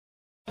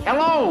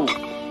Hello.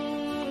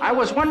 I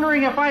was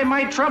wondering if I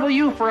might trouble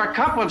you for a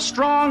cup of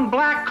strong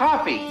black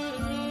coffee,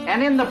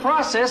 and in the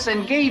process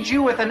engage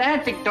you with an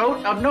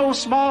anecdote of no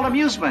small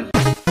amusement.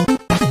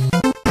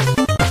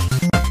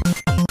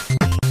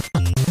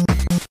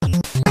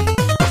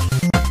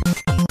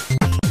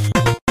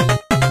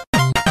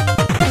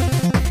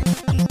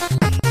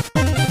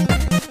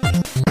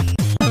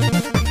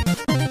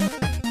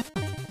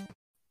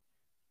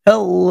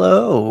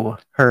 Hello,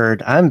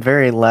 Herd. I'm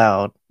very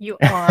loud. You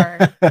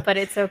are, but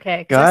it's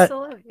okay, because I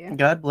still love you.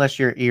 God bless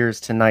your ears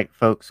tonight,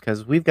 folks,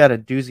 because we've got a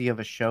doozy of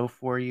a show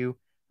for you.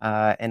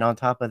 And on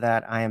top of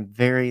that, I am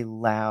very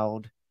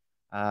loud.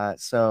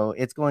 So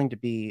it's going to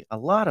be a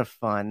lot of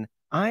fun.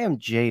 I am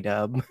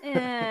J-Dub.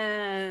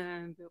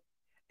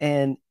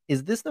 And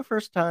is this the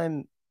first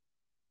time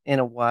in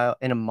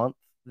a month,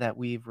 that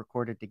we've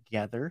recorded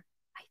together?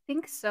 I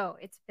think so.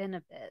 It's been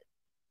a bit.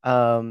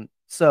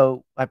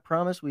 So I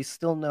promise we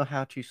still know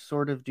how to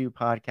sort of do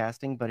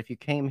podcasting, but if you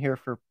came here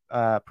for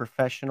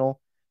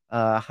professional,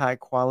 high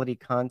quality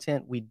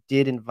content, we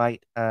did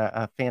invite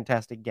a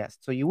fantastic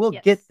guest. So you will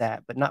get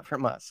that, but not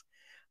from us.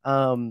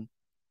 But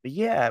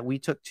yeah, we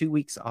took 2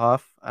 weeks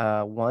off.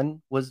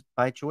 One was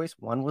by choice,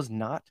 one was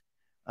not.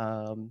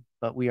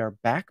 But we are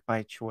back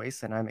by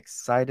choice, and I'm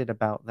excited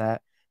about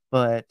that.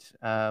 But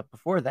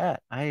before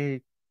that,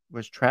 I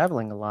was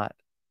traveling a lot.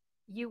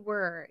 You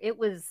were. It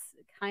was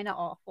kind of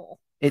awful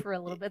for a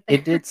little bit there.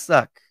 It did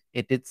suck.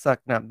 It did suck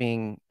not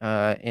being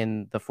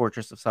in the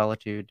Fortress of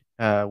Solitude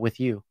with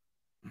you,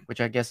 which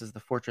I guess is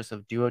the Fortress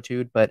of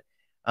Duotude. But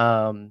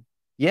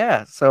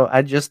yeah, so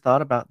I just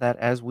thought about that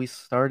as we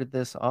started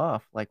this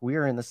off. Like, we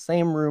are in the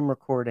same room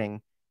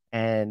recording,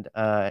 and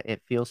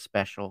it feels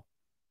special.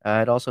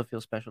 It also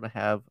feels special to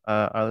have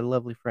our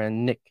lovely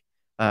friend Nick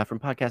from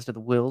Podcast of the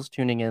Wills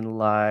tuning in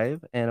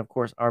live, and of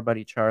course our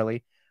buddy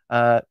Charlie.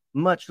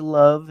 Much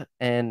love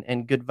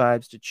and good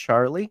vibes to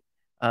Charlie.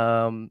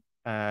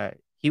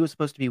 He was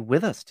supposed to be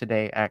with us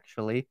today,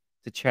 actually,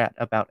 to chat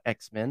about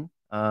X-Men,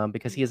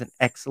 because he is an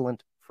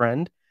excellent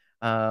friend.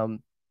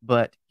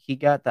 But he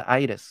got the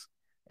itis,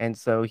 and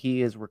so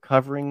he is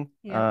recovering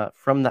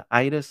from the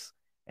itis,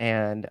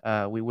 and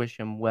we wish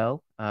him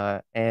well.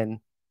 And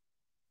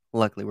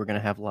luckily, we're going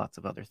to have lots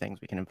of other things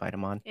we can invite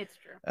him on. It's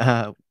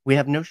true. We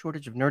have no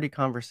shortage of nerdy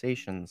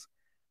conversations.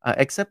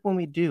 Except when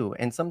we do,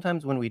 and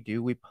sometimes when we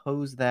do, we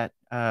pose that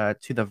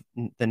to the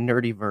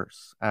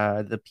nerdyverse,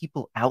 the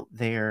people out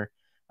there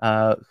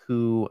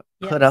who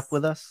put up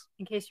with us.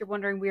 In case you're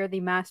wondering, we are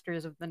the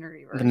masters of the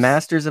nerdyverse. The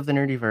masters of the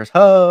nerdyverse.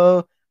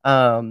 Ho!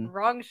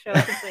 Wrong show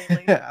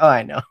completely. Oh,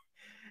 I know.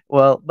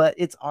 Well, but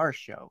it's our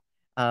show.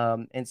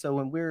 And so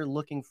when we're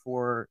looking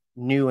for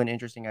new and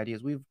interesting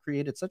ideas, we've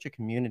created such a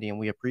community, and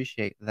we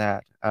appreciate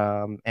that.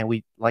 And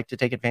we like to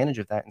take advantage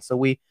of that. And so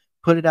we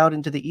put it out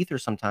into the ether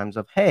sometimes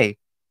of, hey,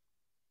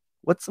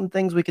 what's some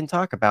things we can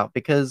talk about?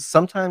 Because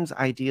sometimes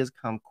ideas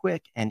come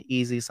quick and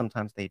easy,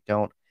 sometimes they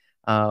don't.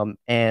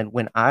 And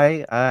when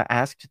I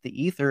asked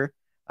the ether,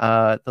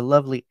 the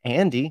lovely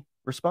Andy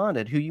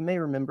responded, who you may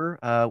remember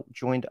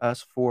joined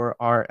us for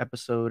our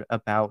episode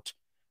about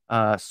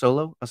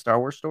Solo, a Star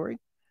Wars story.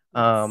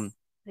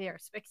 They are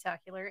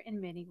spectacular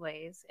in many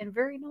ways and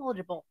very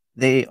knowledgeable.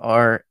 They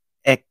are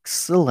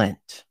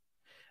excellent.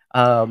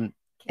 No,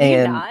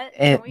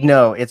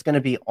 it's going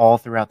to be all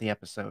throughout the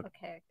episode.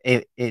 Okay.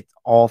 It's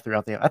all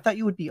throughout I thought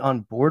you would be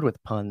on board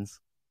with puns.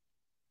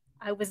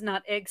 I was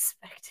not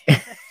expecting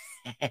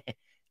this.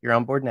 You're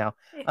on board now.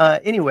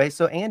 Anyway,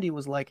 so Andy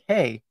was like,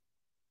 hey,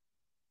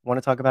 want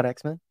to talk about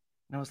X-Men?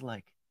 And I was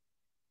like,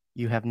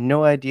 you have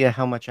no idea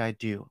how much I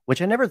do,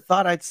 which I never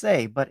thought I'd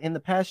say, but in the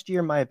past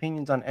year, my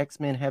opinions on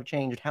X-Men have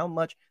changed. How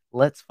much?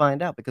 Let's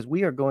find out, because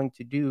we are going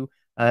to do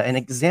an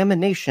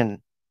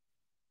examination.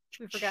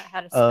 We forgot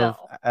how to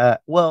spell.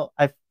 Well,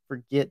 I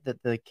forget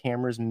that the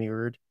camera's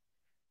mirrored.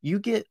 You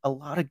get a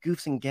lot of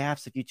goofs and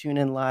gaffs if you tune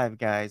in live,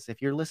 guys.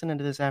 If you're listening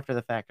to this after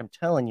the fact, I'm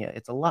telling you,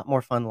 it's a lot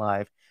more fun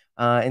live.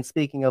 And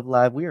speaking of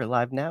live, we are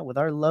live now with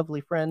our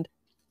lovely friend,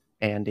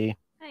 Andy.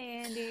 Hi,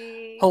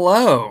 Andy.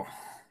 Hello.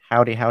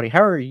 Howdy, howdy.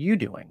 How are you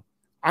doing?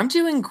 I'm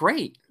doing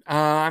great.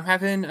 I'm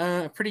having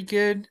a pretty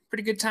good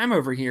time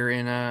over here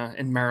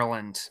in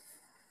Maryland.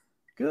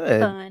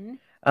 Good. Fun.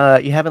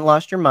 You haven't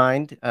lost your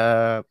mind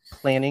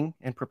planning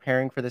and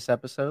preparing for this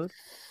episode?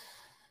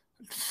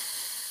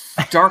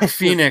 Dark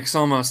Phoenix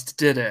almost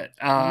did it.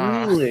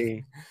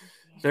 Really?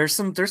 There's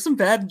some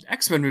bad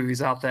X-Men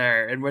movies out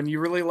there, and when you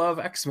really love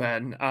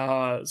X-Men,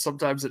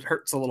 sometimes it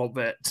hurts a little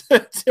bit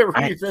to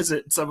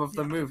revisit some of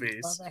the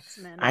movies. Love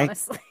X-Men,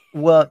 honestly.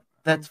 Well,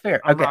 that's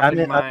fair. Okay,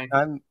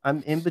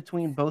 I'm in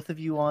between both of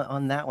you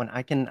on that one.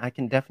 I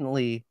can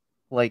definitely,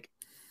 like,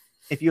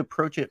 if you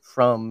approach it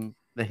from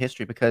the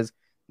history, because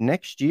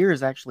next year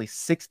is actually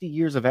 60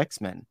 years of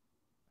X-Men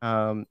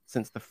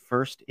since the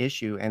first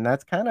issue, and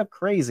that's kind of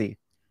crazy.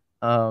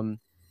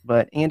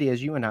 But Andy,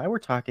 as you and I were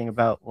talking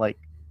about, like,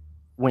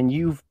 when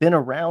you've been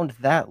around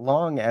that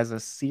long as a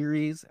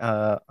series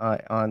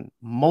on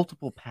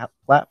multiple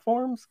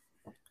platforms,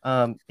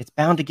 it's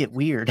bound to get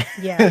weird.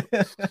 Yeah.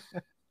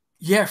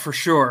 Yeah, for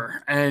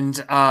sure. And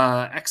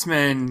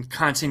X-Men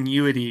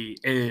continuity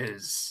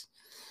is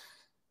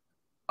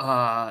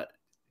a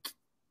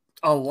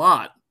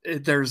lot.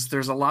 There's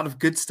a lot of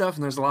good stuff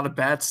and there's a lot of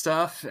bad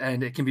stuff,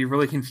 and it can be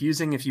really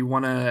confusing if you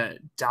want to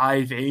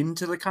dive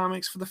into the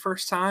comics for the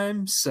first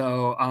time.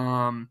 So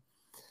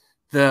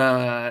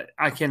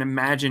I can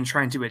imagine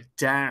trying to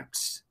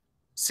adapt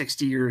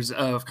 60 years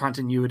of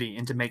continuity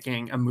into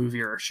making a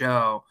movie or a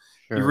show.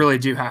 Sure. You really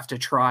do have to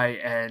try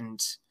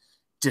and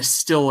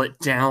distill it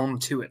down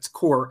to its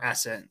core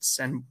essence,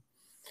 and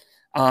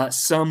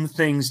some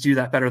things do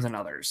that better than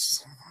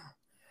others.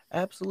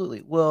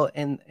 Absolutely. Well,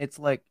 and it's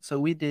like, so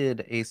we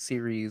did a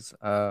series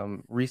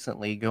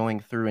recently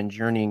going through and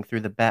journeying through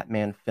the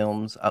Batman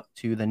films up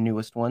to the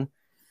newest one.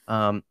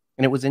 And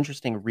it was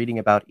interesting reading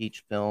about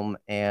each film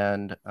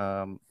and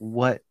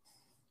what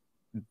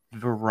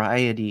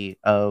variety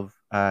of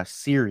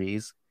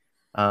series,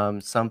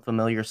 some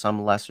familiar,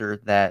 some lesser,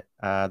 that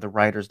the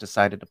writers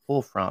decided to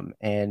pull from.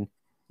 And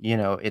you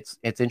know, it's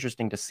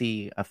interesting to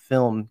see a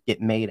film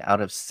get made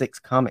out of 6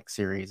 comic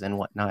series and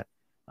whatnot.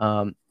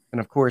 And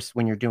of course,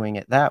 when you're doing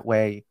it that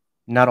way,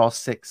 not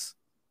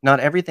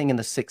everything in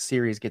the 6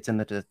 series gets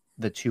into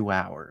the 2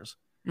 hours.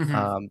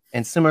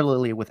 And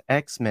similarly with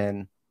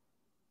X-Men,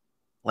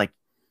 like,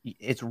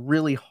 it's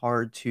really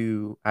hard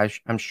to,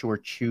 I'm sure,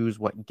 choose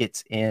what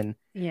gets in.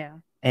 Yeah.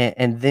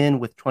 And then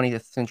with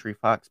 20th Century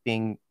Fox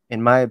being,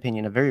 in my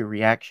opinion, a very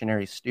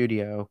reactionary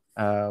studio,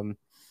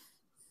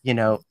 you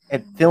know,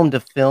 film to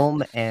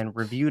film and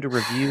review to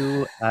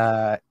review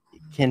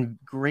can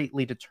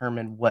greatly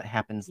determine what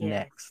happens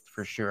next,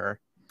 for sure.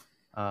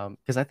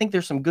 Because I think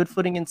there's some good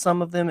footing in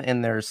some of them,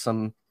 and there's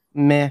some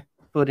meh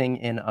footing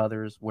in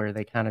others where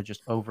they kind of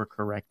just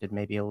overcorrected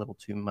maybe a little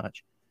too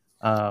much.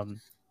 And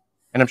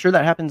I'm sure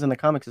that happens in the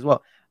comics as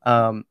well.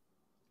 You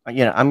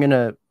know, I'm going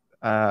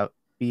to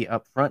be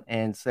upfront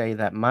and say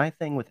that my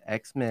thing with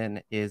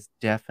X-Men is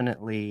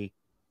definitely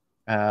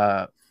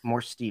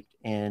more steeped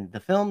in the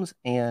films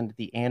and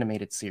the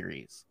animated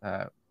series,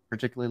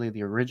 particularly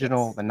the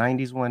original, the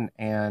 90s one,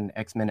 and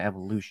X-Men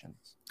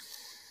Evolutions.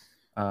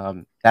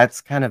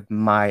 That's kind of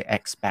my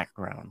X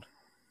background.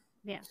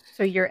 Yeah.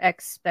 So your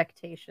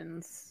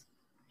expectations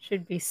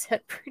should be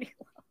set pretty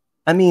low.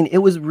 I mean, it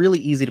was really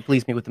easy to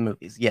please me with the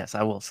movies. Yes,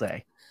 I will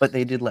say, but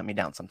they did let me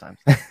down sometimes.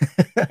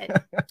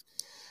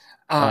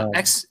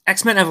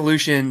 X-Men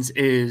Evolutions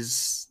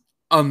is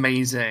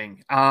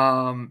amazing.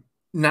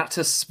 Not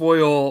to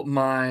spoil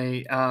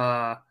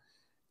my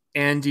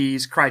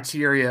Andy's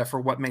criteria for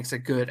what makes a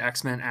good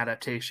X-Men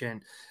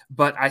adaptation,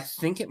 but I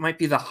think it might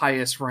be the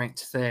highest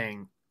ranked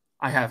thing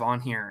I have on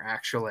here,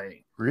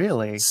 actually.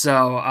 Really?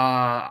 So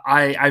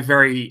I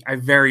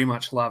very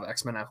much love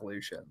X-Men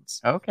Evolutions.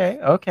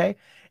 Okay.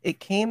 It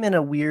came in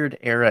a weird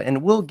era,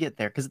 and we'll get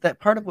there, because that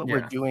part of what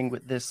we're doing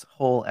with this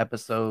whole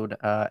episode,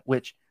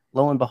 which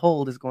lo and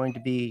behold is going to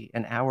be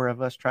an hour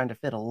of us trying to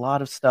fit a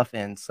lot of stuff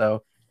in.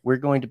 So we're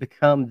going to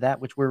become that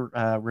which we're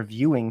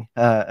reviewing,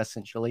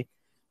 essentially,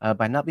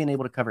 by not being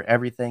able to cover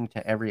everything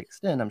to every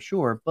extent, I'm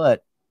sure.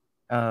 But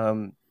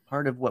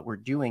part of what we're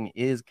doing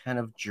is kind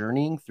of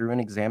journeying through and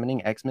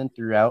examining X-Men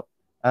throughout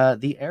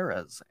the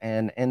eras,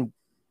 and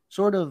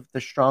sort of the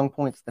strong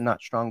points, the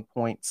not strong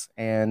points,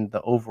 and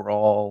the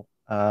overall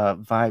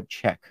vibe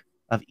check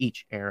of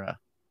each era,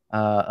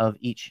 of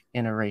each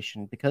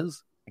iteration.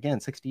 Because,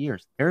 again, 60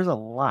 years, there's a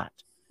lot.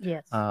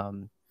 Yes.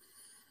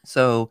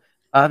 So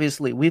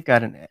obviously we've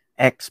got an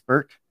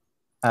expert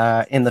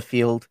in the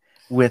field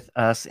with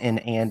us in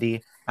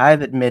Andy.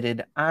 I've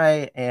admitted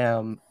I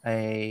am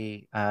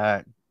a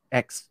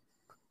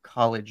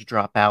ex-college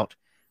dropout.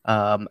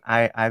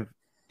 I've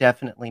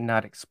definitely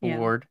not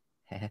explored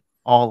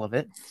all of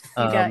it.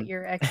 You got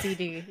your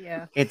XCD,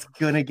 yeah. It's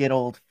gonna get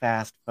old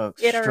fast,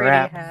 folks. It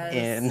Strap already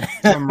has. in.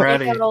 I'm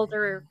ready. It got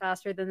older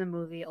faster than the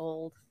movie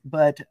Old.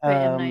 But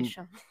Night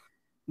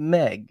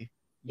Meg,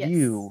 yes.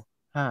 you,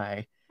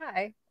 hi.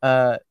 Hi.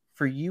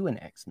 For you and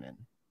X-Men,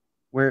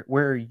 where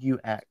are you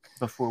at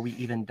before we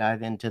even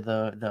dive into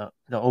the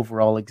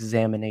overall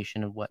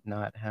examination and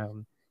whatnot?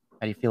 How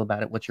do you feel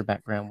about it? What's your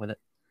background with it?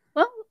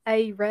 Well,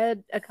 I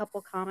read a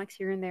couple comics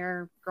here and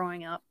there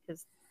growing up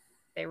because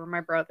they were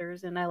my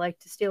brothers and I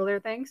liked to steal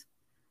their things.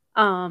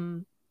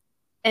 And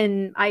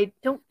I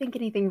don't think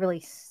anything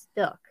really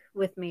stuck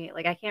with me.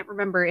 Like, I can't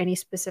remember any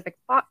specific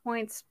plot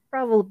points,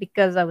 probably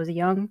because I was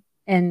young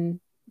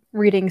and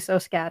reading so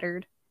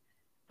scattered.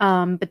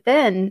 But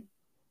then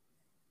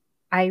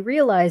I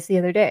realized the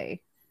other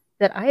day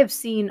that I have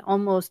seen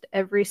almost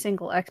every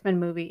single X-Men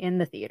movie in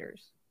the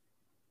theaters.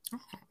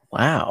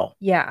 Wow.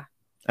 Yeah.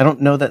 I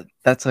don't know that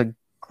that's a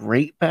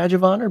great badge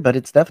of honor, but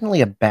it's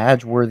definitely a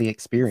badge-worthy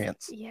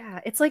experience. Yeah,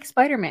 it's like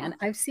Spider-Man.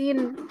 I've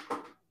seen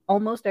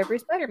almost every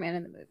Spider-Man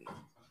in the movie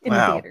in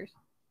Wow. the theaters.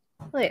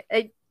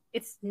 Like,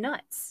 it's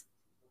nuts.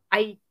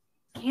 I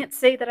can't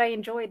say that I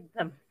enjoyed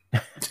them.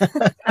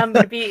 I'm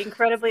going to be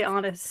incredibly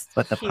honest.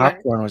 But the here.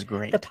 popcorn was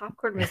great. The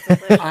popcorn was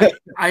delicious.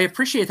 I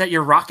appreciate that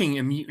you're rocking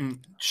a mutant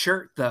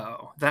shirt,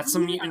 though. That's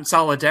some mutant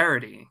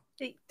solidarity.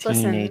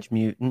 Listen, Teenage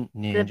Mutant the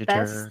Ninja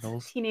best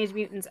Turtles. Teenage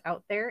Mutants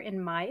out there,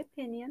 in my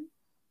opinion.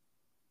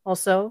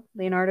 Also,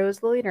 Leonardo is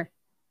the leader.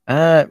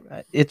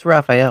 It's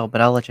Raphael,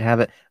 but I'll let you have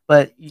it.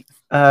 But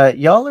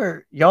y'all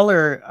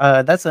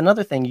are that's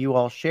another thing you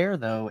all share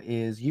though,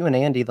 is you and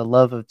Andy the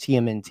love of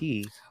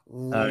TMNT. If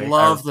I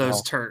Love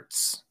those recall.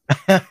 turts.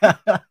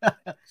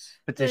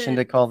 Petition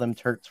to call them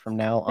turts from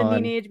now The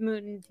on. Teenage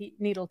Mutant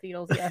Needle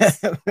Teetles,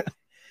 yes.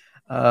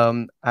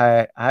 I'm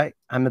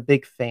a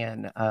big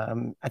fan.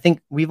 I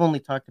think we've only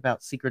talked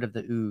about Secret of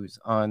the Ooze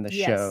on the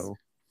Yes. show.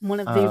 One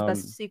of the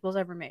best sequels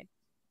ever made.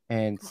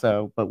 And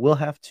so, but we'll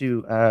have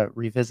to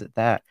revisit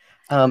that.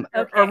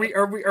 Okay.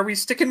 Are we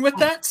sticking with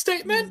that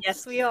statement?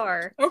 Yes, we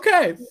are.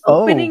 Okay. The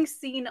opening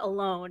scene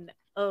alone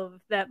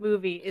of that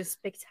movie is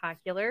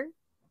spectacular,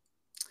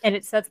 and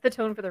it sets the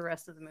tone for the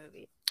rest of the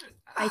movie.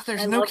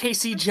 There's no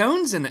Casey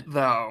Jones in it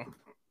though.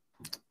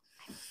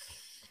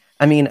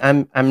 I mean,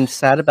 I'm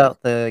sad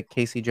about the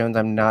Casey Jones.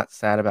 I'm not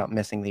sad about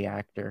missing the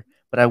actor.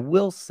 But I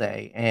will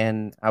say,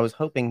 and I was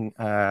hoping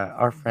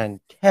our friend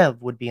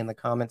Kev would be in the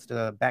comments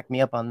to back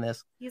me up on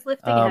this. He's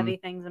lifting heavy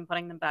things and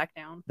putting them back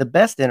down. The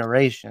best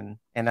iteration,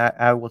 and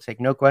I will take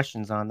no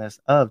questions on this,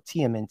 of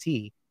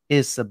TMNT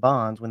is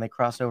Saban's when they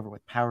cross over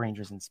with Power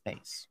Rangers in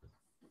space.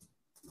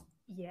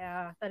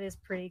 Yeah, that is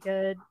pretty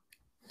good.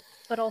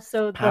 But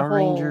also Power the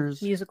whole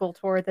Rangers, musical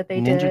tour that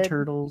they Ninja did,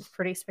 Turtles,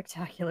 pretty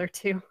spectacular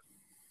too.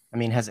 I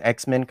mean, has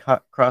X-Men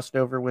crossed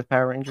over with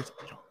Power Rangers?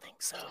 I don't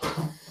think so.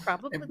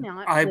 Probably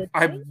not.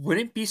 I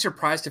wouldn't be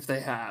surprised if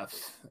they have.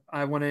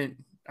 I wouldn't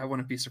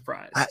be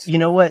surprised. You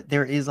know what?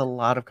 There is a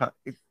lot of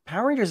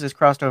Power Rangers is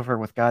crossed over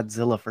with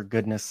Godzilla, for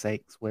goodness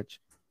sakes. Which,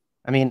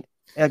 I mean,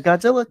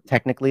 Godzilla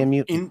technically a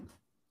mutant.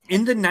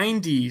 In the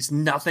 90s,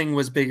 nothing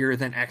was bigger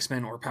than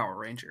X-Men or Power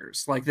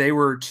Rangers. Like they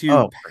were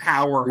two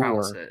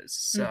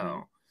powerhouses. Sure.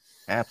 So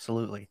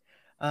absolutely.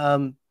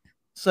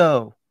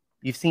 So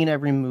you've seen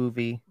every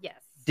movie. Yes.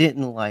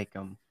 Didn't like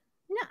them.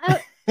 No.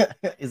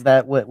 Is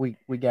that what we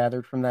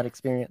gathered from that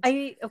experience?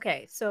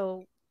 Okay,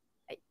 so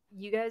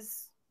you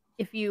guys,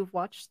 if you've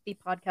watched the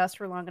podcast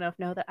for long enough,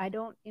 know that I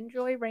don't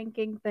enjoy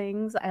ranking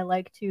things. I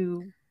like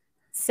to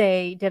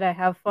say, did I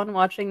have fun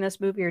watching this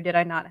movie or did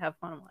I not have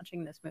fun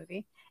watching this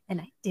movie? And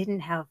I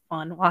didn't have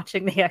fun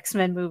watching the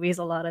X-Men movies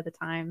a lot of the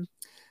time.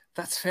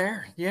 That's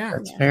fair. Yeah.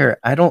 That's fair.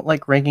 I don't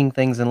like ranking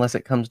things unless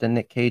it comes to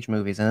Nick Cage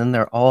movies, and then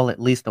they're all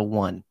at least a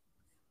 1.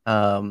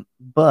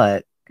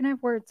 But can I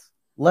have words?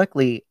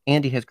 Luckily,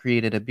 Andy has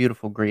created a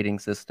beautiful grading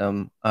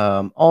system,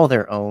 all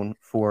their own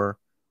for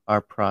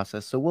our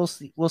process. So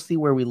we'll see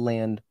where we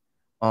land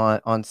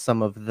on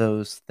some of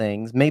those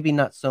things. Maybe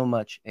not so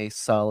much a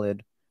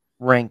solid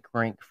rank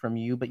from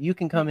you, but you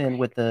can come in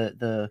with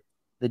the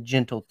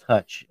gentle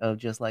touch of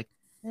just like,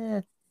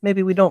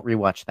 maybe we don't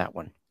rewatch that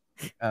one.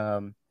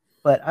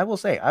 But I will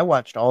say I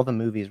watched all the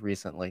movies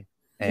recently,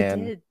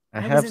 and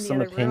I have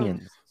some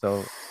opinions.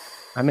 So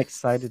I'm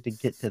excited to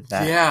get to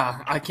that.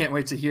 Yeah, I can't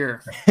wait to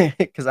hear.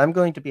 Because I'm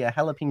going to be a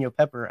jalapeno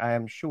pepper, I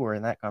am sure,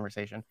 in that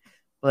conversation.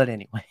 But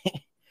anyway,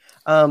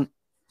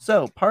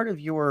 so part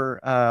of your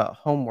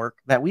homework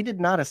that we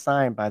did not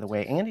assign, by the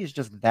way, Andy's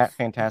just that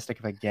fantastic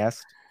of a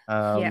guest.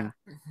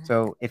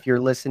 So if you're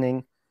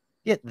listening,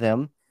 get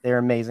them. They're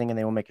amazing, and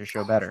they will make your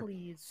show better.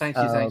 Please. Thank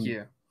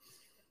you.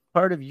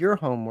 Part of your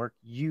homework,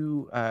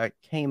 you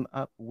came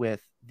up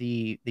with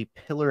the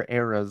pillar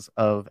eras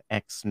of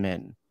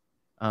X-Men.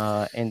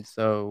 And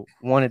so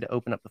wanted to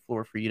open up the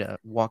floor for you to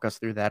walk us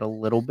through that a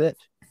little bit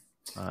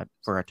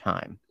for a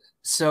time.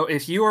 So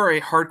if you are a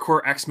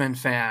hardcore X-Men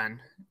fan,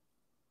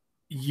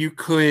 you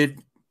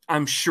could,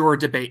 I'm sure,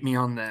 debate me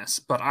on this,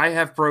 but I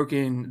have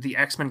broken the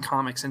X-Men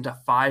comics into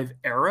 5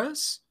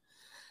 eras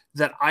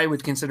that I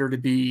would consider to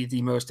be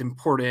the most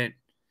important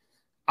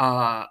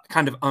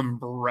kind of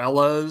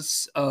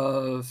umbrellas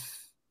of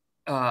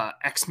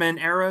X-Men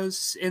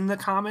eras in the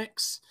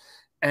comics.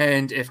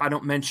 And if I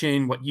don't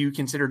mention what you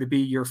consider to be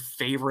your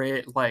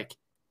favorite like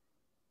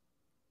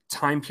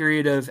time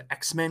period of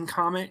X-Men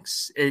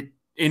comics,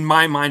 in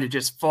my mind, it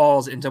just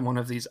falls into one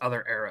of these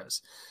other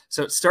eras.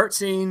 So it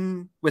starts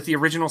with the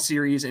original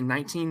series in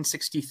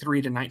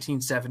 1963 to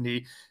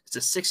 1970. It's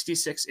a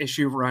 66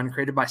 issue run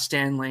created by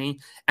Stan Lee,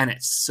 and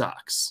it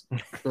sucks.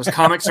 Those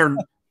comics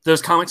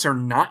are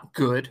not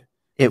good.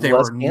 They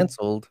was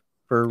canceled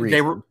for a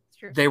reason.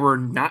 They were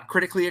not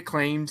critically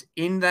acclaimed.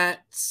 In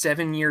that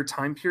 7-year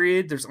time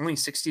period, there's only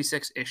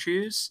 66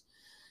 issues.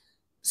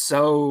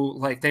 So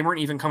like they weren't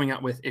even coming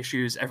out with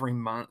issues every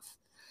month.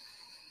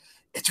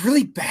 It's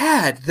really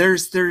bad.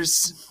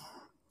 There's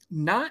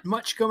not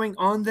much going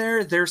on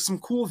there. There's some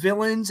cool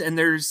villains, and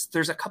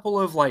there's a couple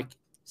of like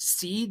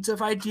seeds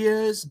of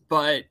ideas,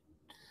 but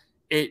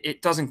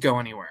it doesn't go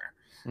anywhere.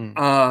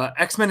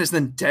 X-Men is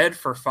then dead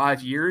for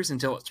 5 years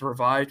until it's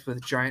revived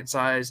with Giant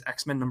Size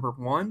X-Men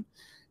 #1.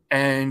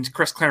 And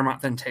Chris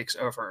Claremont then takes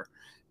over.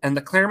 And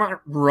the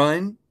Claremont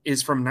run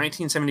is from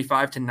 1975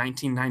 to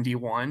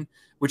 1991,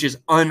 which is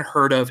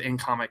unheard of in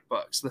comic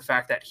books. The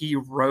fact that he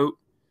wrote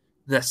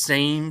the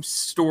same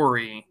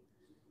story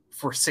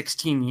for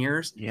 16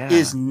 years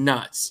is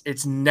nuts.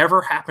 It's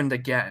never happened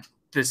again.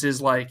 This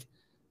is like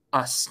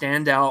a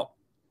standout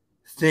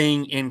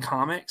thing in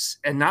comics.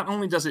 And not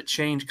only does it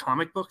change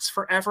comic books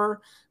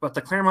forever, but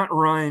the Claremont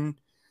run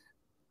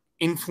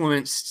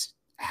influenced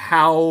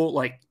how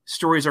like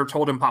stories are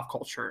told in pop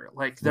culture.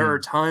 Like there are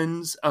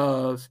tons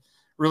of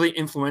really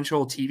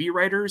influential TV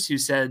writers who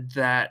said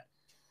that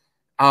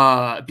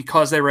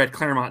because they read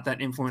Claremont,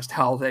 that influenced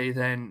how they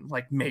then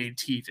like made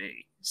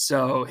TV.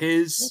 So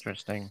his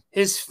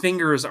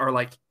fingers are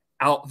like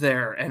out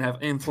there and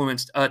have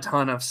influenced a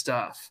ton of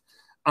stuff.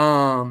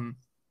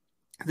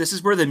 This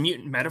is where the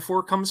mutant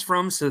metaphor comes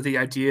from. So the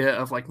idea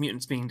of like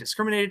mutants being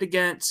discriminated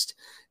against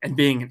and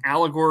being an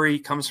allegory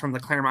comes from the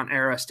Claremont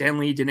era. Stan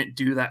Lee didn't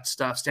do that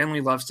stuff. Stan Lee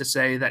loves to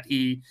say that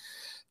he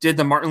did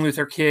the Martin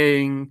Luther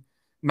King,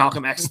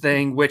 Malcolm X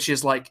thing, which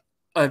is like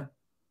a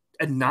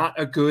not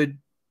a good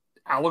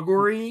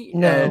allegory.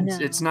 No.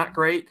 It's not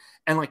great.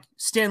 And like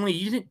Stan Lee,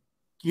 you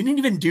didn't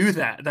even do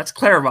that. That's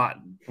Claremont.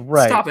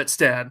 Right. Stop it,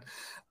 Stan.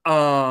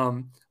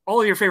 All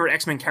of your favorite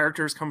X-Men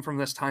characters come from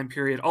this time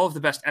period. All of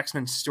the best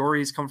X-Men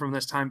stories come from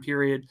this time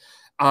period.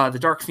 The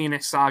Dark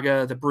Phoenix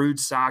saga, the Brood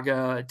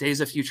saga, Days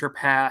of Future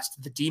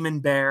Past, the Demon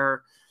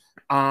Bear,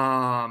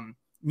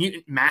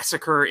 Mutant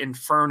Massacre,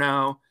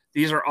 Inferno.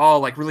 These are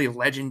all like really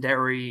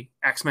legendary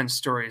X-Men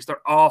stories.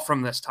 They're all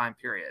from this time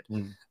period.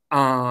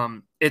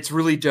 It's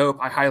really dope.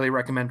 I highly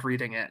recommend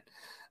reading it.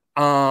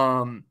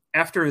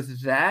 After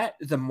that,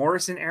 the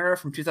Morrison era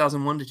from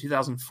 2001 to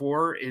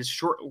 2004 is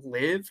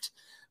short-lived,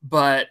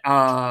 but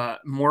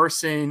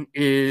Morrison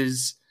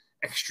is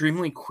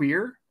extremely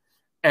queer,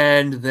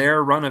 and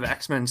their run of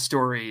X-Men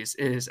stories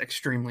is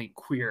extremely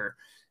queer.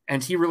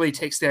 And he really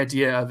takes the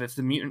idea of if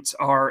the mutants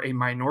are a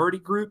minority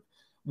group,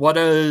 what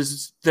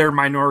does their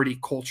minority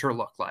culture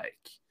look like?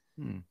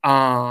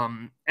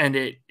 And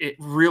it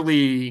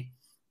really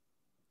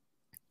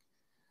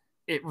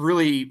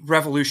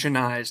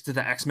revolutionized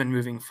the X-Men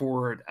moving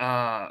forward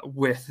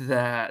with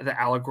the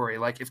allegory.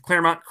 Like if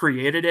Claremont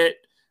created it,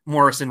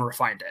 Morrison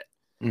refined it.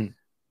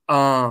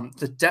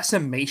 The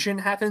decimation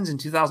happens in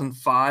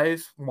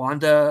 2005.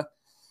 Wanda,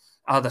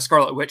 the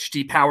Scarlet Witch,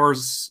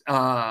 depowers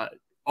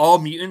all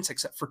mutants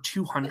except for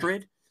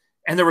 200.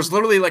 And there was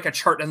literally like a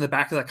chart in the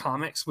back of the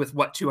comics with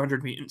what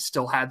 200 mutants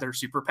still had their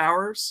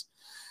superpowers.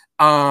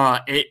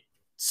 It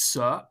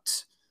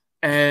sucked.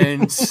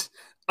 And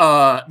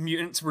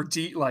mutants were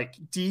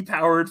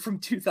depowered from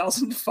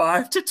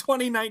 2005 to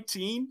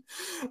 2019.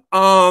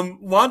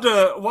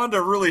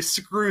 Wanda really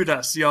screwed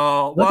us,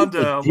 y'all.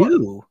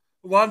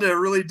 Wanda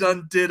really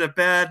did a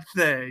bad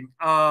thing.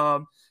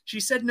 She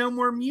said no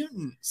more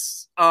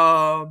mutants.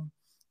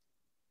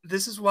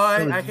 This is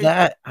why I hate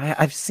that.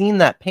 I've seen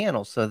that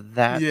panel, so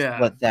that's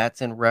what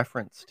that's in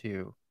reference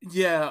to.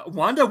 Yeah,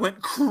 Wanda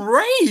went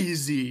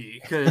crazy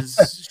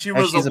because she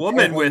was a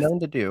woman with known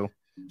to do.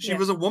 She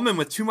was a woman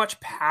with too much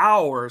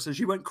power, so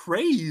she went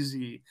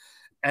crazy,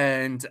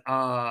 and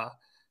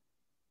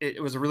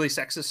it was a really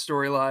sexist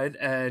storyline,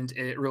 and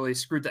it really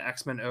screwed the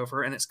X-Men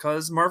over, and it's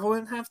because Marvel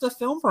didn't have the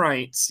film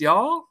rights,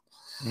 y'all.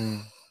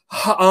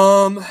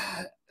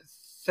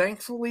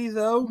 Thankfully,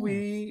 though,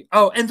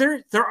 and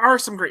there are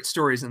some great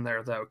stories in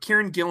there, though.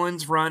 Kieran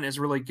Gillen's run is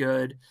really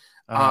good.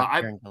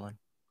 Kieran Gillen.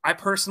 I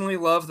personally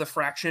love the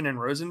Fraction and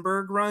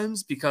Rosenberg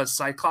runs because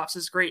Cyclops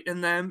is great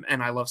in them,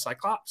 and I love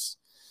Cyclops.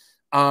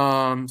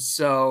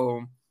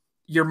 So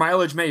your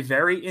mileage may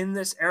vary in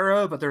this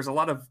era, but there's a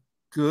lot of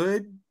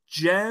good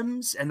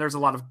gems and there's a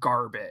lot of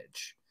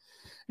garbage.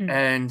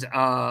 And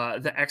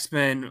the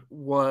X-Men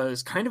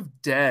was kind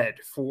of dead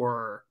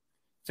for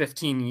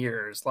 15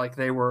 years. Like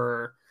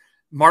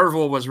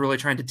Marvel was really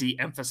trying to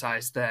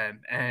de-emphasize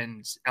them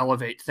and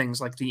elevate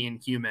things like the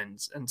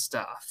Inhumans and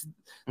stuff.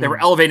 They were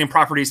elevating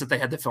properties that they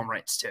had the film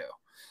rights to.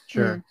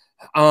 Sure.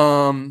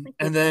 And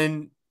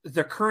then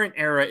the current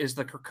era is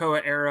the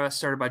Krakoa era,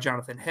 started by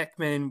Jonathan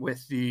Hickman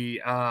with the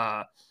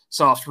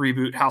soft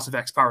reboot House of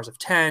X Powers of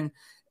 10,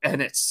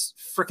 and it's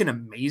freaking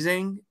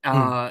amazing.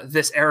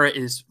 This era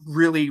is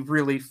really,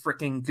 really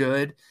freaking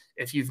good.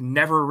 If you've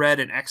never read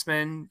an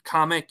X-Men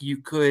comic, you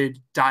could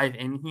dive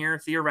in here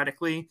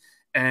theoretically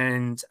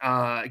and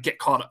get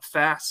caught up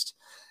fast.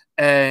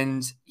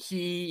 And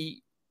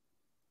the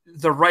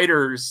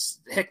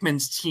writers,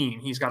 Hickman's team,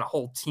 he's got a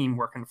whole team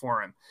working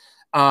for him,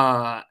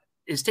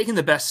 is taking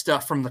the best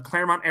stuff from the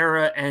Claremont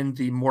era and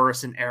the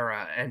Morrison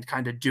era and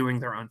kind of doing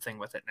their own thing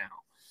with it now.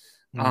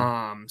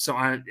 So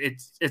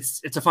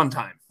it's a fun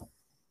time.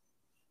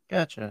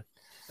 Gotcha.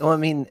 Well, I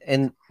mean,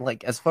 and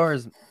like as far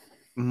as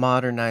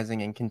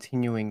modernizing and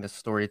continuing the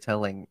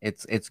storytelling,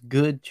 it's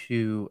good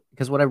to,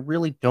 because what I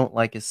really don't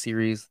like is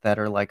series that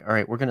are like, all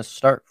right, we're gonna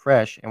start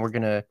fresh and we're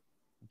gonna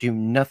do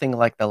nothing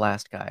like the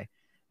last guy.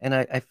 And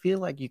I feel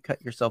like you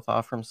cut yourself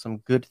off from some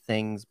good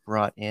things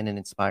brought in and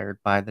inspired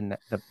by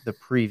the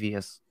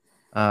previous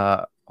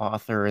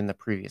author and the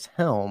previous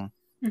helm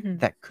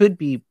that could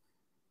be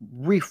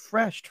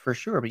refreshed for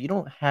sure, but you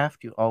don't have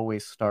to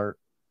always start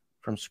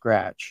from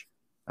scratch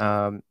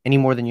any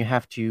more than you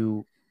have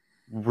to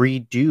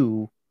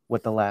redo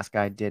what the last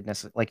guy did.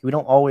 Like we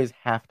don't always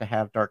have to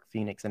have Dark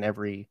Phoenix in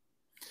every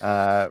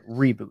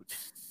reboot.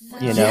 No,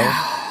 You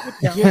know? you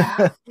don't.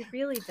 Yeah. You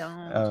really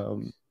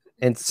don't.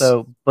 And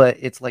so, but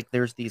it's like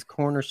there's these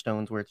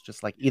cornerstones where it's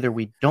just like either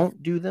we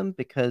don't do them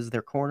because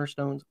they're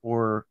cornerstones,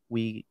 or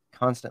we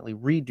constantly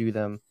redo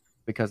them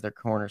because they're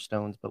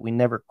cornerstones, but we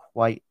never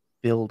quite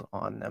build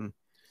on them.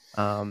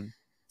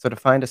 So to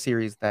find a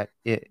series that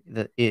it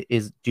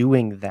is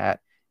doing that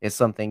is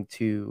something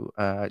to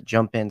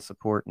jump in,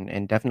 support,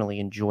 and definitely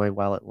enjoy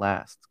while it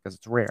lasts, because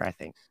it's rare, I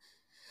think.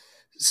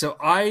 So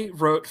I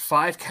wrote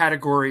 5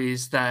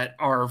 categories that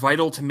are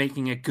vital to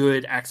making a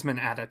good X-Men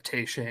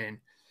adaptation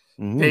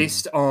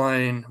based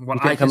on You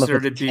what can I come up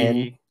consider with to 10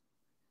 be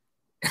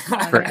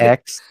for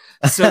X.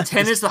 So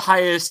 10 is the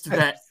highest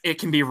that it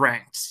can be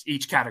ranked,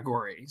 each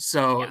category.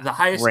 So the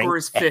highest Rank score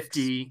is X.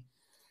 50.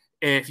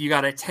 If you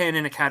got a 10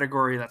 in a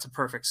category, that's a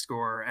perfect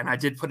score. And I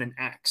did put an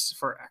X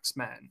for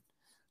X-Men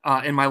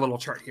in my little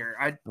chart here.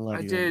 I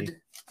did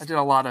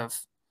a lot of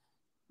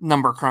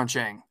number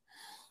crunching.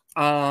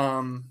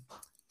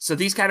 So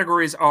these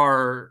categories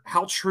are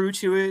how true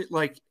to it,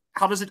 like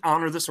how does it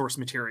honor the source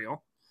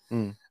material?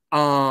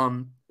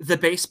 The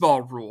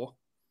baseball rule,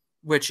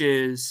 which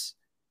is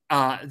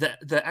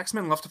the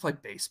X-Men love to play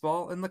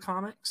baseball in the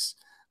comics.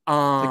 It's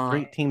a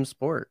great team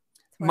sport.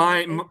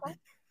 My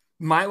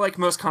like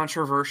most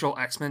controversial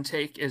X-Men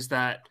take is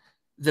that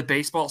the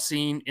baseball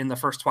scene in the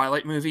first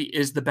Twilight movie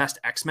is the best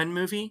X-Men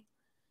movie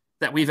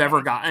that we've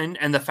ever gotten,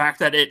 and the fact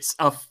that it's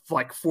a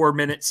like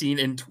 4-minute scene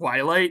in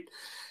Twilight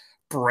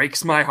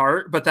breaks my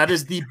heart, but that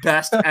is the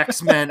best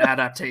X-Men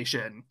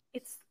adaptation.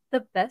 It's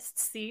the best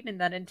scene in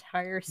that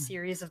entire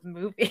series of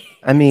movies.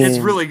 I mean, it's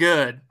really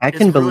good. I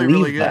can believe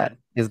really that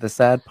is the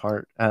sad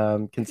part,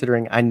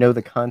 considering I know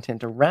the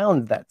content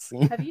around that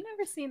scene. Have you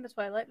never seen the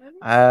Twilight movie?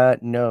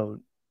 No.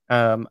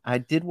 I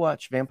did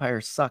watch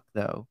Vampires Suck,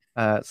 though,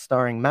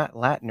 starring Matt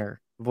Latner,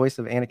 voice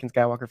of Anakin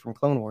Skywalker from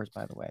Clone Wars,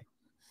 by the way.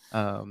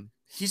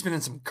 He's been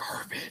in some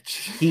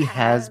garbage. He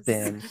has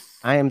been.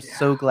 I am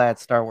so glad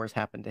Star Wars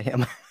happened to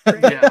him.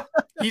 Yeah,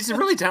 he's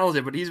really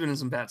talented, but he's been in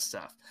some bad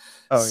stuff.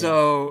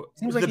 So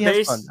seems like he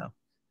has fun, though.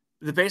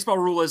 The baseball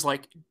rule is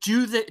like,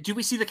 do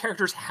we see the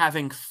characters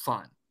having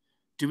fun?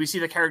 Do we see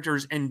the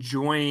characters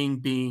enjoying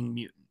being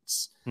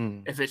mutants?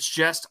 If it's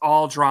just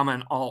all drama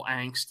and all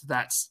angst,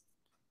 that's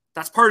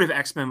part of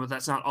X-Men, but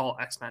that's not all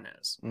X-Men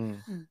is.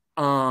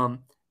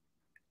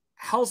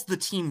 How's the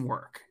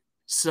teamwork?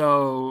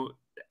 So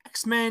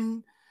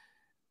X-Men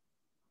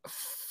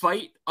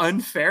fight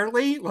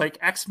unfairly. Like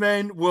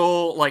X-Men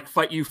will like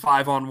fight you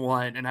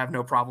 5-on-1 and have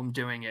no problem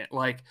doing it.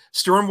 Like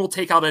Storm will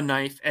take out a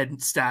knife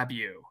and stab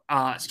you.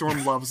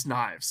 Storm loves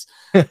knives.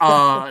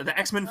 The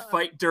X-Men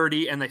fight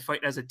dirty and they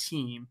fight as a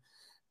team.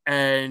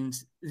 And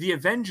the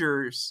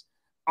Avengers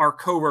are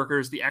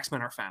co-workers. The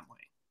X-Men are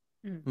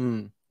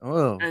family.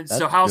 Oh, and that's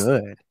so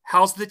good.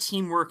 How's the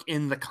teamwork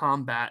in the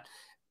combat?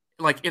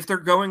 Like if they're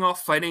going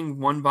off fighting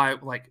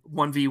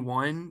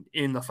 1v1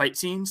 in the fight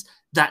scenes,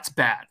 that's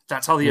bad.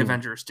 That's how the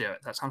Avengers do it.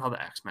 That's not how the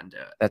X-Men do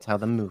it. That's how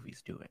the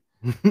movies do it.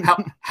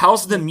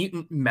 How's the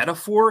mutant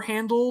metaphor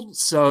handled?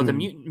 So the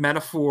mutant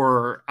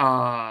metaphor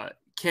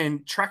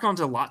can track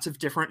onto lots of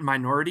different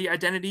minority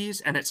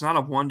identities, and it's not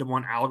a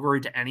one-to-one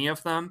allegory to any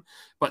of them,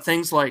 but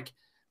things like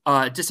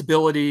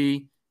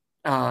disability,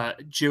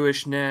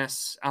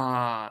 Jewishness,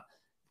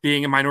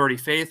 being a minority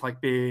faith,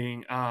 like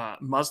being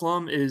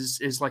Muslim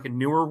is like a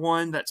newer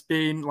one that's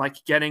been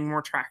like getting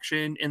more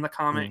traction in the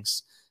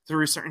comics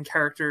through certain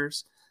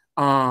characters.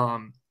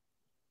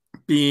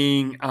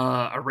 Being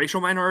a racial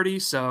minority.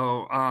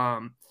 So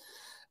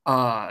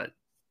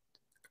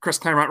Chris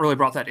Claremont really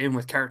brought that in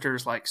with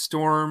characters like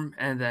Storm,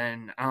 and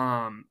then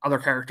other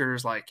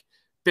characters like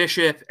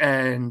Bishop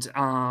and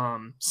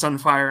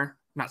Sunfire.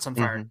 Not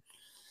Sunfire.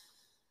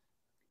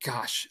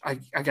 Gosh, I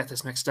got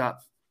this mixed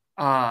up.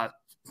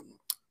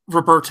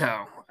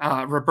 Roberto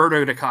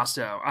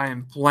DaCosto. I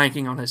am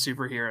blanking on his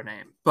superhero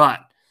name,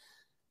 but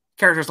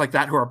characters like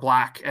that who are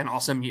black and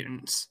also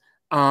mutants.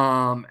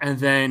 And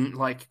then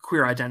like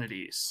queer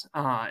identities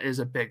is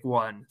a big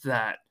one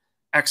that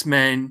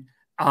X-Men,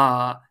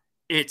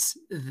 it's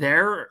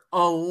there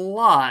a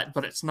lot,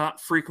 but it's not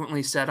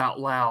frequently said out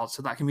loud.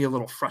 So that can be a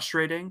little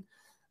frustrating.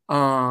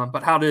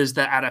 But how does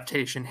the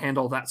adaptation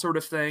handle that sort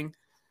of thing?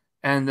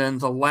 And then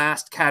the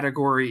last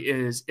category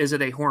is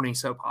it a horny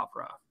soap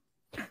opera?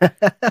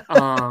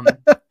 The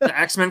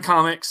X-Men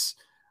comics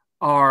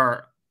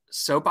are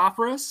soap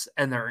operas,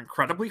 and they're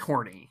incredibly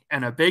horny.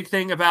 And a big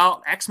thing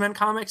about X-Men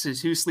comics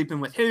is who's sleeping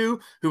with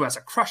who has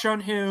a crush on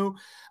who.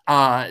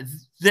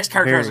 This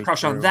character has a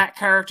crush on that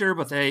character,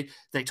 but they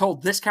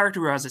told this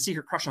character who has a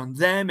secret crush on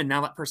them, and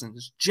now that person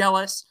is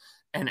jealous,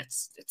 and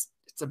it's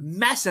a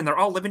mess, and they're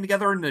all living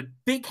together in a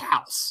big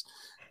house.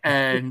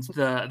 And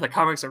the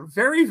comics are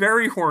very,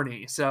 very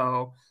horny.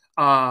 So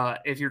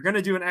if you're going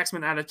to do an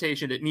X-Men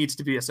adaptation, it needs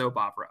to be a soap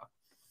opera.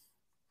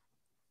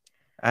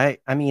 I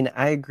mean,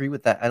 I agree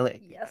with that.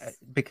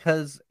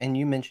 Because, and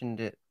you mentioned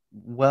it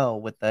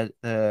well with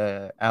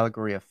the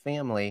allegory of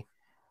family.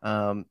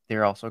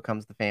 There also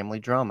comes the family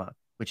drama,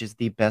 which is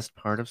the best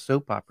part of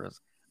soap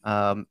operas.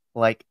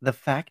 Like the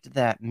fact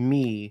that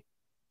me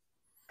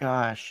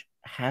gosh,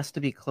 has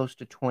to be close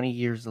to 20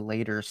 years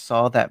later,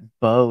 saw that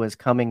Bo is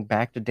coming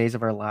back to Days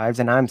of Our Lives,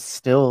 and I'm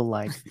still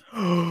like,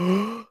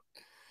 oh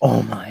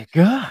my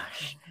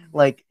gosh.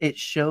 Like, it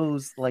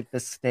shows like the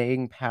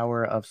staying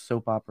power of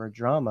soap opera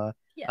drama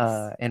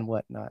Yes. and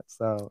whatnot.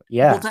 So Well,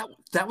 yeah.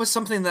 that was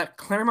something that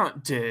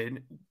Claremont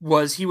did,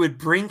 was he would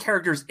bring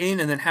characters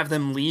in and then have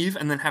them leave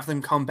and then have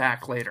them come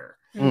back later.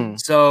 Mm.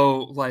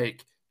 So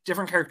like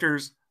different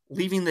characters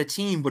leaving the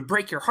team would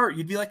break your heart.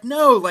 You'd be like,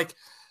 no, like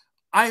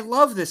I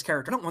love this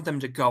character. I don't want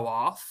them to go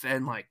off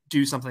and like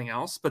do something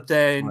else. But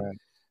then Right.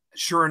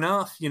 sure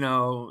enough,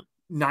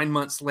 9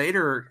 months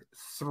later,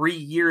 3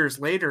 years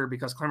later,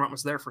 because Claremont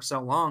was there for so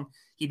long,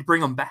 he'd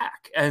bring them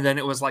back. And then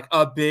it was like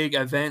a big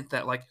event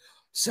that like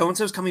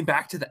so-and-so's coming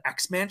back to the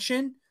X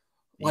Mansion.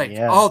 Like,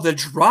 Yeah. oh, the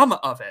drama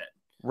of it.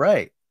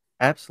 Right.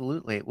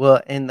 Absolutely.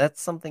 Well, and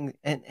that's something,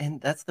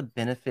 and that's the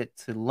benefit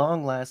to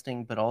long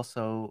lasting, but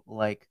also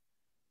like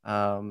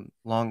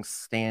long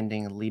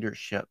standing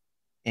leadership,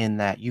 in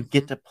that you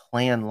get to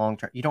plan long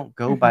term. You don't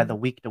go by the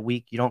week to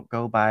week. You don't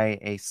go by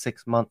a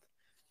 6 month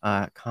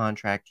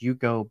contract. You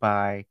go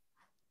by,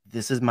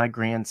 this is my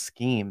grand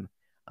scheme.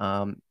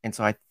 And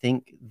so I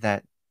think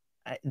that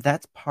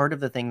that's part of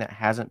the thing that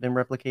hasn't been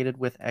replicated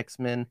with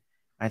X-Men.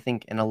 I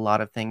think in a lot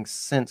of things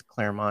since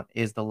Claremont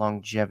is the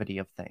longevity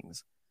of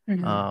things.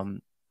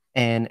 And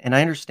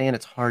I understand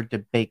it's hard to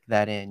bake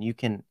that in. You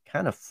can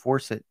kind of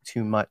force it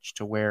too much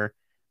to where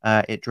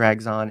it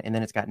drags on, and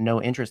then it's got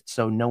no interest.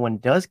 So no one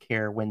does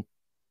care when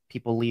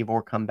people leave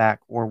or come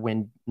back, or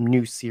when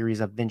new series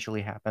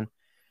eventually happen.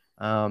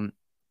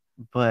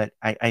 But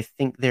I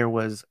think there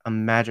was a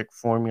magic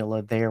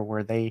formula there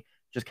where they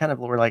just kind of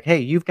were like, hey,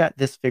 you've got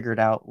this figured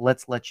out.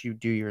 Let's let you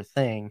do your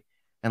thing.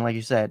 And like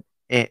you said,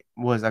 it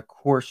was a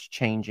course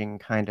changing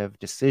kind of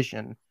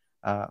decision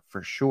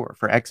for sure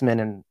for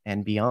X-Men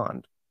and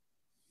beyond.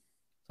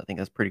 So I think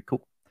that's pretty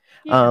cool.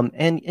 Yeah.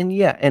 And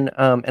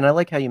I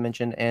like how you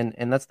mentioned,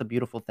 and that's the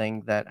beautiful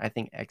thing that I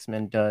think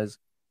X-Men does.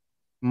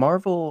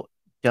 Marvel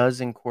does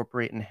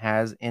incorporate and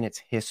has in its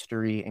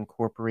history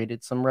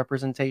incorporated some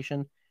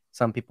representation.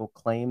 Some people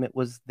claim it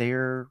was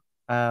their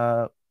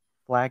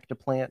flag to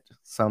plant.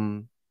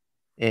 Some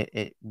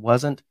it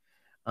wasn't.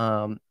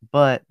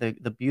 But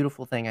the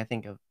beautiful thing I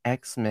think of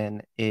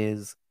X-Men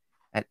is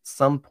at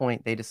some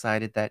point they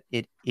decided that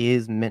it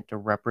is meant to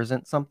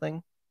represent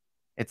something.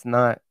 It's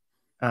not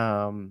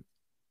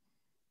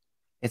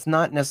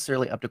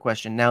necessarily up to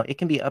question. Now, it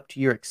can be up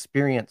to your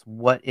experience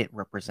what it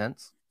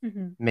represents.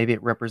 Maybe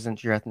it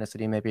represents your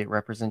ethnicity. Maybe it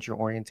represents your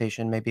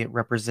orientation. Maybe it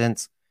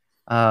represents,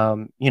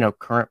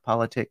 current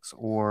politics,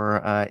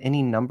 or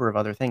any number of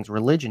other things,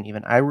 religion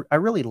even. I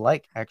really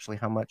like actually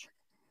how much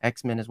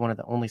X-Men is one of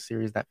the only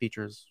series that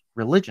features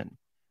religion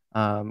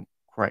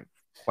quite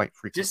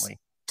frequently.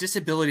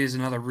 Disability is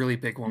another really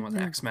big one with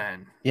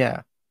X-Men.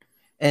 Yeah,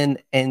 and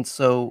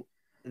so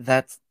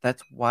that's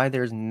why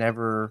there's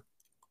never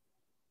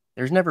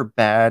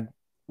bad,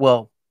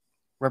 well,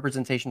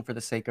 representation for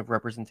the sake of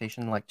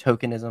representation. Like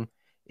tokenism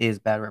is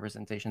bad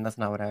representation. That's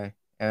not what I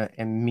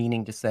am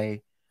meaning to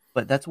say.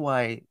 But that's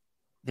why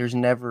there's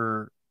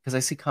never, because I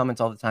see comments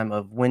all the time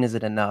of, when is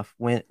it enough?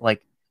 When,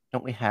 like,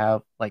 don't we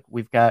have, like,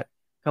 we've got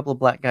a couple of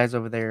black guys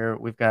over there,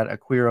 we've got a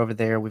queer over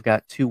there, we've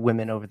got 2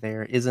 women over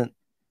there.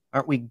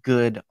 Aren't we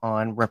good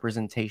on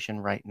representation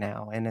right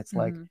now? And it's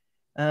like,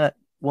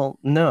 well,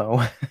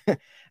 no.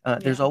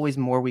 There's always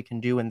more we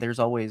can do, and there's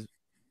always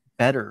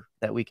better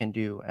that we can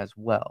do as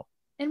well.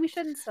 And we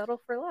shouldn't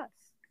settle for less.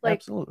 Like,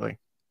 absolutely.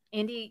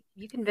 Andy,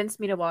 you convinced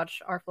me to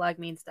watch Our Flag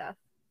Means Death,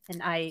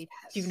 and I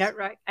do not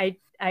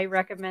I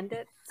recommend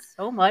it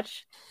so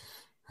much.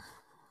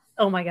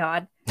 Oh my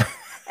god.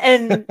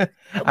 And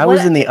I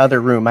was in the other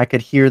room. I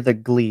could hear the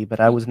glee, but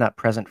I was not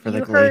present for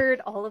the glee. You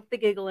heard all of the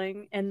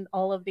giggling and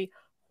all of the,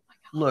 oh my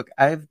god. Look,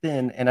 I've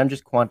been, and I'm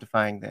just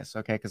quantifying this,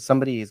 okay? Because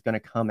somebody is going to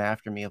come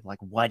after me of like,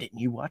 why didn't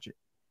you watch it?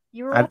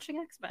 You were watching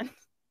X-Men.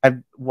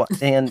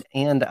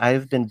 And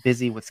I've been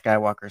busy with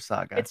Skywalker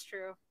Saga. It's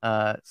true.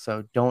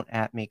 So don't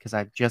at me, because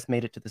I've just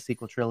made it to the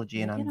sequel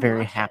trilogy, and I'm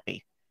very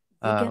happy.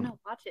 You're gonna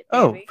watch it,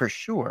 baby. Oh, for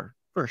sure.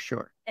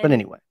 And but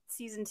anyway,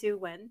 season 2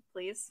 when,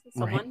 please?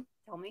 Someone right.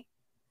 Tell me.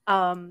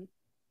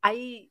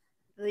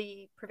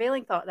 The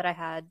prevailing thought that I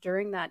had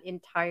during that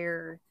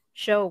entire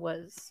show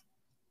was,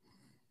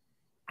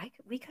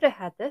 we could have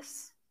had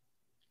this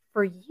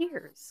for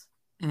years.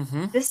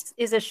 This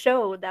is a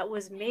show that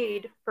was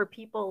made for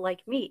people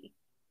like me.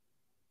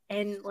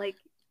 And like,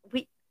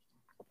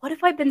 what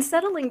have I been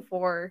settling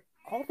for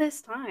all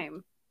this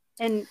time?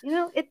 And you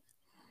know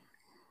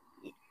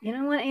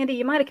what, Andy,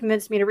 you might have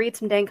convinced me to read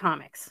some dang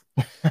comics.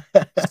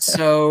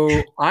 So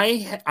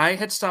I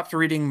had stopped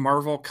reading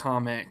Marvel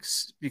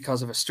comics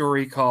because of a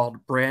story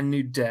called Brand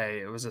New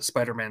Day. It was a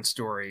Spider-Man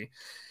story,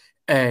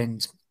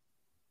 and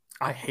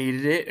I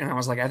hated it. And I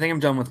was like, I think I'm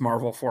done with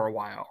Marvel for a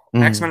while.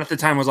 X-Men at the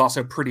time was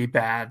also pretty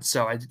bad,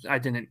 so I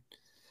didn't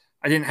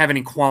have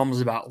any qualms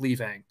about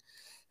leaving.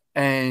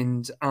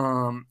 And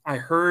I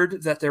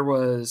heard that there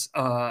was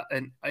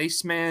an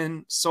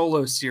Iceman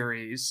solo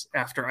series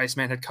after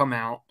Iceman had come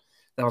out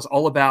that was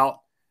all about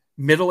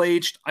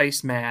middle-aged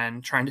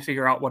Iceman trying to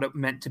figure out what it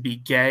meant to be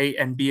gay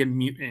and be a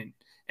mutant,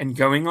 and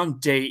going on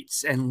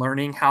dates and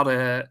learning how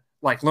to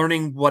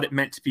learning what it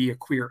meant to be a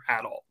queer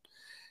adult.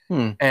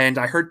 And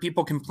I heard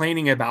people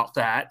complaining about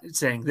that,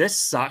 saying, this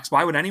sucks.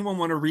 Why would anyone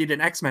want to read an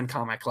X-Men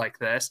comic like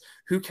this?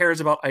 Who cares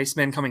about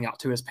Iceman coming out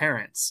to his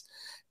parents?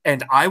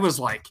 And I was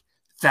like,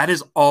 that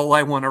is all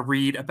I want to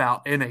read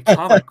about in a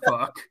comic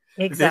book.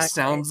 Exactly. This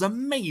sounds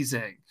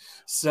amazing.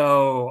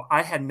 So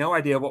I had no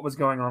idea what was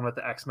going on with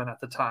the X-Men at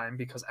the time,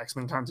 because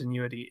X-Men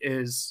continuity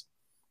is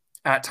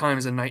at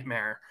times a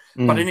nightmare.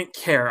 But I didn't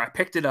care. I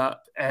picked it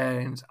up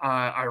and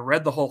I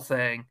read the whole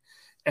thing.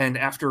 And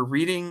after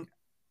reading,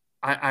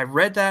 I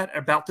read that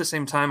about the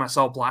same time I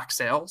saw Black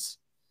Sails,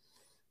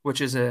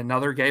 which is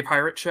another gay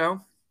pirate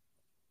show.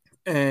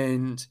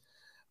 And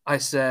I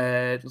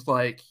said, I was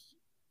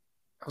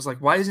like,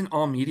 why isn't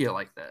all media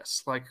like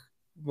this? Like,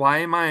 why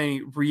am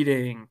I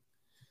reading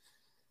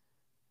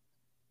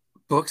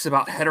books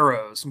about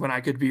heteros when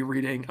I could be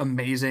reading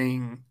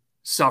amazing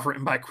stuff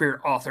written by queer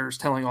authors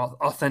telling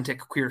authentic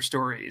queer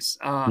stories?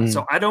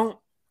 So I don't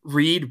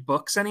read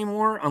books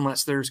anymore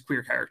unless there's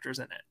queer characters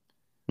in it.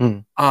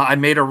 I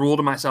made a rule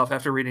to myself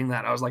after reading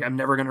that. I was like, I'm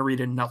never going to read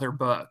another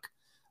book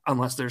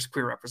unless there's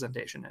queer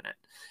representation in it.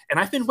 And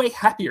I've been way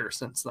happier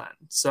since then.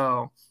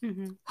 So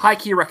high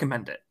key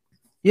recommend it.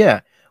 Yeah.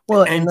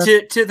 Well, and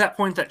to that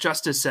point that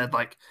Justice said,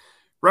 like,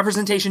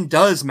 representation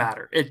does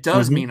matter. It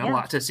does mean a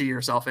lot to see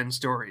yourself in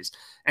stories.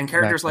 And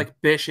characters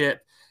like Bishop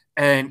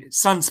and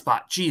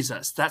Sunspot,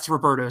 Jesus, that's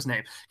Roberto's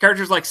name.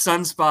 Characters like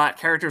Sunspot,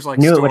 characters like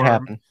Knew Storm, it would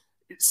happen.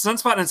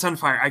 Sunspot and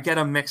Sunfire, I get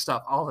them mixed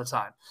up all the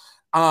time,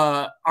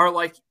 are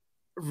like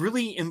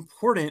really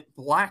important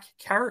Black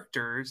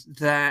characters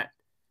that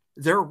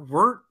there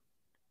weren't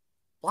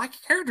Black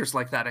characters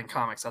like that in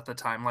comics at the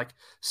time. Like,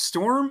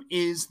 Storm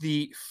is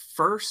the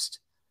first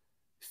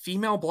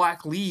female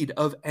Black lead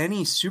of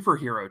any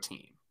superhero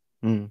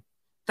team.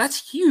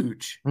 That's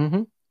huge.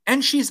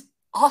 And she's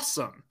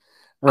awesome.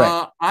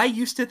 Right. I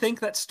used to think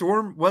that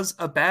Storm was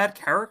a bad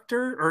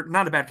character, or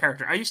not a bad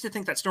character. I used to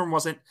think that Storm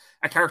wasn't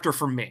a character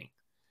for me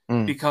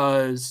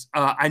because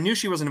I knew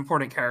she was an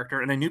important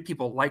character and I knew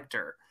people liked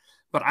her,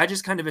 but I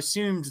just kind of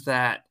assumed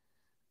that,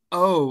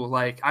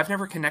 I've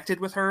never connected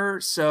with her,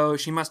 so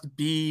she must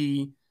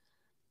be,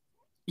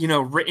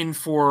 written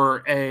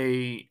for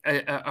a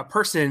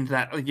person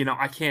that,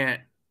 I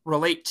can't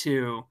relate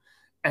to,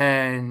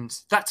 and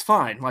that's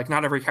fine. Like,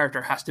 not every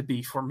character has to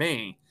be for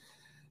me.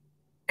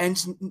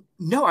 And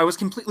no, I was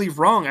completely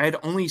wrong. I had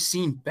only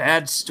seen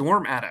bad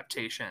Storm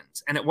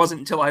adaptations, and it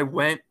wasn't until I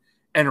went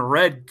and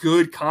read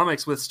good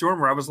comics with Storm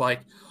where I was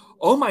like,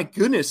 oh my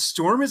goodness,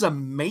 Storm is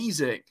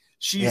amazing.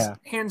 She's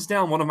hands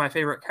down one of my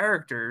favorite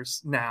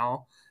characters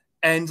now.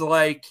 And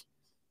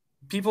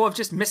people have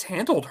just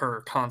mishandled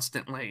her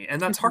constantly,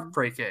 and that's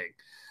heartbreaking.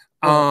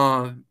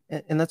 And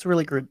that's a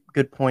really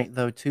good point,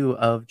 though, too,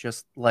 of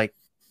just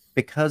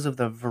because of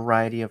the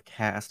variety of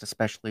cast,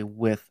 especially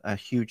with a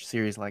huge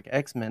series like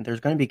X-Men, there's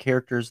going to be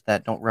characters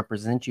that don't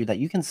represent you that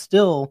you can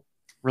still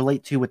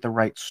relate to with the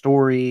right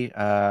story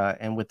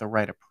and with the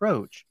right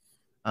approach.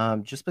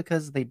 Just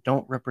because they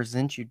don't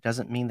represent you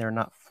doesn't mean they're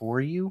not for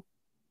you.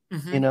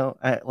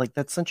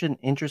 That's such an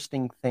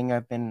interesting thing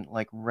I've been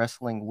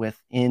wrestling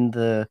with in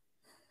the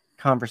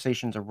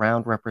conversations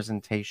around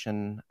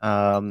representation,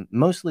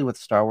 mostly with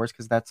Star Wars,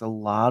 because that's a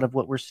lot of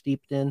what we're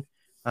steeped in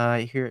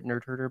here at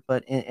Nerd Herder.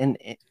 But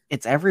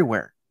it's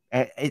everywhere.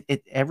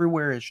 It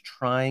everywhere is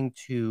trying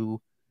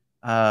to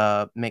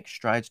make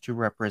strides to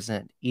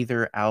represent,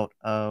 either out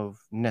of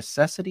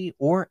necessity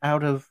or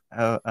out of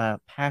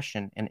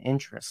passion and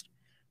interest.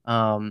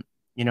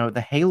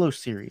 The Halo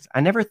series, I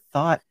never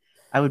thought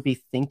I would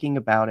be thinking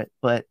about it,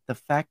 but the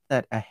fact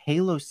that a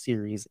Halo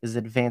series is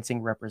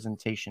advancing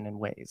representation in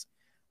ways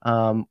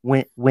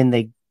when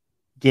they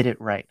get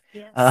it right.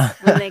 Yes,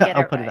 when they get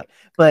I'll it put right. it up.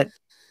 But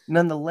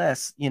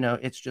nonetheless,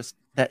 it's just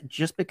that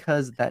just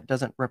because that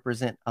doesn't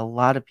represent a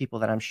lot of people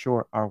that I'm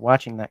sure are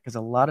watching that, because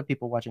a lot of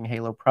people watching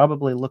Halo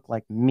probably look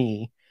like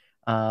me,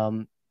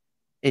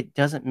 it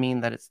doesn't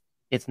mean that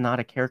it's not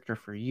a character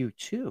for you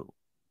too.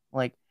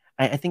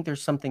 I think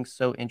there's something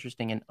so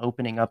interesting in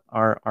opening up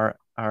our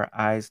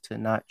eyes to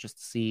not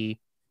just see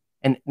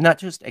and not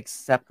just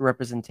accept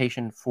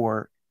representation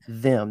for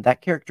them,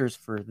 that character's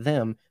for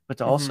them, but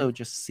to also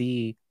just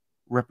see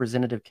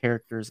representative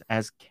characters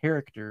as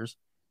characters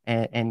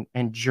and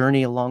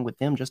journey along with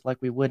them, just like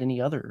we would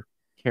any other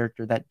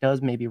character that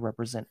does maybe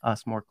represent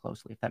us more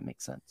closely, if that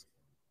makes sense.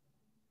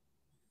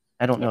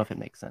 I don't know if it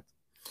makes sense.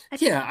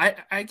 Yeah,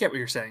 I get what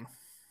you're saying.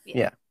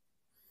 Yeah.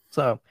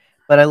 So,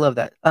 but I love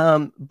that.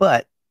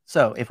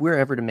 So if we're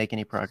ever to make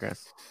any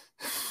progress,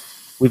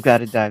 we've got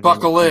to dive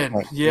Buckle in.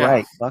 Yeah.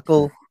 Right.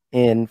 Buckle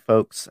in,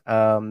 folks.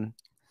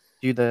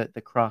 Do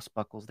the cross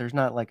buckles. There's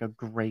not a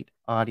great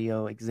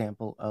audio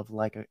example of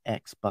a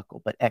X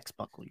buckle, but X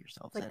buckle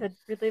yourselves in. The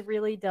really,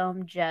 really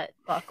dumb jet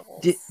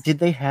buckles. Did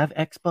they have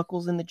X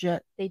buckles in the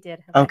jet? They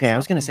did have Okay, X I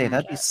was going to buckles say in the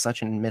that'd be jet.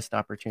 such a missed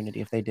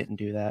opportunity if they didn't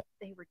do that.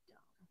 They were dumb.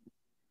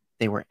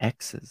 They were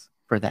X's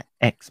for that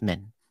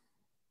X-Men.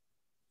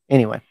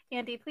 Anyway.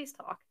 Andy, please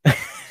talk.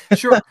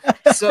 Sure.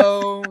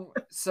 So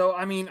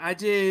I mean, I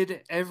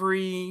did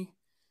everything.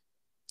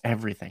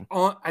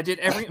 I did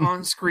every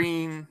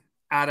on-screen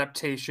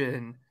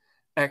adaptation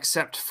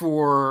except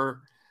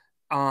for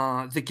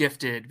The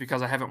Gifted,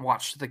 because I haven't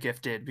watched The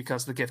Gifted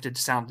because The Gifted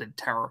sounded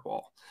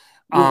terrible.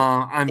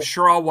 I'm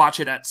sure I'll watch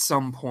it at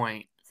some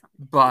point,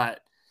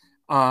 but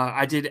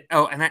I did.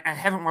 Oh, and I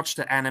haven't watched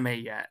the anime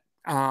yet.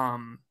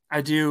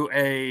 I do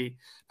a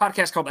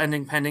podcast called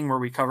Ending Pending where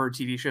we cover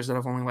TV shows that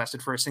have only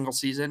lasted for a single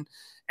season,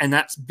 and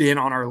that's been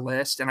on our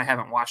list, and I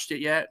haven't watched it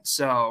yet.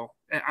 So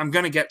I'm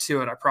gonna get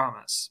to it, I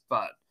promise.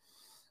 But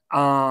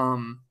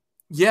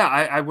yeah,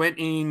 I went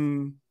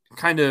in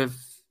kind of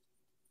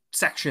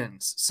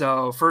sections.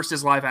 So first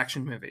is live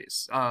action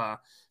movies.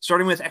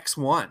 Starting with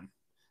X1.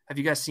 Have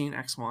you guys seen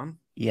X1?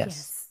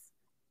 Yes.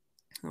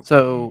 Yes.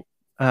 So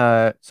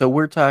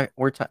we're talking.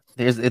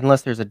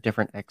 Unless there's a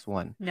different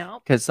X1.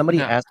 No. Because somebody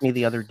No. asked me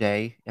the other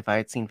day if I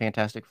had seen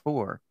Fantastic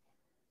Four,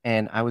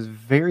 and I was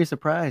very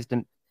surprised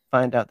to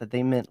find out that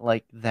they meant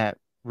like that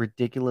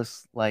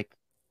ridiculous, like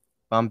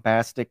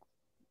bombastic,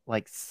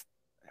 like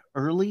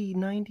early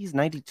 90s,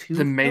 92.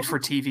 The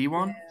made-for-TV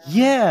one?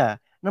 Yeah.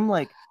 And I'm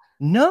like,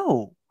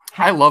 no.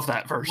 I love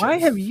that version. Why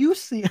have you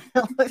seen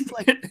it's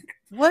like,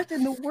 what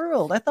in the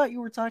world? I thought you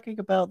were talking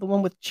about the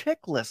one with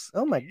checklists.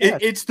 Oh my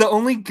gosh. It's the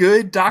only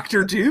good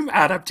Doctor Doom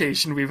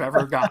adaptation we've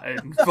ever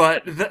gotten.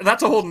 But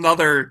that's a whole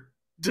nother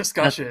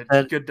discussion.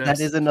 That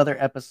is another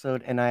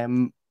episode, and I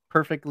am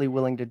perfectly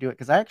willing to do it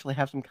because I actually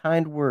have some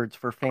kind words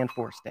for Fan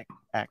Four Stick,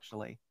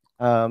 actually.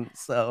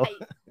 So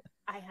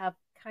I have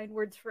kind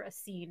words for a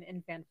scene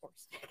in Fan Four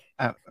Stick.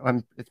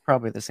 It's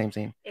probably the same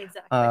scene.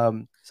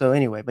 Exactly. So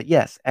anyway, but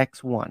yes,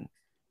 X1,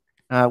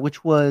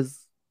 which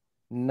was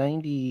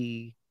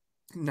 99,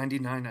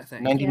 I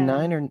think.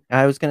 99 or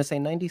I was going to say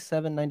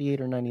 97,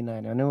 98 or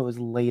 99. I know it was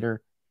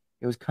later.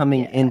 It was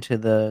coming into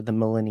the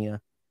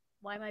millennia.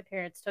 Why my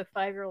parents took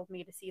 5-year-old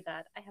me to see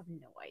that, I have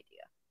no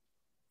idea.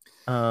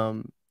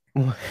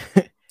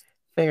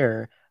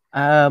 Fair.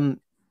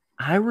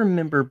 I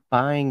remember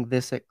buying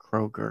this at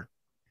Kroger.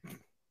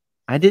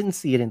 I didn't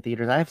see it in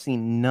theaters. I've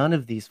seen none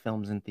of these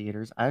films in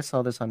theaters. I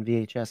saw this on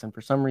VHS, and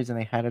for some reason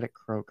they had it at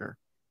Kroger.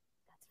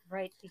 That's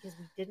right, because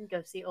we didn't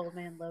go see Old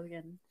Man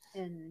Logan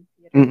in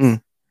theaters.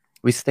 Mm-mm.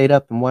 We stayed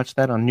up and watched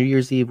that on New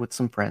Year's Eve with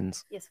some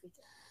friends. Yes, we did.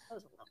 That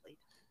was lovely.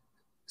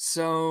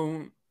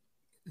 So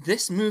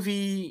this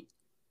movie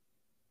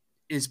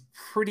is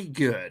pretty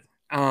good.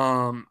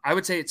 I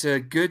would say it's a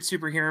good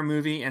superhero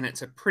movie, and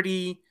it's a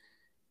pretty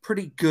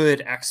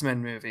good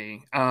X-Men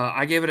movie.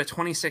 I gave it a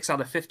 26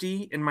 out of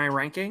 50 in my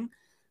ranking,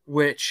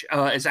 which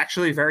is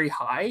actually very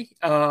high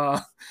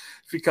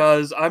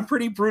because I'm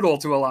pretty brutal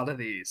to a lot of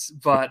these.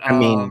 But I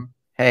mean,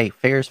 hey,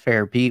 fair's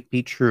fair. Be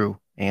true,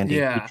 Andy.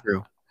 Yeah. Be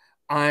true.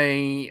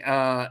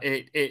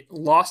 It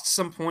lost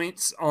some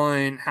points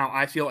on how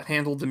I feel it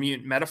handled the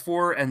mutant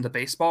metaphor and the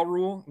baseball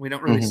rule. We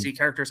don't really see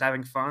characters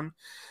having fun,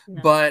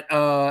 but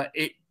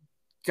it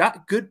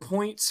got good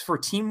points for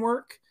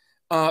teamwork,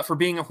 for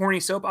being a horny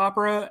soap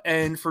opera,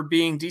 and for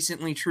being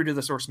decently true to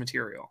the source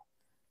material.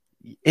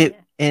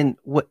 And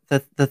what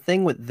the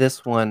thing with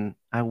this one,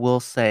 I will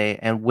say,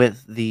 and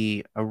with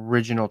the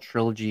original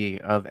trilogy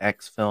of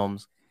X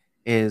films,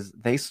 is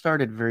they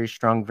started very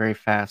strong, very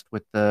fast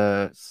with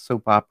the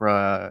soap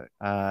opera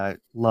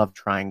love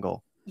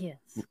triangle,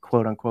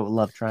 quote unquote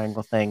love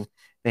triangle thing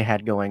they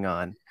had going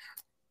on.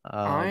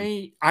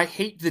 I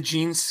hate the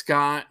Gene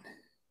Scott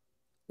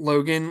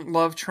Logan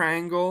love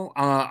triangle.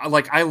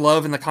 Like, I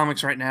love in the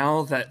comics right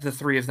now that the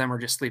three of them are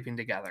just sleeping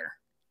together.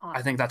 Awesome.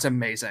 I think that's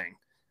amazing.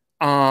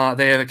 They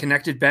have a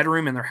connected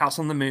bedroom in their house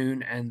on the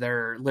moon, and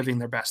they're living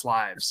their best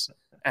lives,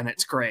 and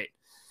it's great.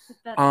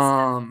 That's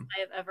I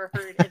have ever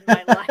heard in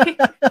my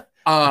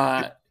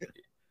life.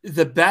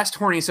 The best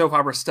horny soap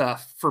opera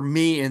stuff for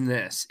me in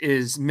this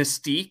is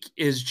Mystique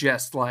is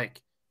just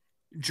like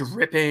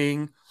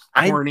dripping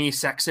horny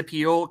sex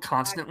appeal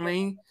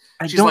constantly.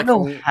 I don't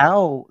know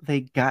how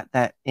they got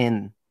that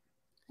in.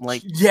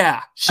 Like,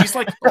 yeah, she's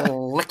like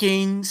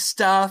licking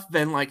stuff,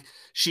 and like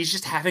she's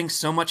just having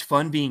so much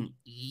fun being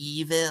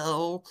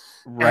evil.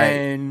 Right.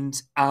 And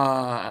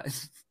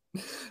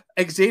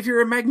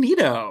Xavier and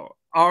Magneto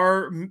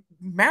are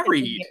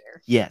married.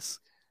 Yes.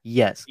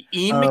 Ian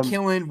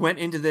McKellen went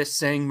into this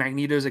saying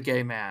Magneto's a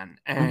gay man,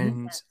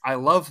 and I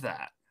love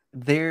that.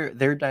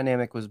 Their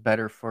dynamic was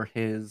better for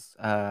his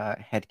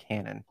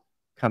headcanon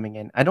coming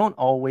in. I don't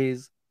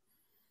always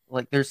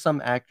like. There's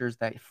some actors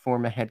that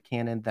form a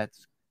headcanon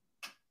that's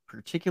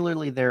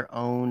particularly their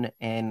own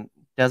and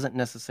doesn't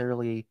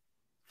necessarily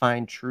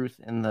find truth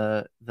in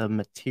the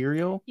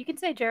material. You can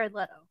say Jared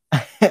Leto.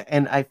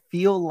 And I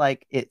feel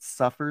like it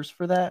suffers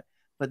for that.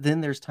 But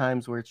then there's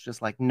times where it's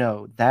just like,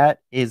 no,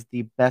 that is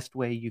the best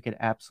way you could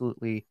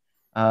absolutely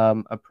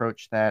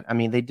approach that. I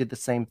mean, they did the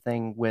same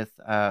thing with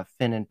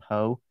Finn and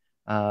Poe.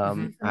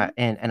 And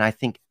I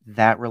think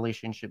that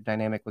relationship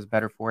dynamic was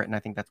better for it. And I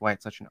think that's why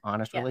it's such an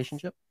honest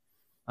relationship.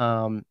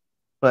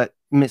 But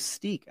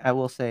Mystique, I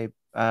will say,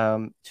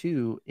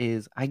 too,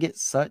 is I get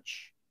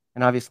such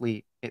and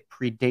obviously it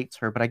predates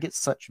her, but I get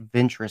such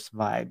Ventress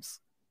vibes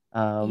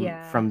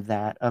Yeah. from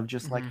that, of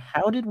just like, Mhm.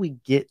 how did we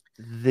get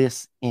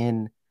this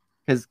in?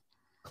 Because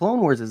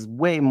Clone Wars is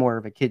way more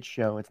of a kid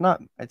show. It's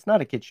not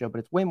a kid show, but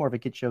it's way more of a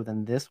kid show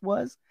than this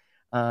was.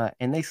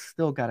 And they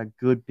still got a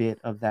good bit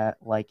of that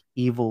like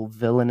evil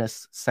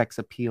villainous sex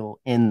appeal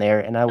in there,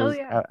 and Oh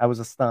yeah. I was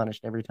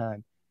astonished every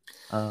time.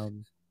 But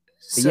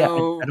yeah, I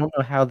So don't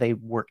know how they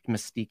worked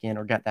Mystique in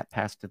or got that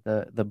past to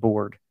the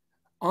board.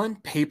 on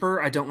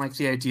paper, I don't like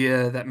the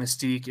idea that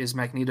Mystique is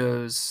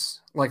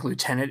Magneto's like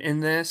lieutenant in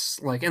this.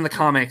 Like in the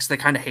comics, they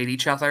kind of hate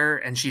each other,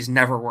 and she's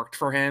never worked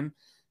for him.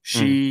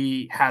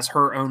 She has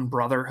her own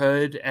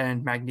brotherhood,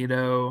 and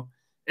Magneto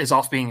is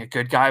off being a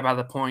good guy by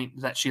the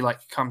point that she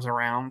like comes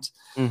around.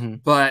 Mm-hmm.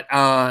 But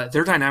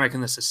their dynamic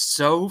in this is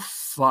so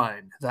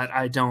fun that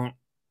I don't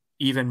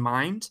even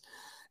mind.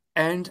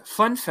 And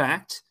fun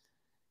fact,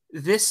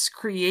 this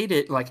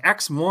created like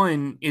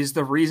X1 is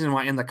the reason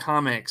why in the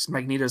comics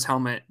Magneto's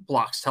helmet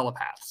blocks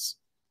telepaths.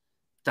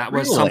 That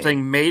was Really?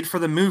 something made for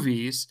the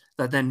movies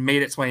that then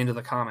made its way into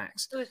the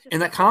comics. It was just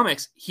In the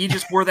comics, he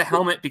just wore the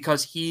helmet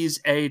because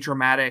he's a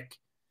dramatic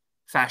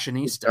It's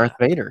fashionista. Darth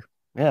Vader.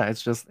 Yeah,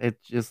 it's just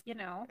you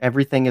know,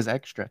 everything is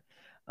extra.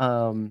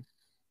 Um,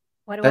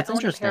 why do That's I own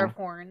a pair of interesting.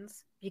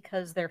 horns?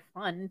 Because they're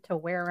fun to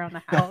wear around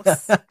the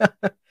house.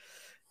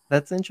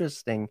 That's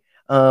interesting.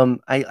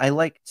 I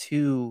like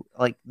to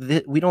like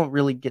we don't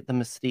really get the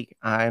Mystique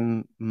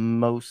I'm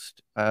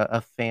most a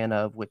fan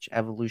of, which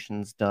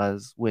Evolutions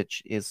does,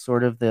 which is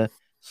sort of the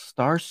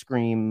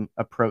Starscream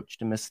approach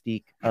to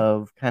Mystique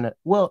of kind of,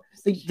 well,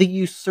 the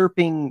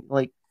usurping,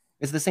 like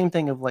it's the same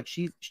thing of like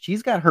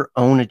she's got her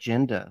own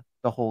agenda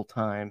the whole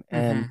time,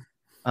 and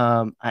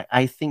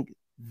I think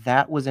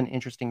that was an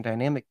interesting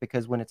dynamic,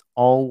 because when it's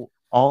all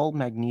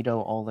Magneto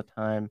all the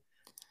time,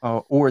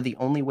 or the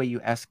only way you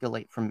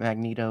escalate from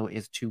Magneto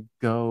is to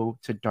go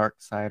to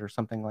Darkseid or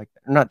something like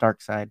that. Or not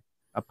Darkseid,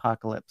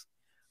 Apocalypse.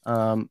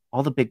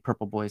 All the big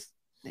purple boys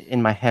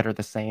in my head are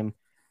the same.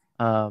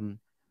 Um,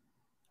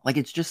 like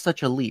it's just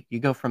such a leap. You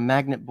go from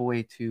Magnet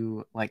Boy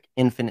to like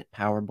Infinite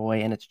Power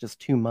Boy, and it's just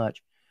too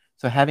much.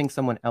 So having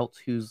someone else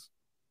who's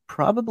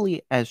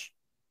probably as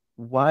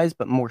wise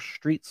but more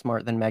street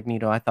smart than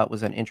Magneto, I thought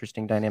was an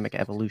interesting dynamic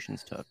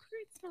Evolutions took.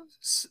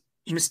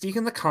 Mystique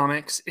in the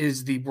comics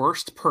is the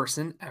worst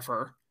person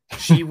ever.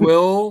 She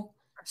will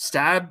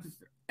stab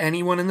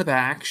anyone in the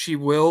back. She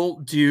will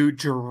do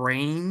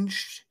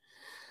deranged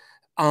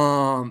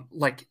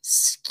like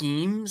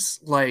schemes.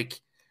 Like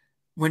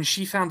when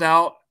she found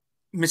out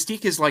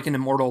Mystique is like an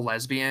immortal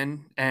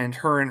lesbian, and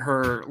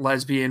her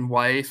lesbian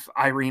wife,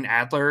 Irene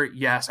Adler,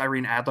 yes,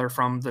 Irene Adler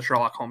from the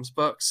Sherlock Holmes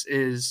books,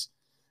 is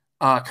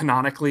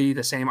canonically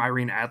the same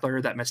Irene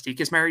Adler that Mystique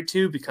is married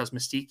to, because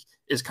Mystique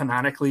is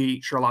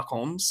canonically Sherlock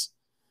Holmes.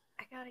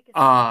 I gotta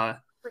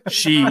get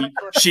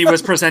She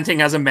was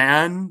presenting as a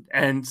man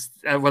and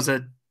was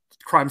a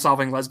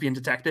crime-solving lesbian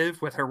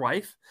detective with her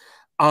wife.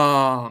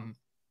 That's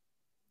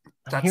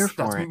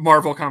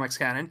Marvel Comics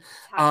canon.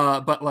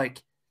 But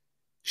like,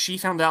 she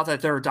found out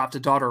that their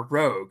adopted daughter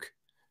Rogue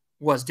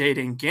was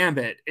dating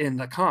Gambit in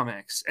the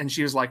comics, and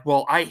she was like,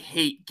 "Well, I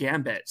hate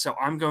Gambit, so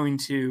I'm going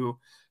to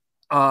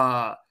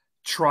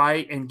try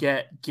and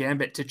get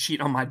Gambit to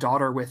cheat on my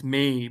daughter with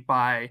me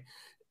by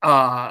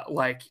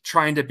like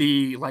trying to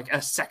be like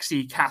a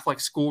sexy Catholic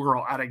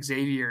schoolgirl at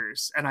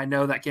Xavier's, and I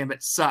know that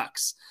Gambit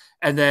sucks,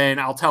 and then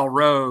I'll tell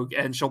Rogue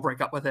and she'll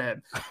break up with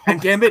him." And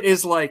Gambit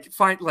is like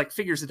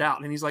figures it out,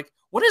 and he's like,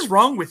 "What is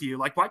wrong with you?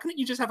 Like, why couldn't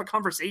you just have a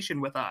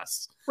conversation with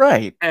us?"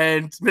 Right.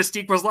 And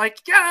Mystique was like,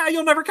 "Yeah,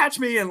 you'll never catch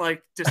me," and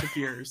like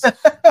disappears.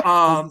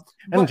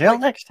 Until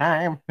next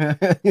time.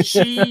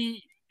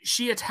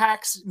 She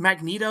attacks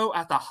Magneto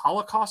at the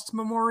Holocaust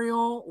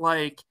Memorial.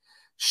 Like,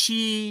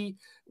 she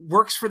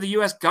works for the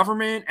US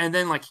government and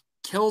then like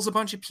kills a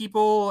bunch of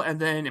people and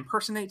then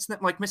impersonates them.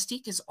 Like,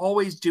 Mystique is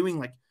always doing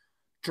like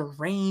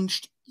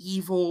deranged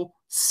evil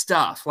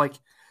stuff. Like,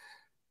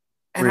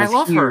 and I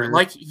love her.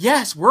 Like,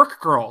 yes, work,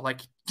 girl.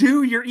 Like,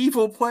 do your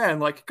evil plan.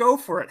 Like, go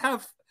for it.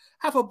 Have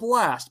a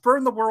blast.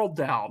 Burn the world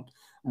down.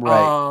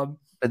 Right.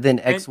 But then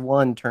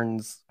X1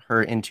 turns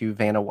her into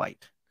Vanna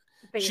White.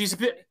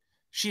 Basically.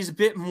 She's a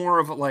bit more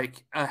of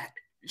like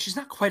she's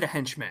not quite a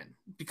henchman,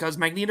 because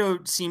Magneto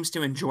seems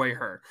to enjoy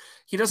her.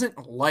 He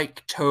doesn't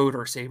like Toad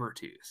or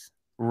Sabretooth.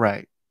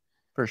 Right.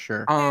 For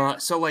sure.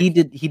 So like he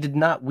did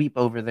not weep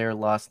over their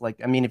loss. Like,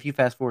 I mean, if you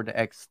fast forward to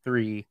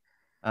X3,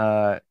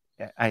 I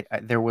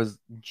there was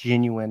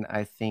genuine,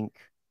 I think,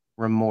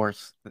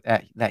 remorse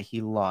that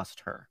he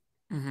lost her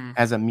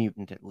as a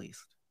mutant, at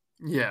least.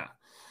 Yeah.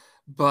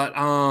 But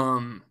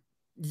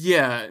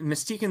yeah,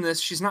 Mystique in this,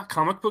 she's not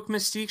comic book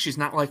Mystique. She's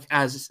not like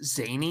as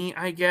zany,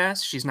 I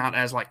guess. She's not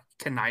as like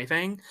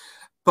conniving,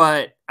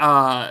 but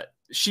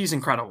she's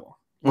incredible.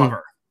 Love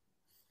her.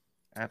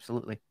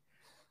 Absolutely.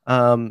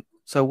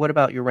 So what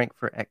about your rank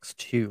for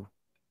X2?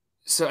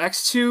 So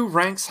X2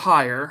 ranks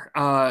higher.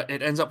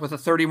 It ends up with a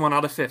 31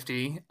 out of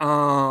 50.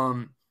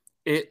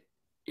 It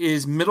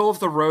is middle of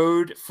the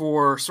road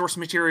for source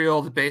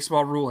material, the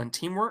baseball rule, and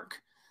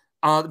teamwork.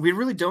 We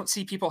really don't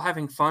see people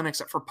having fun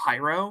except for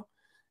Pyro,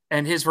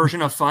 and his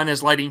version of fun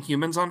is lighting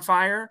humans on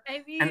fire.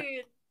 I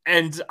mean,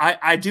 And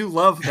I do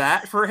love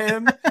that for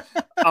him.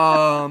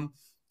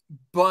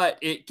 But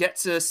it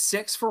gets a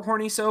 6 for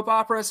horny soap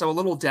opera, so a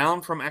little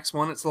down from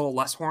X1. It's a little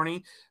less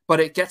horny, but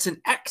it gets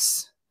an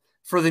X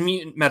for the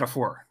mutant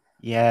metaphor.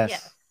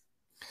 Yes.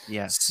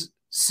 Yes.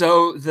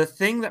 So the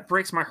thing that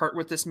breaks my heart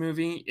with this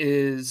movie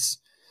is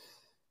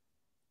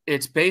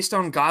it's based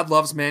on God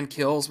Loves, Man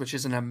Kills, which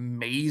is an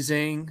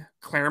amazing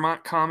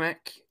Claremont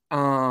comic,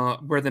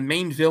 where the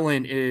main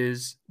villain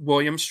is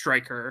William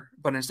Stryker,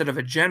 but instead of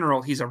a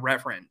general, he's a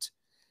reverend.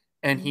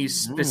 And he's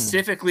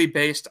specifically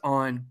based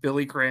on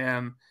Billy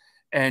Graham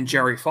and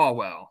Jerry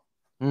Falwell.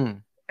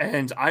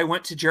 And I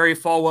went to Jerry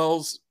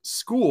Falwell's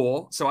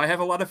school, so I have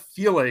a lot of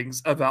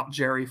feelings about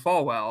Jerry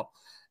Falwell.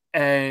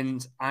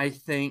 And I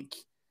think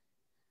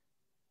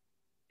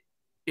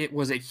it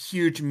was a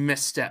huge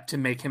misstep to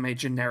make him a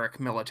generic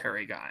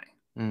military guy.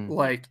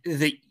 Like,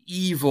 the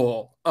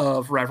evil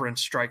of Reverend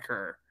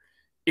Stryker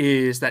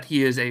is that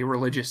he is a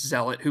religious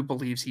zealot who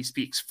believes he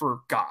speaks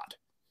for God.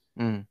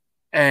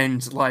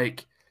 And,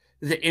 like,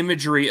 the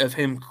imagery of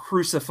him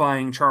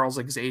crucifying Charles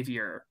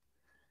Xavier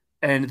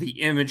and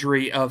the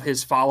imagery of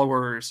his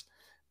followers.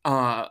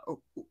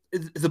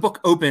 The book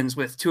opens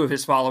with 2 of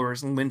his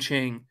followers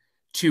lynching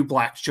 2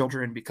 black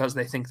children because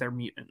they think they're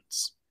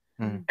mutants.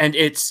 And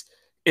it's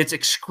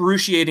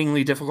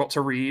excruciatingly difficult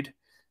to read.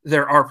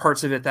 There are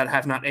parts of it that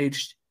have not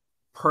aged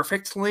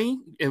perfectly.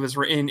 It was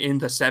written in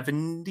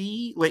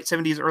the late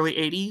 70s, early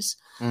 80s.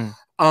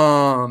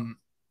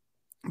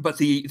 But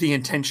the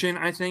intention,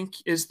 I think,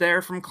 is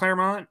there from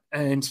Claremont,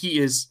 and he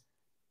is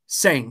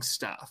saying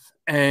stuff.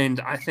 And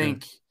I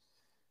think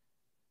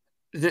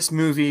this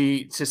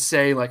movie, to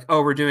say, like,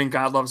 oh, we're doing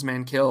God Loves,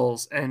 Man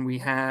Kills, and we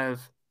have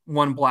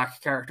one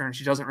black character and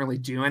she doesn't really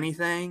do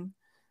anything,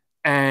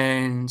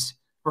 and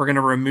we're going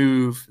to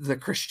remove the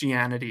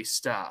Christianity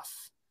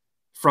stuff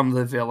from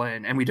the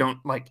villain, and we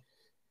don't, like,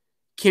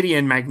 Kitty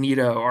and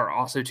Magneto are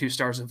also 2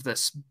 stars of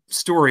this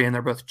story, and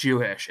they're both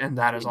Jewish, and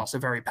that is also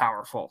very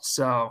powerful.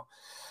 So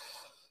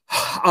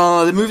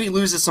the movie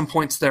loses some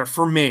points there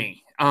for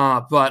me,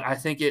 but I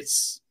think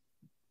it's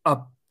a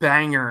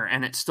banger,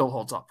 and it still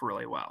holds up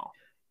really well.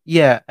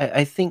 Yeah,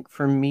 I think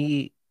for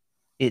me,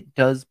 it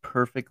does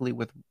perfectly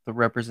with the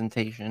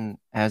representation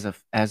as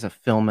a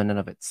film in and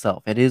of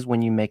itself. It is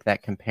when you make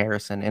that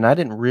comparison, and I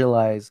didn't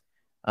realize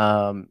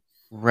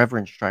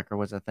Reverend Stryker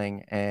was a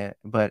thing,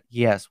 but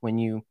yes, when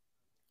you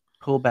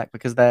pull back,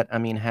 because that, I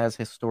mean, has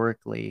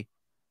historically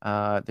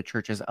the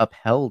church has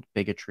upheld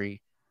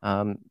bigotry,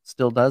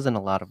 still does in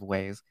a lot of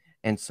ways,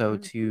 and so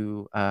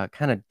to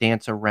kind of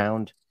dance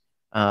around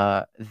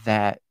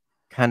that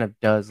kind of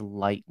does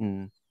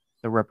lighten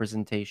the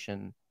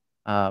representation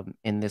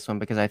in this one,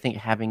 because I think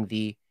having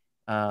the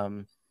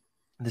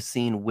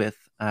scene with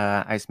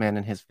Iceman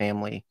and his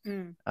family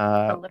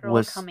the literal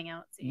was coming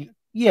out scene.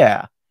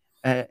 Yeah,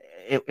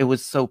 it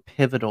was so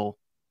pivotal,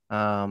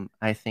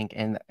 I think,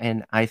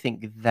 and I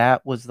think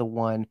that was the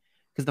one,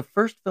 because the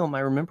first film I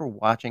remember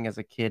watching as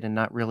a kid and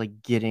not really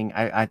getting,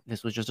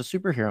 this was just a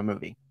superhero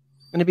movie.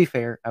 And to be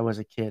fair, I was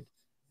a kid,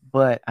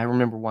 but I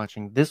remember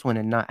watching this one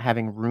and not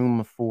having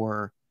room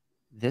for,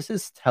 this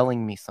is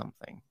telling me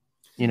something.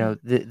 You know,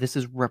 this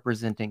is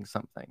representing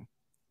something.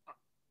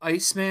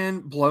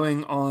 Iceman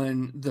blowing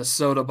on the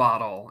soda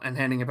bottle and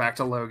handing it back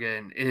to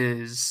Logan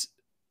is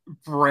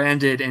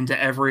branded into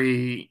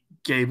every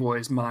gay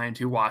boy's mind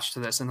who watched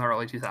this in the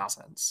early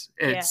 2000s.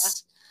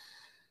 It's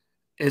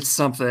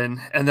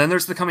something. And then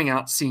there's the coming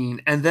out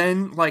scene. And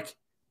then, like,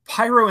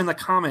 Pyro in the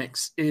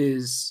comics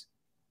is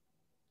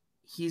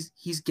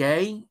he's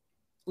gay.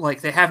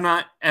 Like, they have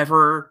not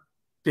ever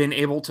been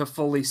able to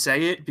fully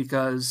say it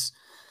because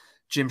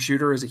Jim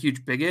Shooter is a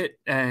huge bigot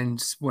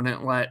and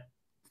wouldn't let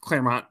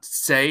Claremont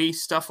say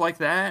stuff like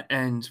that.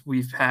 And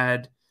we've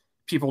had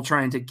people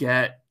trying to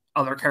get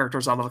other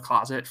characters out of the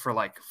closet for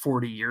like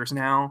 40 years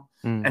now.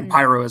 And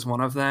Pyro is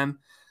one of them.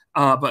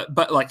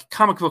 But like,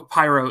 comic book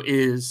Pyro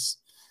is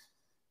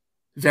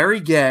very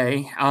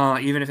gay,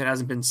 even if it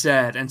hasn't been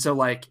said. And so,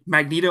 like,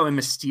 Magneto and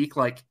Mystique,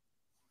 like,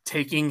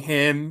 taking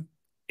him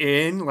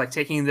in, like,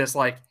 taking this,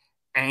 like,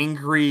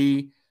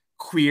 angry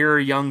queer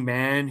young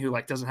man who,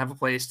 like, doesn't have a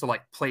place to,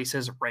 like, place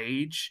his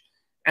rage,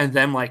 and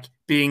then, like,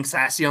 being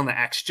sassy on the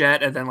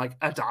X-Jet, and then, like,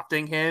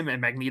 adopting him,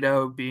 and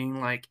Magneto being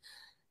like,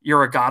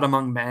 you're a god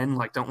among men,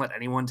 like, don't let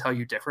anyone tell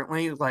you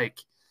differently. Like,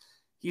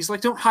 he's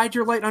like, don't hide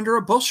your light under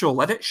a bushel,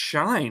 let it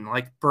shine,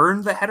 like,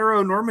 burn the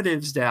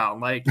heteronormatives down.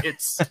 Like,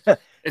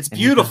 it's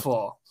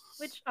beautiful.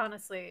 Which,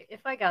 honestly,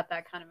 if I got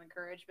that kind of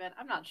encouragement,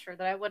 I'm not sure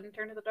that I wouldn't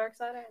turn to the dark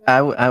side.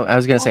 I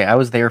was gonna say, I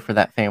was there for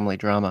that family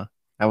drama.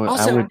 I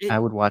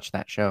would watch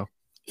that show.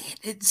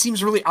 It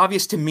seems really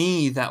obvious to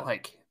me that,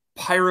 like,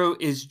 Pyro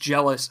is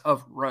jealous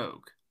of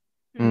Rogue.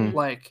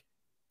 Like,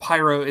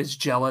 Pyro is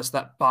jealous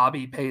that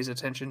Bobby pays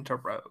attention to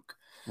Rogue.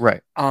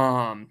 Right.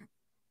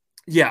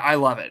 Yeah, I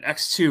love it.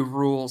 X2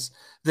 rules.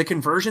 The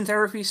conversion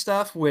therapy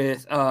stuff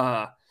with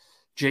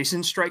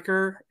Jason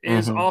Stryker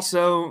is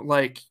also,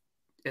 like,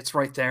 it's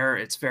right there.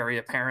 It's very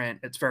apparent.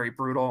 It's very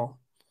brutal.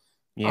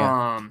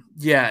 Yeah.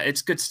 Yeah,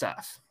 it's good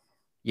stuff.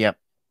 Yep.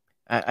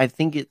 I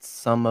think it's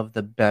some of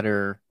the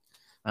better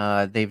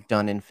they've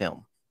done in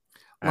film.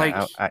 Like,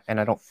 And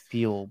I don't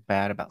feel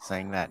bad about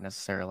saying that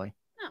necessarily.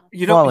 No.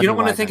 you don't want to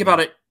Quality-wise, think I about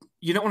mean. it.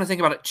 You don't want to think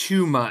about it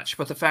too much,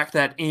 but the fact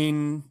that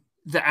in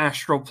the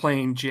astral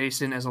plane,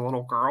 Jason as a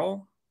little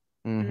girl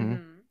Mm-hmm.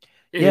 Mhm.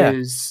 Yeah.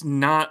 is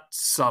not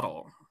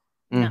subtle.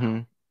 No. Mm-hmm.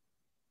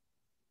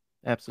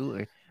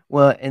 Absolutely.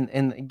 Well, and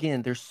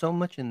again, there's so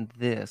much in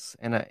this,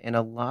 and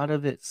a lot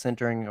of it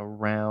centering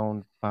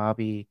around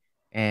Bobby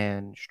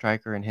and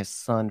Stryker and his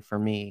son. For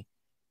me,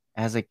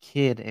 as a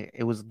kid,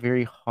 it was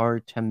very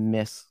hard to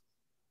miss.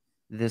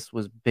 This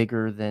was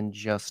bigger than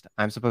just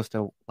I'm supposed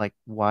to like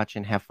watch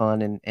and have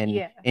fun and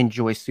Yeah.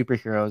 enjoy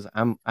superheroes.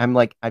 I'm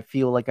like I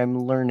feel like I'm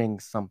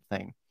learning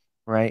something,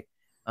 right?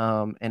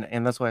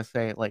 And that's why I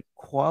say like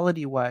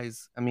quality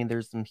wise, I mean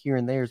there's some here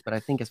and there's, but I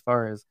think as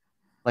far as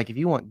like if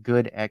you want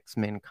good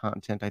X-Men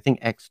content, I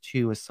think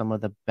X2 is some of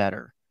the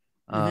better.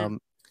 Mhm. Um,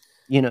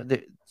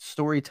 the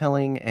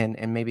storytelling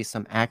and maybe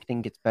some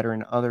acting gets better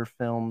in other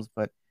films,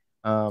 but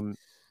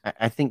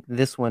I think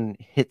this one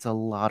hits a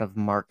lot of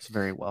marks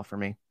very well for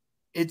me.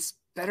 It's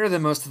better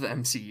than most of the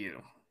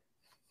MCU.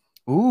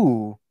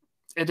 Ooh,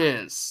 It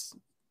is.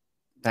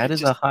 that It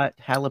is a just hot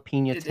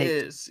jalapeno it take.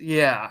 is.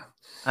 Yeah.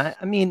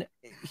 I mean,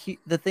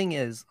 the thing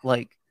is,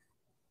 like,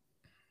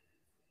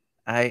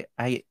 I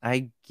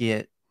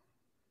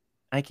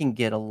can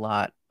get a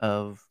lot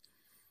of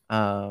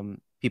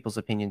people's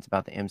opinions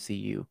about the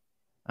MCU.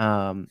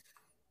 Um,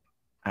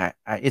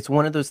 it's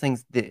one of those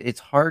things that it's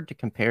hard to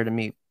compare to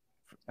me,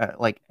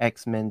 like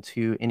X-Men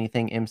to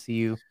anything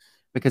MCU,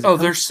 because it Oh,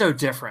 comes they're so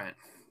different.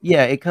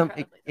 Yeah,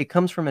 Incredibly it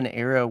comes from an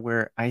era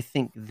where I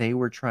think they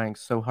were trying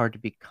so hard to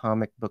be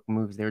comic book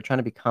movies. They were trying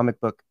to be comic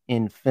book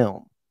in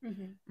film,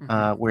 Mhm.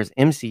 Mhm. whereas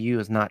MCU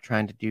is not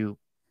trying to do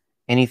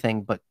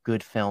anything but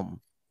good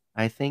film,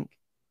 I think.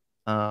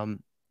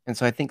 And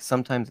so I think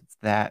sometimes it's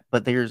that,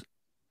 but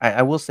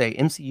I will say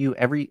MCU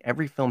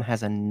every film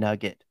has a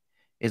nugget,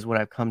 is what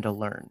I've come to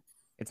learn.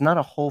 It's not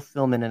a whole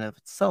film in and of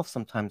itself.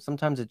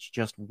 Sometimes it's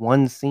just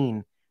one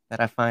scene that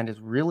I find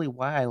is really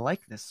why I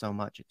like this so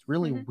much. It's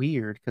really Mhm.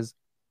 weird because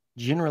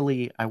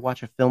generally I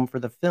watch a film for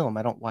the film.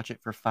 I don't watch it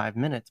for 5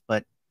 minutes,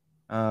 but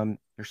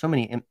there's so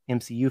many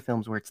MCU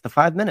films where it's the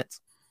 5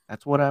 minutes.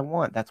 That's what I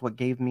want. That's what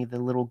gave me the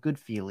little good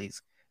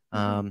feelies.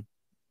 Mhm.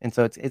 And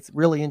so it's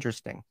really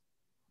interesting.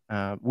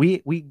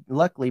 We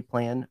luckily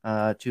plan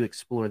to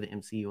explore the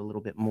MCU a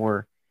little bit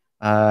more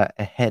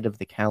ahead of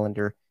the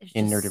calendar It's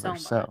in just so Nerdiverse.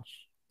 So much.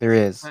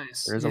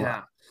 Nice. there is a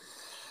lot.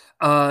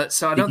 Yeah.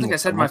 So I don't Speaking think of I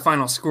so said my much,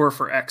 final score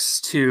for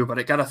X2, but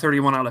it got a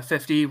 31 out of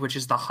 50, which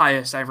is the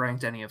highest I've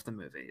ranked any of the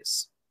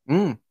movies.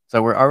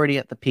 so we're already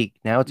at the peak.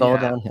 Now it's all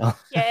Yeah. downhill.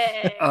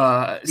 Yay.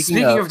 Speaking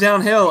Speaking of, of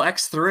downhill,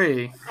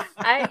 X3.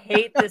 I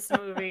hate this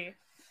movie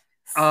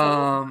so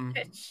Um,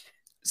 much.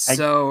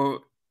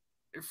 So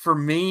for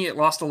me, it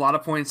lost a lot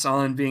of points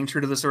on being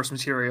true to the source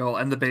material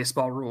and the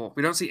baseball rule.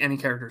 We don't see any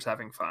characters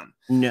having fun.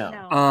 no.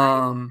 No,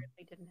 I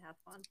really didn't have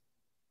fun.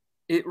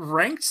 It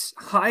ranked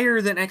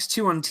higher than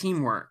X2 on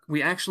teamwork.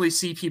 We actually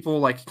see people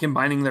like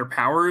combining their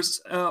powers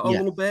a Yes.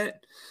 little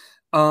bit.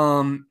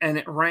 And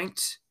it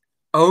ranked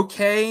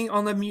okay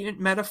on the mutant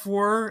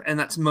metaphor, and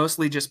that's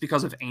mostly just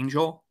because of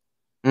Angel.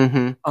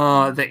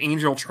 Mm-hmm. The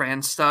Angel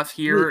trans stuff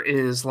here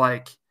is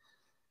like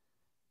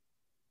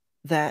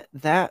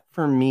That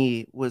for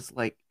me was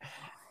like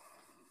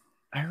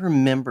I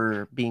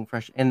remember being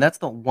frustrated, and that's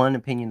the one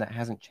opinion that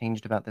hasn't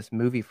changed about this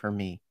movie for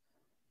me,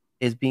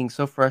 is being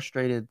so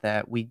frustrated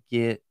that we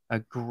get a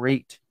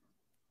great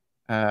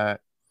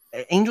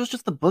Angel's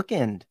just the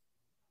bookend.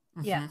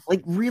 Yeah.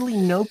 Like really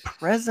no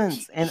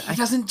presence. And he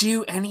doesn't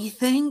do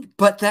anything,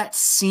 but that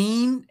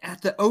scene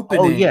at the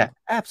opening. Oh yeah,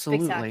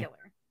 absolutely. Spectacular.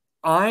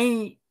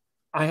 I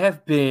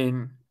have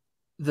been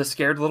the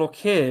scared little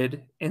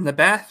kid in the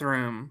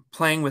bathroom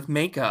playing with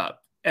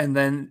makeup, and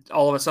then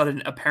all of a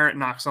sudden a parent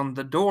knocks on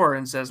the door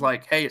and says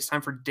like, hey, it's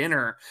time for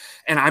dinner,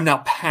 and I'm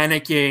now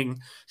panicking,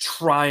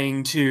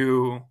 trying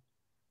to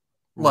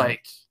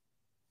like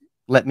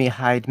let me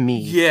hide me.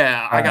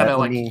 Yeah, I gotta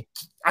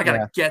I gotta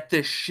yeah. get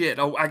this shit.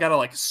 Oh, I gotta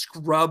like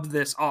scrub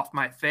this off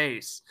my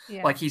face.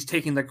 Yeah. Like he's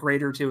taking the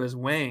grater to his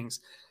wings.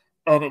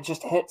 And it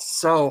just hits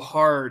so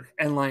hard.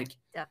 And like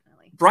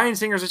Definitely. Bryan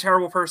Singer's a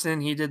terrible person.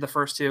 He did the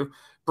first two.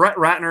 Brett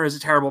Ratner is a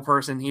terrible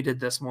person. He did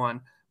this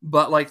one.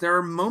 But like there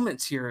are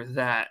moments here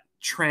that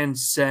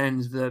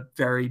transcend the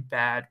very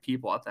bad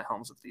people at the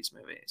helms of these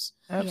movies.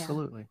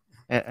 Absolutely.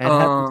 And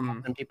happens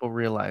more than people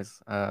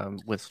realize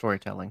with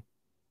storytelling.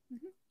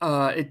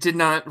 It did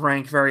not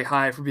rank very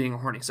high for being a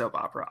horny soap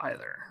opera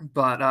either.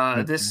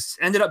 But this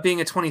ended up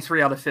being a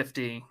 23 out of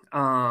 50.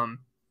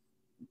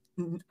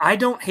 I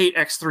don't hate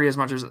X3 as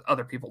much as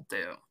other people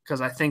do,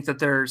 because I think that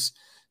there's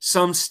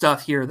some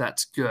stuff here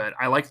that's good.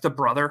 I like the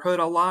Brotherhood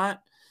a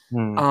lot.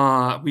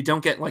 We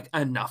don't get like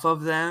enough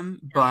of them,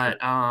 but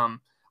I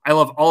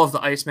love all of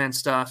the Iceman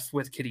stuff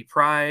with Kitty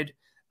Pryde.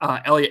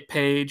 Elliot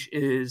Page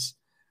is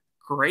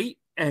great.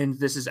 and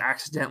this is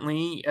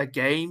accidentally a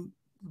gay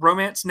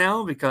romance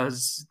now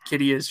because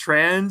Kitty is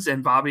trans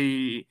and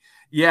Bobby,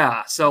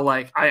 yeah. So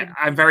like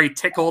I'm very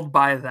tickled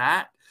by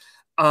that.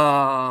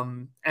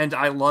 And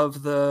I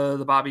love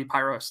the Bobby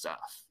Pyro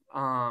stuff.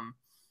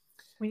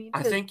 We need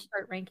I to think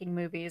start ranking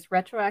movies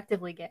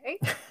retroactively gay.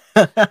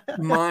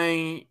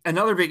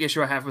 another big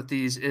issue I have with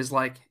these is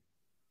like,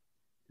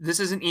 this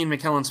isn't Ian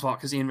McKellen's fault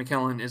because Ian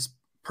McKellen is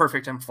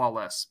perfect and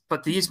flawless,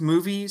 but these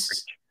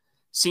movies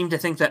seem to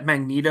think that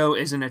Magneto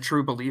isn't a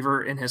true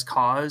believer in his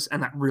cause,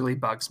 and that really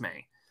bugs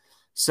me.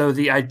 So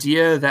the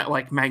idea that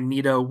like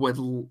Magneto would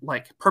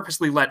like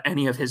purposely let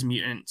any of his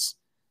mutants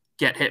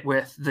get hit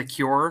with the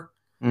cure,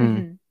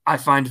 I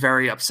find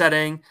very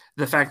upsetting.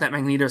 The fact that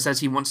Magneto says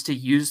he wants to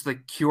use the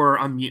cure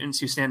on mutants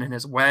who stand in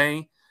his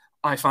way,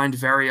 I find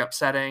very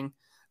upsetting.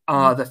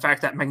 The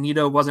fact that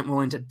Magneto wasn't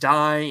willing to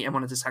die and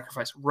wanted to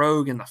sacrifice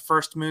Rogue in the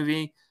first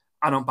movie,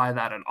 I don't buy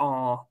that at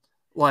all.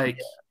 Like,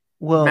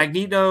 well,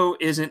 Magneto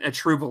isn't a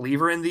true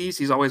believer in these.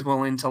 He's always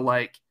willing to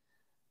like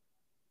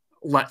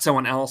let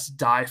someone else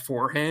die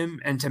for him,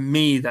 and to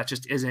me, that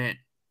just isn't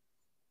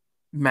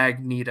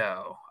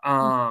Magneto.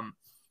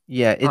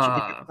 Yeah, it's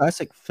a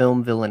classic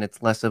film villain.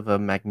 It's less of a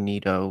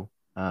Magneto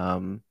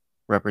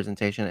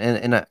representation,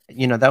 and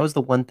you know, that was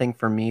the one thing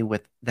for me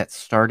with that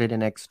started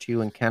in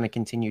X2 and kind of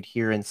continued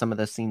here in some of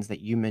the scenes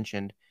that you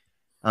mentioned.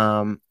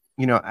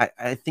 You know,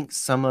 I think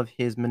some of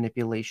his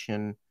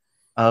manipulation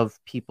of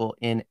people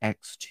in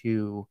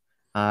X2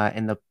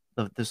 and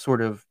the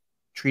sort of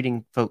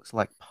treating folks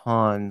like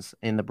pawns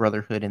in the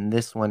Brotherhood in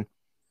this one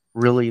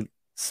really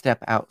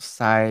step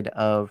outside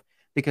of,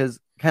 because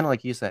kind of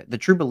like you said, the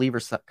true believer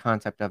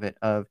concept of it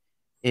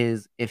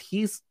is if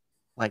he's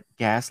like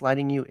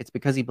gaslighting you, it's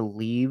because he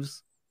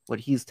believes what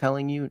he's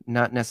telling you,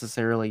 not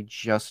necessarily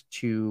just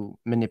to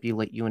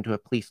manipulate you into a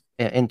place.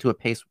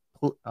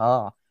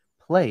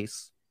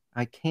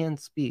 I can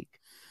speak,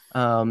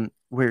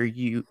 where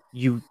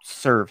you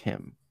serve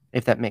him,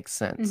 if that makes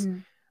sense.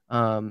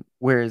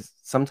 Whereas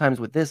sometimes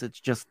with this, it's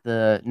just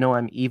no,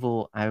 I'm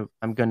evil.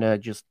 I'm gonna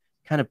just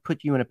kind of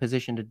put you in a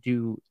position to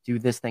do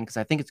this thing because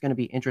I think it's going to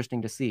be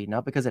interesting to see,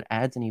 not because it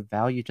adds any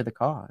value to the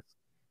cause.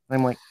 And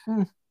I'm like,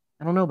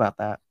 I don't know about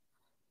that.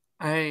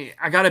 I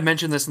got to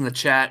mention this in the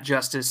chat.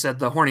 Justice said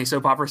the horny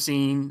soap opera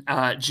scene,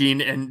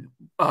 Jean and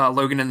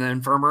Logan in the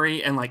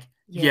infirmary, and like,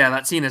 yeah,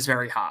 that scene is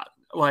very hot.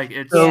 Like,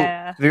 it's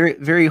very,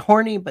 very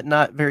horny, but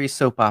not very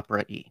soap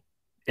opera-y.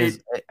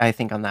 I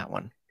think on that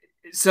one.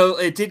 So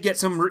it did get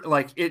some,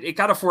 like, it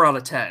got a 4 out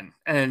of 10,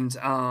 and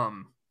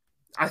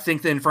I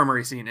think the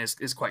infirmary scene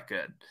is quite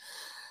good.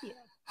 Yeah.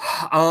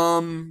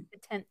 The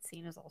tent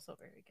scene is also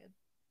very good.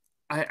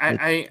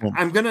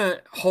 I'm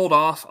gonna hold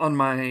off on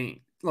my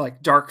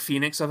like Dark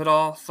Phoenix of it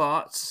all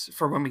thoughts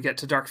for when we get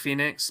to Dark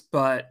Phoenix,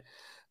 but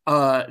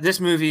this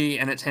movie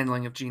and its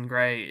handling of Jean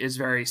Grey is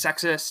very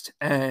sexist,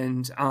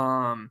 and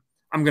I'm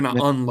gonna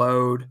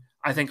unload,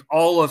 I think,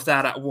 all of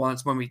that at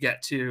once when we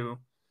get to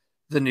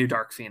the new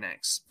Dark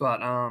Phoenix.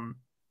 But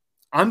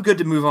I'm good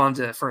to move on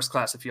to First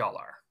Class if y'all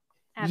are.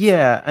 Absolutely.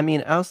 Yeah, I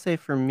mean, I'll say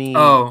for me.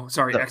 Oh,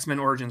 sorry, X-Men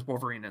Origins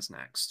Wolverine is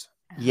next.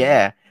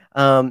 Yeah,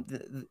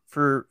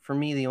 for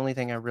me, the only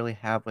thing I really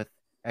have with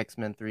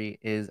X-Men 3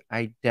 is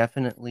I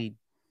definitely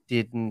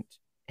didn't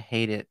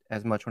hate it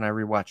as much when I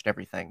rewatched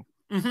everything.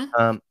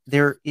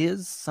 There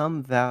is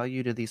some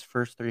value to these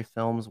first 3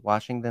 films,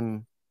 watching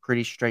them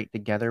pretty straight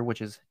together,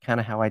 which is kind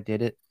of how I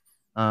did it.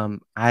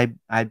 I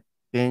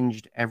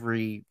binged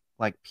every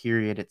like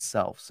period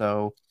itself,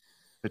 so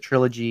the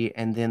trilogy,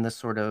 and then the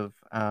sort of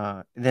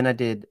then I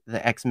did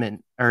the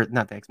X-Men, or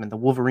not the X-Men, the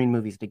Wolverine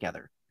movies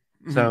together.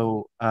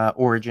 So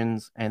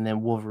Origins, and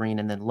then Wolverine,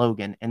 and then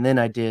Logan, and then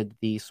I did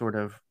the sort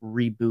of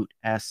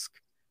reboot-esque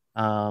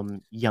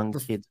young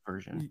kids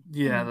version.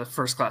 Yeah, the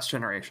First Class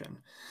generation.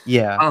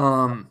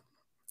 Yeah.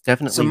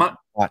 Definitely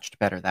watched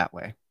better that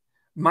way.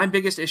 My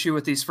biggest issue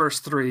with these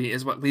first 3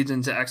 is what leads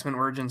into X-Men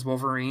Origins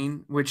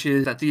Wolverine, which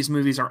is that these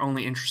movies are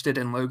only interested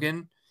in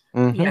Logan.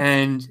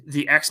 And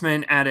the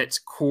X-Men at its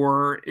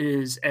core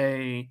is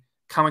a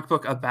comic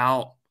book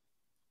about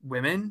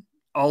women.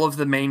 All of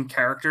the main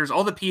characters,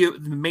 all the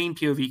main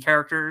POV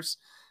characters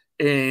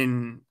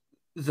in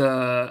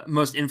the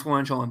most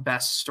influential and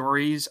best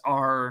stories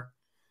are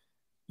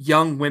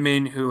young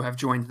women who have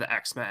joined the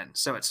X-Men.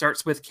 So it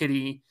starts with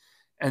Kitty,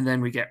 and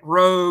then we get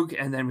Rogue,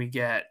 and then we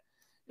get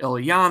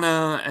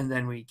Illyana, and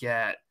then we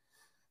get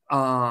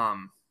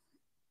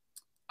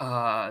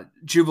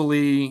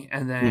Jubilee,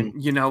 and then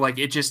you know, like,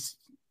 it just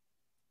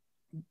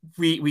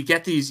we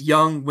get these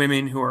young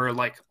women who are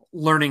like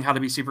learning how to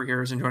be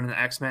superheroes and joining the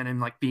X-Men and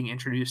like being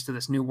introduced to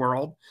this new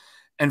world.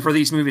 And for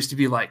these movies to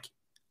be like,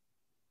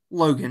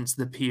 Logan's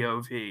the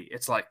POV,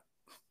 it's like,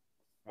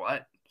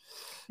 what?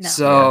 No.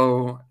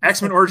 So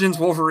X-Men Origins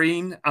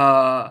Wolverine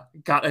got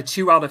a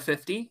 2 out of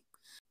 50.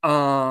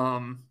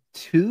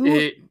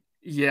 2?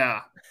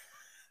 Yeah.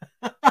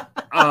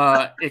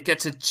 It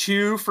gets a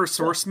 2 for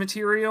source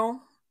material,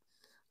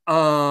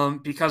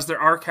 because there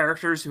are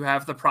characters who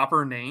have the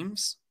proper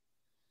names.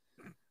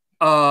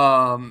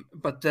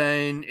 But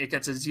then it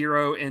gets a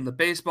 0 in the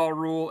baseball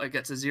rule. It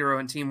gets a 0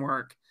 in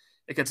teamwork.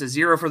 It gets a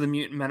 0 for the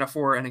mutant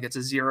metaphor, and it gets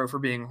a 0 for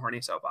being a horny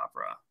soap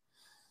opera.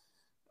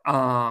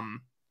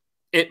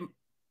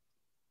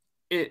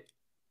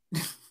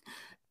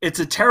 It's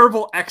a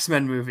terrible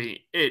X-Men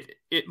movie.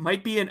 It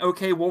might be an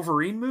okay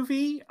Wolverine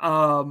movie.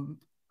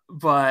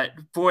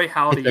 But boy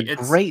howdy,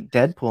 It's a great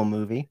Deadpool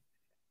movie.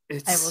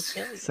 I will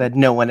kill you. Said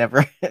no one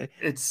ever.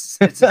 It's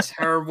a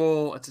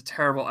terrible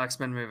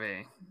X-Men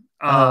movie.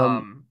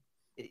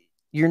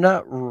 You're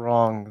not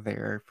wrong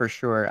there for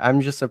sure.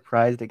 I'm just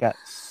surprised it got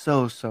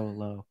so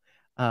low.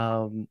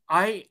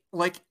 I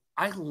like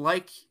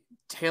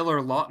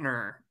Taylor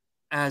Lautner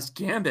as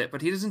Gambit,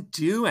 but he doesn't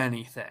do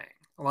anything.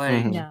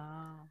 Like, No.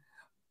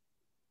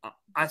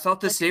 I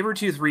thought the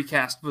Sabretooth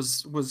recast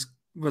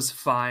was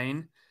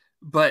fine,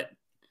 but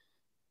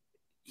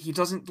he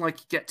doesn't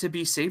like get to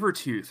be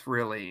Sabretooth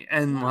really,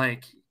 and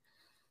like.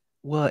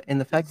 Well, and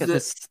the fact that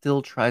this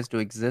still tries to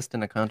exist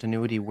in a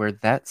continuity where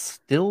that's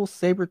still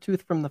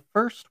Sabretooth from the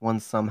first one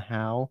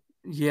somehow,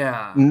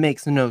 yeah,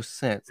 makes no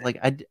sense. Like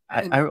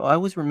I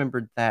always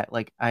remembered that.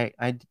 Like I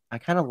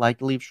kind of liked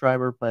Liev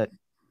Schreiber, but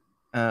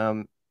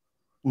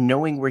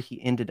knowing where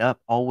he ended up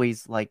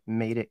always like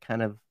made it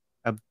kind of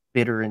a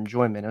bitter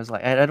enjoyment. It was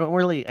like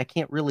I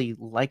can't really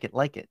like it,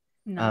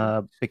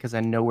 No. because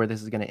I know where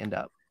this is going to end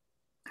up.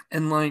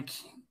 And like.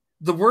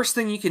 The worst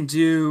thing you can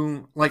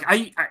do, like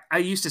I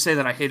used to say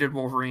that I hated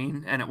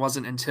Wolverine, and it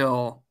wasn't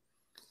until,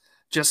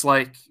 just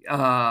like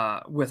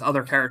with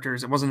other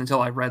characters, it wasn't until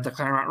I read the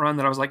Claremont run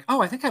that I was like,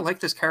 oh, I think I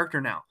like this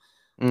character now.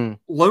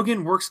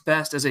 Logan works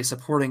best as a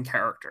supporting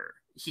character.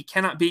 He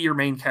cannot be your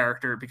main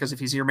character, because if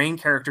he's your main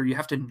character, you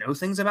have to know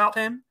things about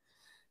him.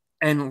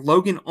 And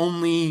Logan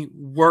only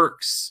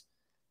works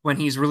when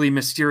he's really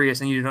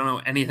mysterious and you don't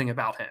know anything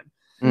about him.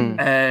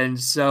 And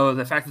so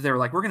the fact that they were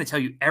like, we're going to tell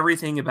you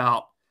everything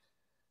about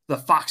the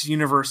Fox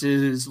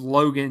Universe's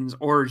Logan's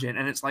origin,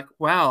 and it's like,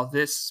 wow,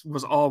 this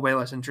was all way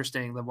less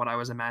interesting than what I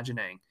was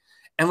imagining.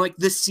 And like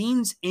the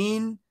scenes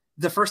in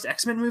the first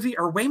X-Men movie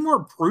are way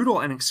more brutal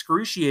and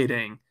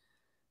excruciating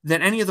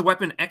than any of the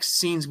Weapon X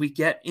scenes we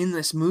get in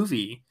this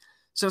movie.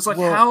 So it's like,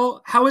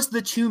 how is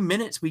the 2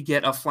 minutes we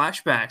get of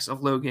flashbacks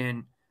of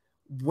Logan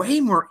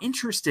way more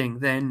interesting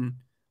than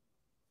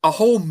a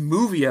whole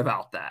movie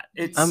about that?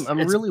 I'm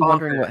really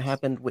wondering what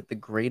happened with the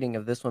grading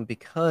of this one,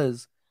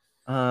 because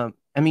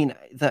I mean,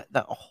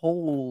 that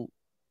whole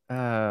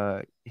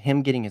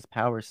him getting his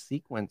power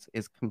sequence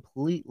is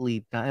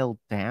completely dialed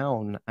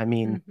down. I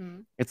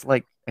mean, it's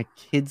like a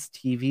kid's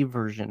TV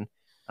version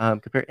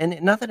compared, and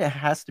not that it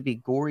has to be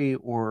gory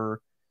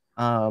or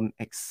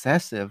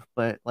excessive,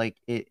 but like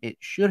it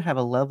should have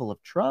a level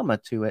of trauma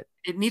to it.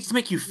 It needs to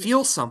make you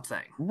feel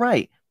something,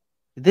 right?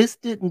 This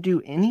didn't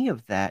do any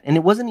of that, and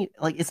it wasn't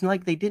like, it's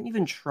like they didn't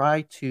even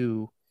try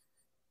to.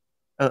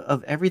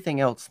 Of everything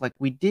else, like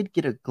we did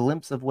get a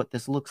glimpse of what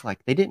this looks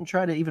like. They didn't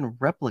try to even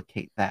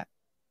replicate that,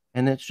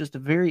 and it's just a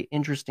very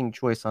interesting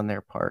choice on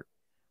their part.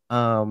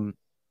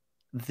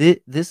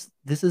 This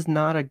is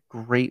not a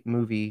great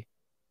movie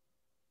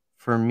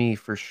for me,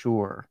 for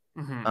sure.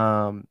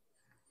 I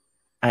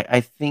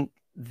think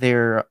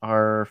there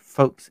are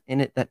folks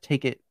in it that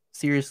take it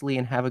seriously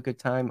and have a good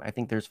time. I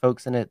think there's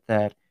folks in it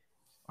that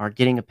are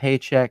getting a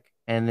paycheck,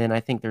 and then I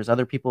think there's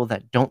other people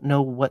that don't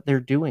know what they're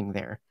doing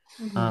there.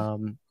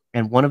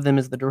 And one of them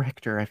is the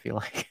director, I feel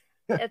like.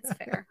 It's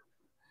fair.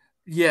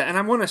 Yeah, and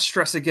I want to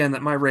stress again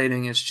that my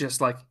rating is just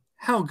like,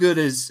 how good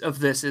is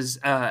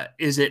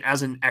it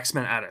as an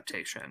X-Men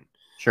adaptation?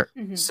 Sure.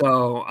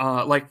 So,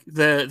 like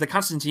the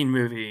Constantine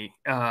movie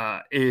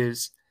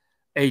is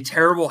a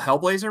terrible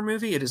Hellblazer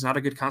movie. It is not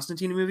a good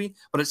Constantine movie,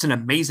 but it's an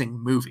amazing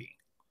movie.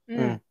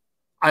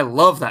 I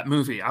love that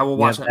movie. I will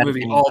watch that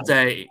movie all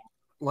day.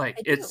 Like,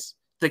 it's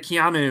the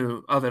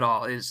Keanu of it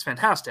all is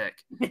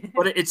fantastic,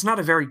 but it's not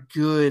a very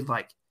good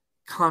like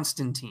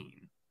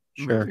Constantine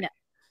movie. No.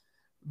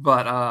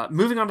 But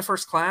moving on to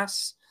First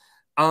Class,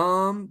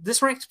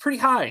 this ranked pretty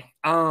high.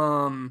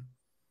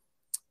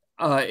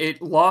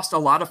 It lost a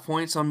lot of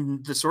points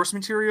on the source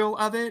material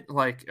of it,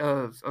 like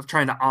of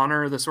trying to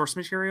honor the source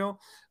material,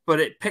 but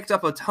it picked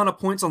up a ton of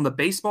points on the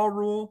baseball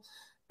rule.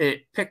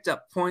 It picked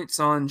up points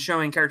on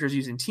showing characters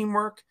using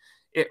teamwork.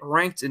 It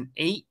ranked an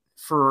 8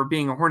 for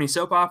being a horny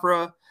soap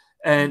opera,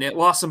 and it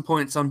lost some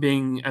points on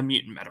being a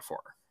mutant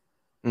metaphor.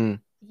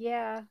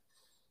 Yeah.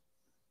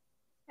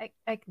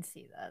 I can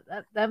see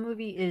that. That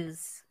movie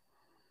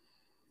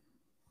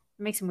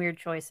makes some weird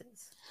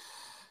choices.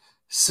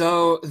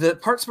 So the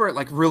parts where it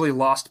like really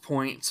lost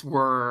points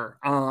were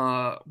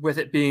with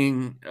it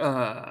being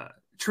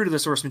true to the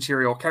source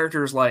material,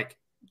 characters like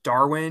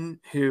Darwin,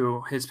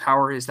 who his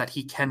power is that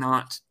he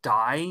cannot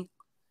die.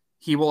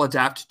 He will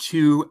adapt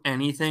to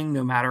anything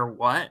no matter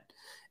what.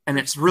 And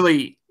it's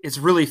really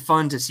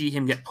fun to see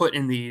him get put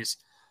in these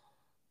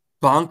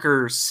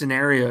bonkers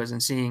scenarios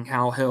and seeing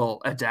how he'll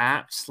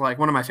adapt. Like,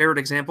 one of my favorite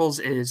examples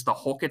is the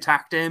Hulk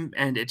attacked him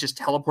and it just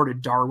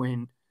teleported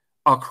Darwin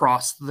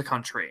across the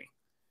country.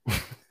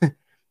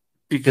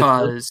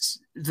 Because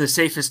the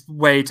safest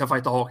way to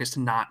fight the Hulk is to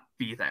not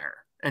be there.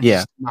 and Yeah.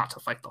 just not to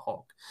fight the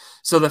Hulk.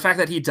 So the fact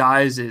that he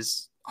dies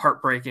is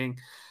heartbreaking.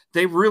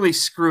 They really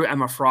screw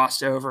Emma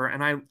Frost over,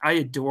 and I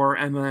adore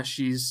Emma.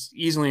 She's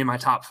easily in my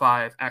top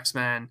 5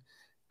 X-Men,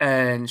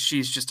 and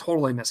she's just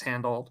totally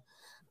mishandled.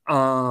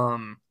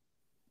 And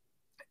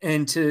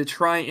to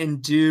try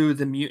and do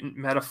the mutant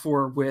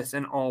metaphor with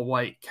an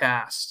all-white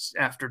cast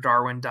after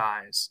Darwin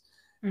dies,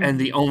 and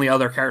the only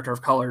other character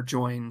of color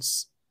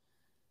joins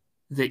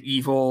the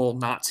evil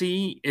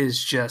Nazi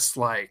is just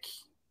like,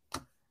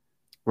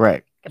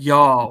 Right.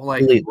 y'all, like,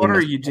 Completely what are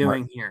missed you the mark.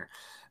 doing here?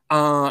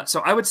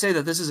 So I would say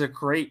that this is a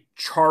great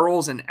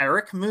Charles and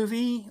Eric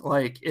movie.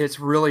 Like, it's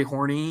really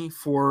horny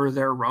for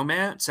their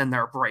romance and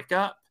their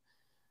breakup,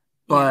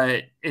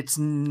 but it's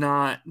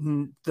not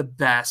the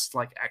best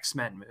like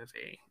X-Men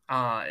movie.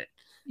 And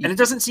it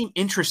doesn't seem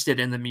interested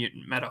in the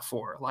mutant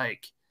metaphor.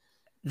 Like,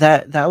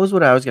 That was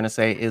what I was gonna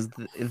say. Is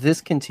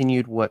this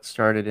continued what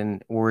started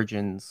in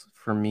Origins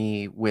for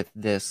me with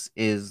this?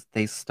 Is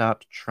they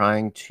stopped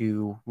trying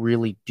to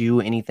really do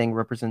anything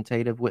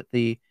representative with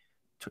the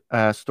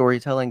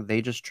storytelling.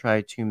 They just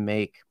tried to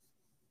make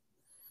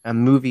a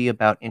movie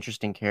about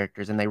interesting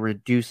characters, and they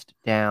reduced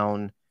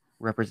down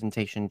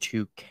representation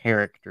to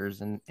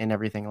characters and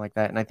everything like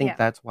that. And I think Yeah.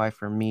 that's why,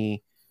 for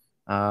me,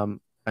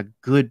 a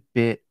good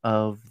bit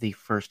of the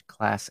First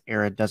Class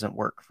era doesn't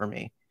work for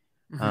me.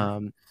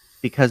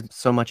 Because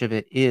so much of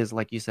it is,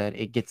 like you said,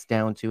 it gets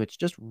down to it's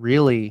just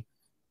really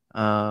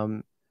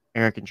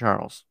Eric and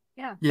Charles.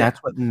 Yeah.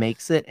 That's what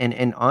makes it.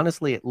 And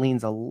honestly, it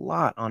leans a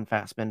lot on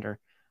Fassbender.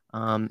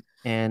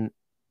 And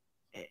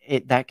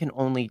that can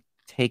only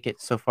take it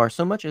so far.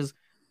 So much as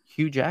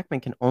Hugh Jackman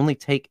can only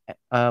take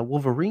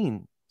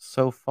Wolverine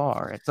so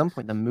far. At some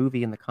point, the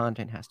movie and the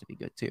content has to be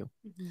good too.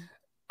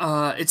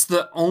 It's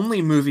the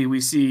only movie we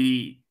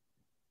see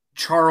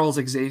Charles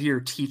Xavier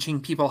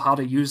teaching people how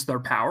to use their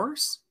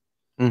powers.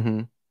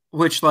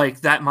 Which, like,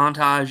 that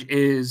montage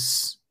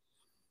is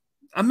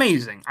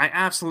amazing. I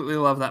absolutely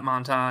love that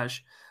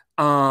montage.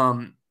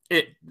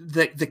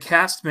 The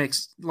cast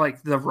makes,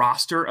 like, the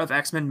roster of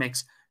X-Men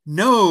makes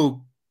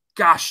no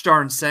gosh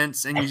darn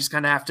sense, and you just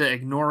kind of have to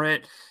ignore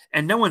it.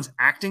 And no one's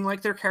acting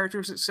like their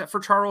characters except for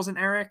Charles and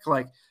Eric.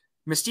 Like,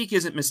 Mystique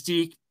isn't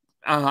Mystique.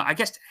 I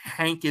guess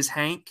Hank is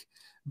Hank,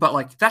 but,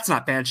 like, that's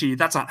not Banshee.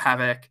 That's not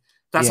Havoc.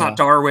 That's not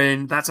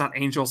Darwin. That's not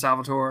Angel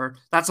Salvatore.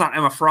 That's not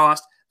Emma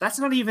Frost. That's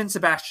not even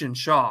Sebastian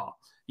Shaw.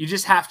 You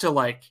just have to,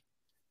 like,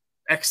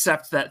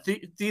 accept that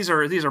these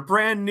are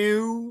brand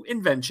new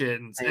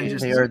inventions, and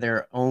they are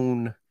their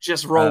own.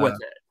 Just roll with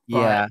it.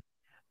 Yeah.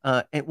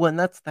 And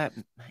that's that.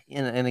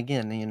 And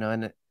again, you know,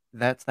 and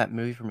that's that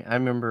movie for me. I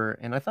remember,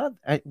 and I thought,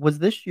 was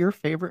this your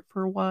favorite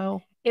for a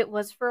while? It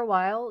was for a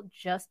while,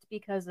 just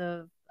because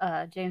of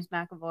James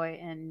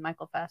McAvoy and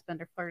Michael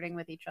Fassbender flirting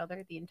with each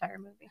other the entire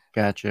movie.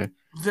 Gotcha.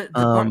 The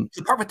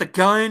part with the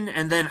gun,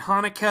 and then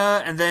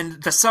Hanukkah, and then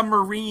the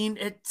submarine.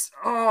 It's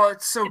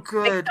so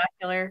good.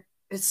 Spectacular.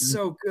 It's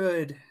so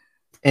good.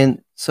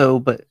 And so,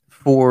 but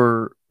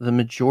for the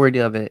majority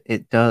of it,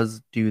 it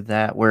does do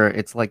that, where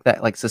it's like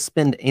that, like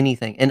suspend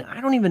anything. And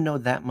I don't even know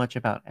that much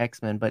about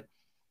X-Men, but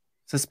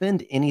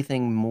suspend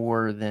anything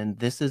more than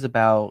this is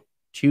about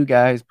 2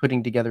 guys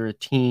putting together a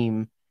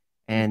team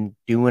and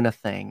doing a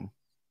thing.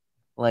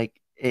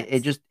 Like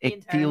it just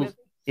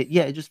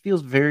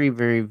feels very,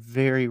 very,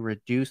 very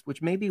reduced,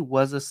 which maybe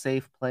was a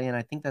safe play, and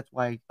I think that's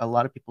why a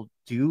lot of people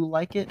do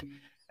like it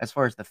as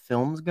far as the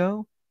films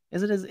go.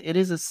 It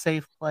is a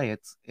safe play.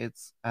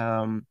 It's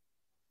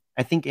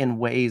I think in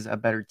ways a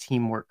better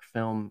teamwork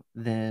film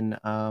than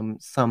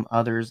some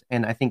others,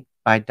 and I think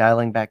by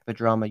dialing back the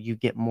drama, you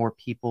get more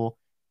people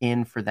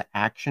in for the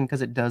action,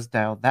 because it does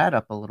dial that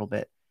up a little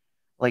bit.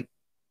 Like,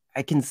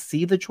 I can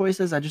see the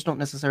choices, I just don't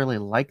necessarily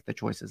like the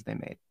choices they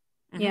made.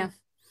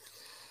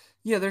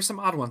 Yeah, there's some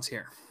odd ones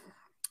here.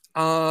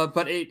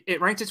 But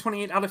it ranked at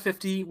 28 out of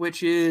 50,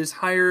 which is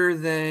higher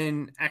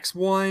than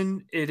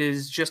X1. It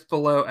is just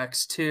below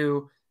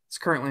X2. It's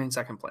currently in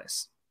second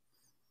place.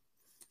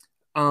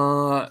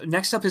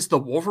 Next up is The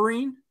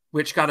Wolverine,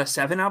 which got a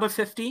 7 out of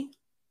 50.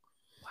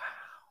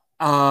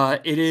 Wow.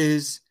 It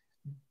is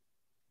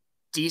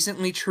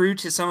decently true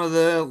to some of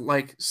the,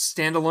 like,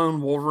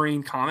 standalone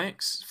Wolverine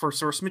comics for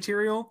source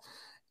material.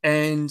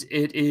 And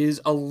it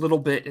is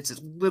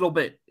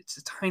it's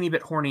a tiny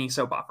bit horny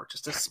soap opera,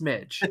 just a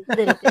smidge.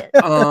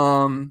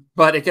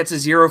 But it gets a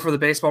 0 for the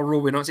baseball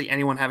rule. We don't see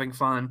anyone having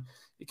fun.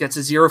 It gets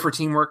a 0 for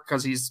teamwork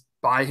because he's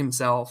by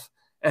himself.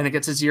 And it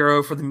gets a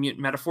 0 for the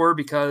mutant metaphor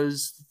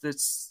because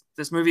this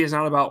movie is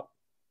not about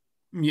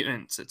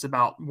mutants. It's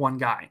about one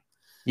guy.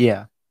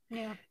 Yeah.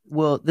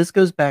 Well, this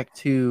goes back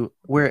to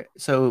where,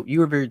 so you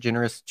were very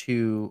generous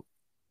in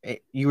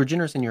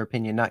your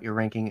opinion, not your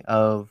ranking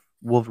of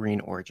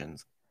Wolverine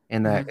Origins,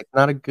 and that it's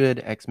not a good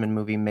X-Men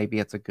movie. Maybe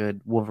it's a good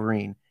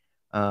Wolverine.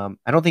 I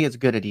don't think it's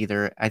good at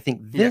either. I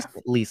think this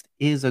at least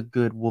is a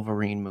good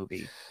Wolverine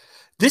movie.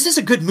 This is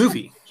a good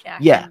movie.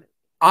 Yeah.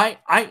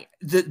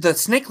 The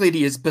Snake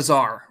Lady is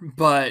bizarre,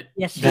 but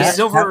the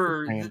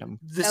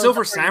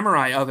silver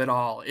samurai of it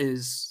all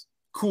is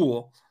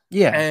cool.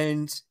 Yeah.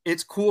 And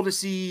it's cool to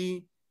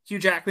see Hugh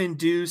Jackman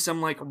do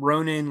some like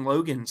Ronin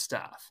Logan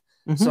stuff.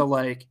 Mhm. So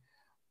like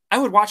I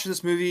would watch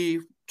this movie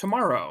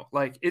tomorrow.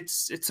 Like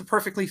it's a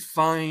perfectly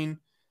fine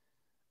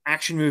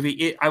action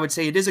movie. I would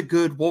say it is a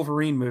good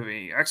Wolverine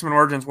movie. X-Men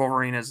Origins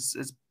Wolverine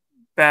is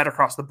bad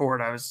across the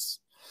board.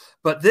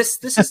 But this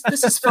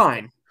is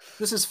fine.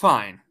 This is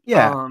fine.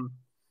 Yeah.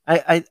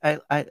 I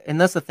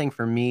and that's the thing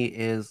for me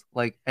is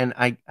like, and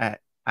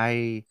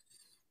I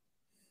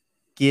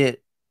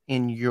get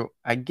in your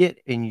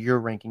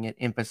ranking, it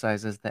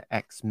emphasizes the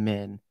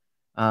X-Men.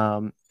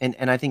 And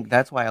I think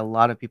that's why a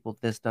lot of people,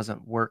 this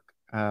doesn't work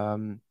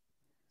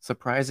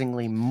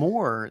surprisingly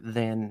more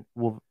than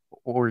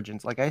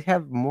Origins. Like I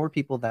have more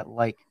people that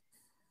like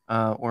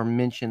or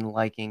mention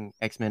liking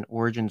X-Men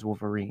Origins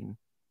Wolverine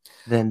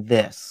than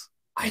this.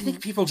 I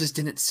think people just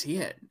didn't see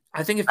it.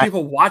 I think if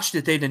people watched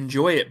it, they'd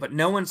enjoy it, but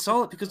no one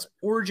saw it because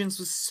Origins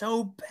was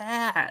so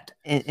bad.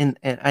 And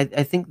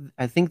I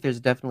think there's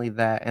definitely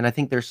that, and I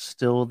think there's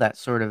still that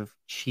sort of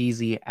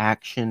cheesy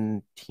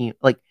action team.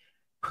 Like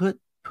put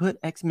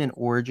X-Men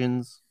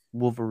Origins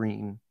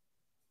Wolverine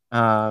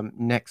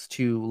next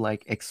to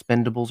like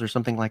Expendables or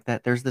something like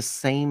that. There's the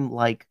same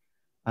like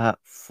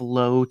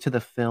flow to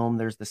the film.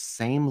 There's the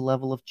same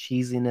level of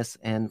cheesiness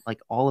and like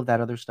all of that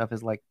other stuff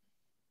is like,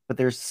 but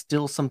there's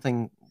still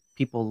something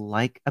people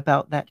like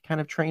about that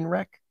kind of train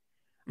wreck.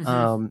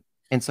 Mm-hmm.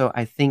 And so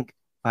I think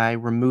by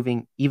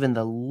removing even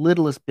the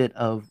littlest bit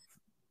of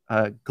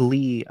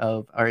glee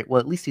of, all right,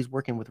 well, at least he's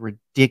working with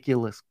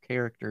ridiculous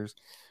characters.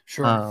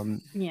 Sure.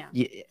 Yeah.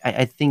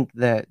 I think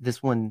that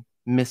this one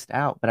missed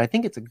out, but I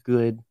think it's a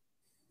good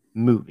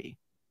movie.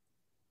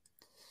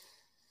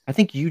 I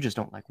think you just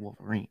don't like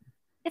Wolverine.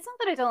 It's not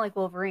that I don't like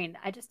Wolverine.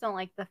 I just don't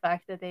like the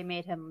fact that they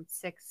made him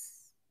 6'2",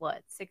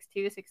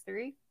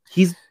 6'3".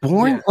 He's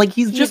born Yeah. like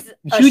he's just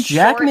Hugh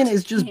Jackman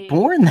is just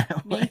born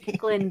that way. Meek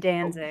Glenn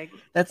Danzig.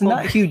 That's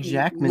not Hugh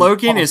Jackman.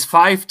 Logan is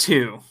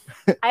 5'2".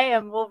 I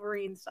am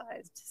Wolverine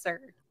sized, sir.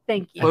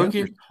 Thank you.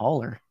 Logan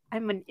taller.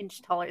 I'm an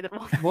inch taller than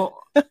Wolverine.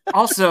 Well,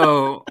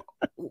 also,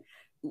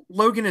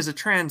 Logan is a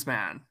trans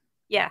man.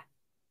 Yeah.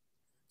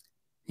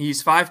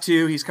 He's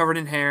 5'2". He's covered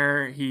in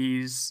hair.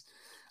 He's,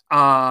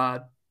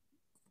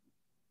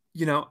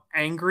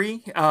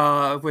 angry,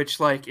 which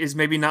like is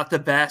maybe not the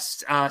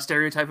best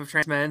stereotype of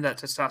trans men, that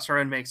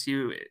testosterone makes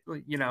you,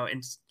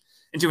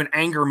 into an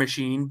anger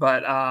machine.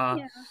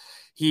 But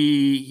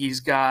he's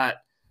got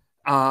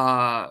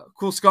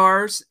cool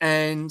scars,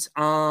 and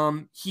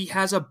he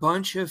has a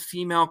bunch of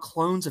female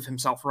clones of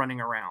himself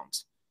running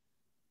around.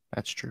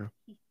 That's true.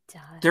 He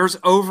does. There's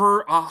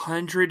over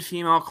 100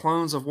 female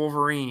clones of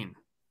Wolverine.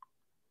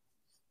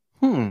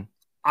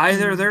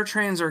 Either they're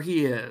trans or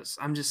he is.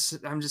 I'm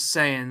just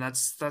saying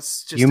that's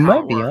just you how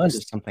might it be works.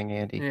 onto something,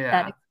 Andy. Yeah,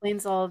 That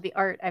explains all of the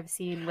art I've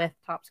seen with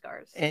top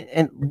scars.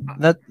 And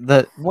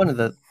that one of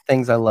the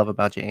things I love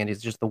about you, Andy,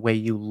 is just the way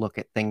you look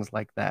at things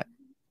like that.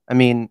 I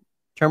mean,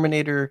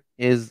 Terminator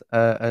is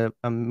a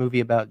movie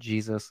about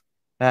Jesus.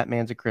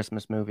 Batman's a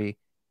Christmas movie.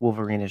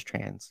 Wolverine is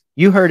trans.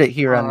 You heard it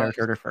here on Nerd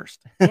Herder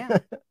first. Yeah.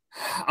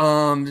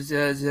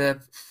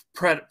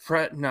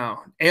 No,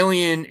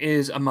 Alien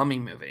is a mummy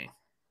movie.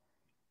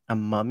 A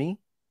mummy?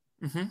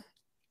 Mm-hmm.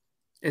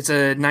 It's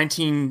a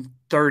 1930s,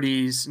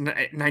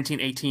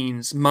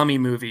 1918s mummy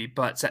movie,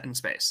 but set in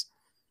space.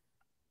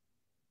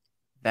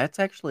 That's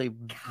actually a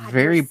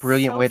very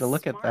brilliant way to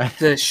look at that.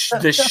 The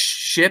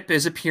ship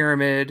is a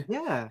pyramid.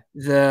 Yeah.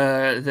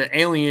 The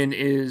alien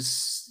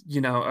is,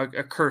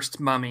 a cursed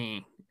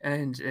mummy,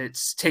 and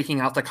it's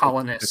taking out the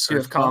colonists who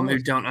have come who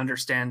don't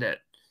understand it.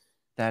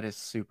 That is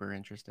super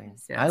interesting.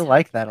 Yeah, I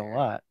like that a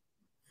lot.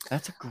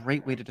 That's a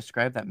great way to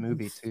describe that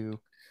movie too.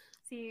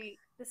 See,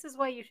 this is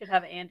why you should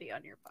have Andy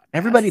on your podcast.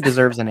 Everybody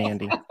deserves an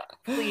Andy.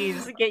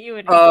 Please get you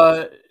an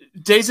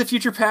Days of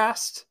Future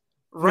Past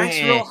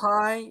ranks real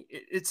high.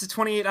 It's a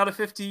 28 out of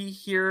 50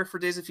 here for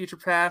Days of Future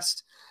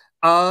Past.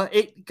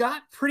 It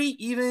got pretty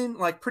even,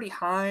 like pretty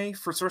high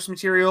for source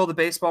material, the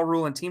baseball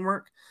rule, and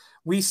teamwork.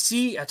 We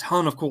see a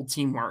ton of cool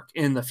teamwork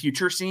in the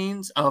future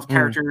scenes of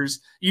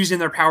characters using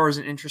their powers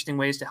in interesting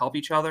ways to help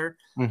each other.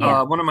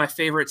 One of my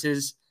favorites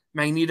is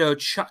Magneto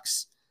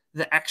chucks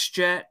the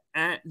X-Jet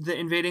at the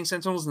invading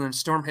Sentinels, and then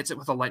Storm hits it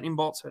with a lightning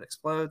bolt so it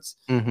explodes.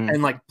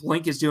 And like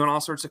Blink is doing all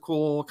sorts of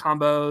cool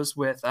combos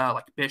with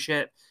like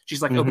Bishop.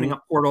 She's like opening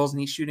up portals and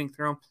he's shooting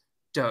through them.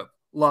 Dope.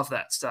 Love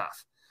that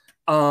stuff.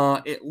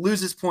 It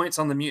loses points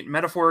on the mutant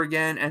metaphor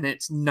again, and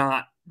it's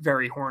not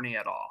very horny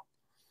at all.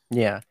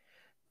 Yeah.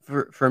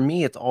 For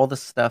me, it's all the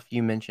stuff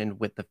you mentioned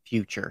with the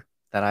future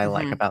that I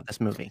like about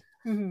this movie.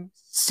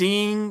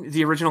 Seeing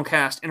the original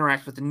cast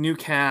interact with the new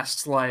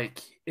cast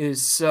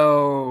is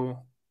so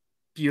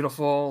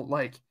beautiful.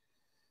 Like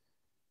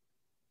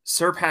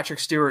Sir Patrick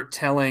Stewart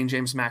telling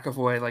James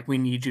McAvoy we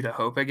need you to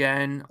hope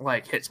again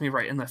hits me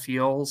right in the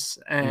feels.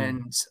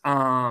 And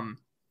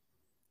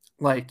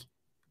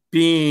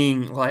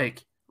being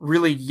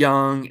really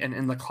young and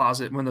in the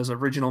closet when those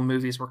original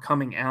movies were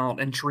coming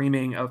out, and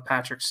dreaming of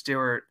Patrick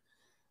Stewart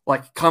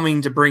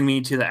coming to bring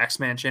me to the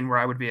X-Mansion where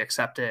I would be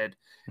accepted,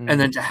 and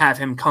then to have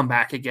him come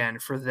back again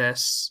for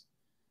this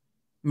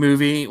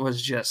movie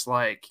was just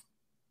like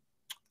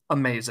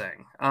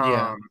amazing.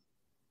 Yeah.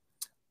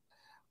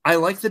 I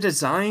like the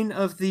design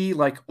of the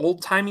like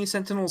old timey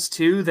Sentinels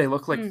too. They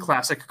look like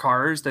classic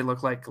cars. They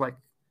look like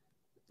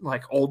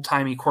old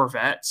timey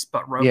Corvettes,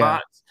 but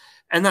robots,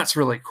 and that's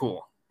really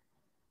cool.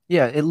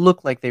 Yeah, it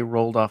looked like they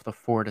rolled off the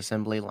Ford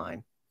assembly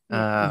line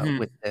Mhm.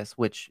 with this,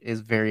 which is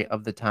very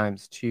of the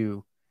times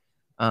too.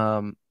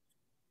 Um,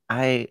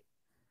 I,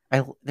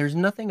 there's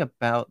nothing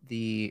about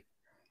the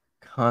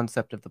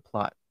concept of the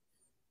plot,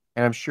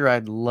 and I'm sure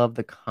I'd love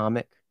the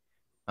comic,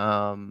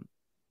 um,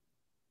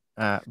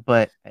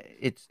 but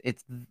it's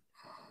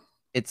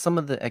some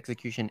of the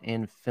execution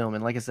in film,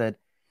 and like I said,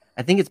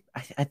 I think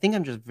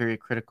I'm just very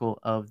critical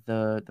of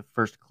the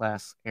first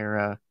class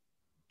era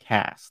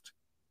cast.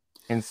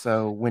 And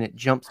so when it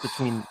jumps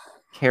between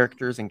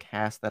characters and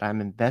cast that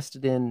I'm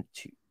invested in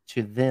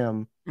to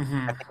them,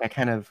 I think I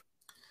kind of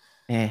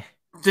eh.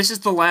 This is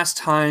the last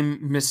time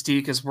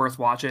Mystique is worth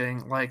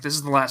watching. Like, this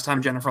is the last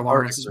time Jennifer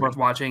Lawrence is worth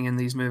watching in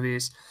these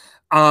movies.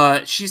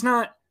 She's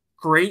not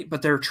great,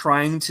 but they're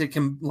trying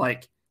to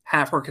like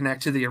have her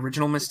connect to the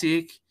original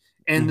Mystique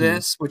in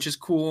this, which is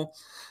cool.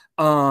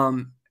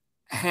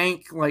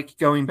 Hank like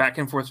going back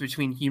and forth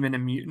between human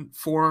and mutant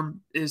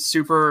form is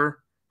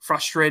super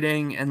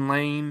frustrating and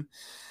lame.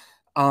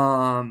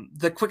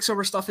 The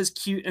Quicksilver stuff is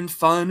cute and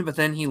fun, but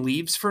then he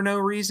leaves for no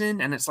reason,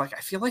 and it's like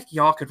I feel like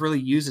y'all could really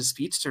use a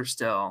speedster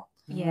still.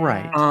 Yeah,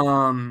 Right.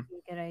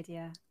 good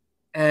idea.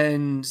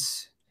 And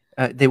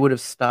they would have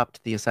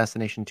stopped the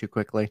assassination too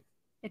quickly.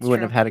 We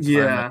wouldn't have had a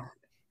yeah,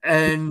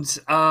 and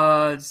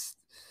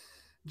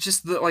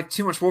just the like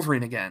too much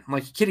Wolverine again.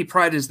 Like Kitty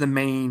Pryde is the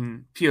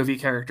main POV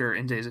character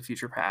in Days of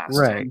Future Past,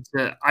 right?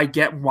 And I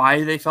get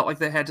why they felt like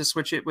they had to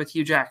switch it with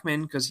Hugh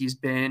Jackman because he's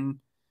been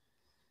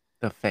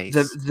the face,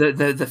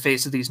 the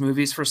face of these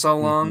movies for so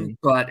long.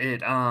 But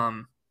it, I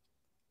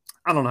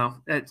don't know.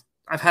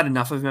 I've had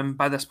enough of him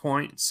by this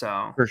point.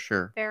 So for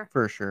sure, fair.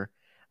 For sure.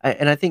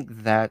 And I think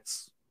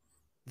that's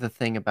the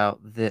thing about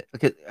the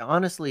because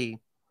honestly,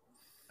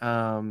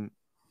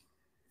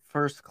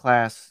 First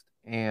Class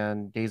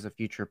and Days of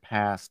Future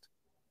Past,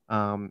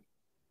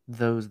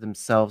 those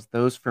themselves,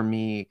 those for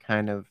me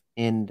kind of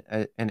end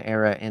an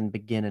era and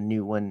begin a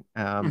new one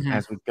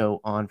as we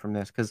go on from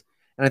this.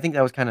 And I think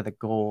that was kind of the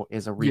goal,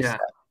 is a reset.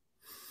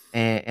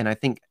 And I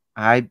think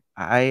I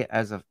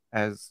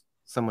as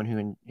someone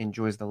who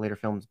enjoys the later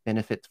films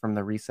benefits from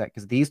the reset,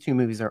 because these two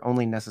movies are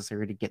only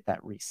necessary to get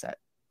that reset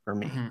for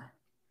me.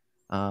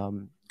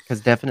 Because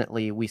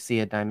definitely we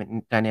see a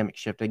dynamic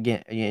shift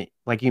again.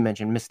 Like you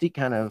mentioned, Mystique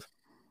kind of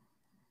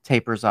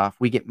tapers off.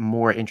 We get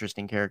more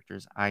interesting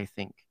characters, I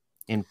think,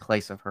 in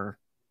place of her.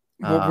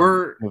 Well,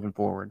 we're moving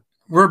forward.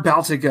 We're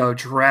about to go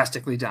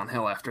drastically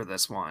downhill after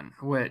this one,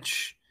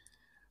 which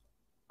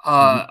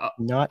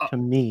not to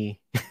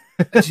me.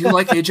 Do you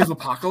like Age of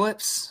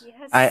Apocalypse?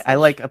 Yes, I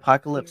like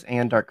Apocalypse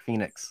and Dark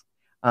Phoenix.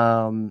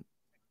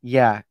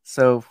 Yeah.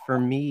 So for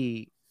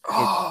me,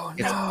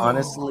 it's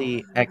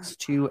honestly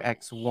X2,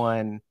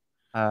 X1,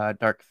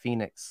 Dark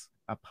Phoenix,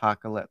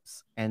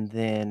 Apocalypse, and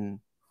then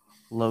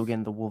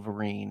Logan the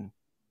Wolverine,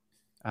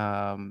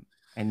 and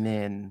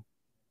then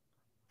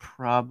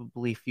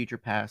probably Future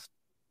Past,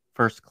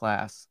 First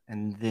Class,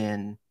 and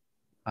then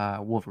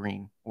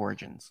Wolverine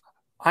Origins.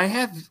 I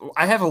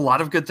have a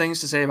lot of good things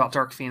to say about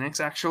Dark Phoenix.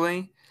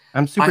 Actually,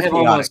 I'm super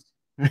chaotic.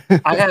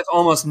 I have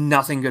almost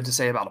nothing good to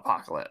say about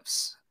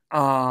Apocalypse.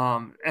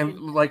 And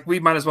like we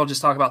might as well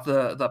just talk about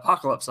the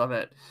apocalypse of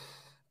it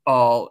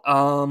all.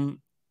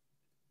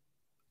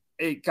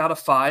 It got a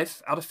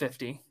 5 out of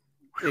 50.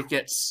 It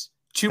gets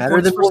 2 better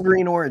points than for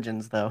Wolverine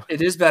Origins, though.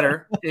 It is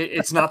better.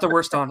 It's not the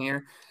worst on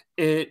here.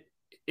 It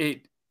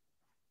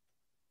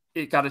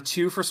got a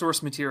 2 for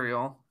source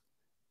material,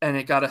 and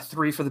it got a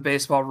 3 for the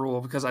baseball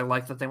rule because I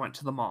like that they went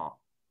to the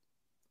mall.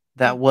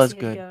 That was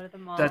good.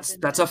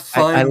 That's a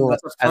fun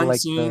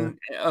scene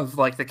of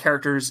like the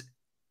characters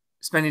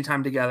spending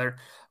time together.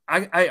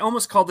 I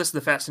almost call this the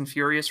Fast and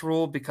Furious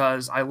rule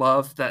because I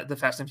love that the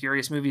Fast and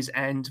Furious movies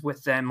end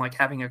with them like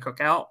having a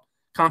cookout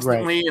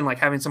constantly and like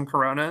having some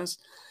Coronas.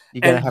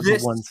 You gotta have the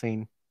one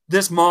scene.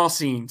 This mall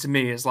scene to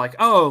me is like,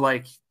 oh,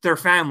 like they're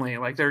family,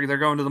 like they're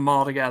going to the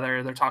mall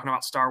together. They're talking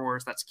about Star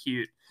Wars. That's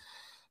cute.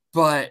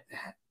 But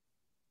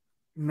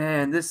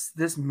man,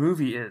 this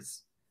movie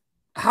is.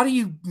 How do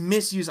you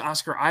misuse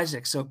Oscar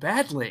Isaac so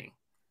badly?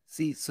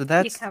 See, so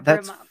that's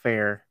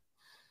fair.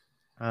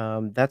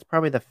 That's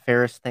probably the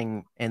fairest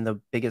thing and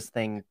the biggest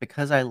thing,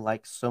 because I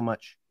like so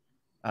much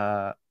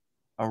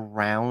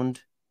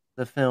around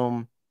the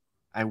film.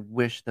 I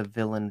wish the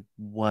villain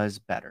was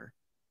better.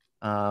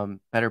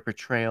 Better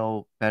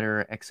portrayal,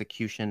 better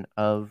execution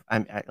of.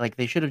 Like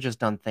they should have just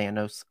done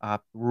Thanos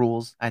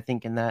rules. I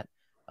think in that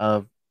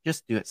of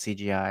just do it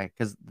CGI,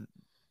 because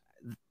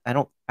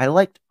I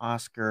liked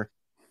Oscar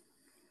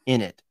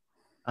in it.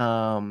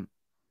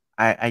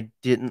 I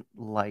didn't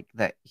like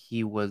that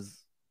he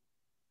was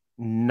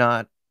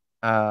not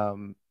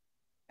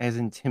as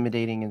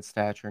intimidating in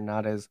stature,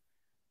 not as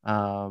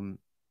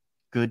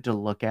good to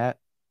look at.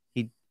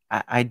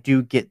 I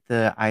do get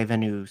the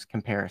Ivan Ooze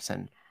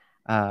comparison.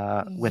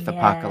 with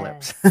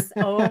Apocalypse. Yes.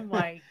 Oh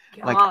my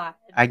Like, god.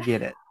 I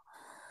get it.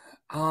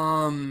 He's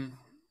got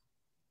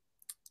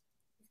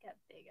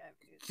big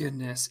eyebrows.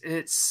 Goodness,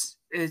 it's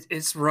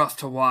rough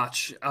to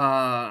watch.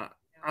 I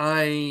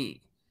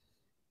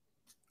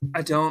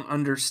don't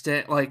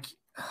understand, like,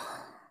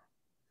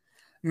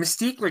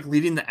 Mystique, like,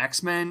 leading the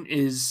X-Men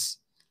is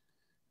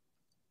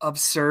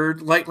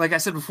absurd. Like I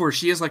said before,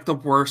 she is like the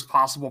worst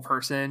possible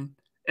person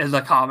in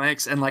the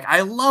comics, and like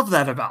I love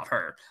that about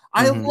her.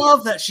 I Mhm.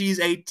 love that she's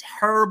a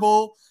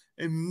terrible,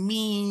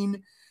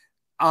 mean,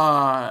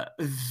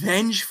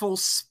 vengeful,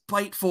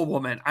 spiteful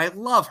woman. I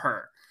love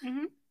her.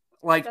 Mhm.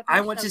 Like, Definitely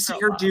I want to shows see her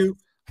a her lot. do.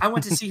 I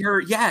want to see her.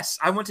 Yes,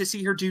 I want to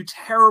see her do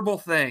terrible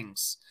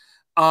things,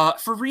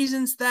 for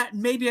reasons that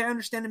maybe I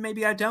understand and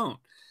maybe I don't.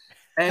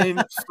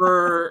 And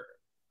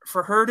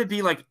for her to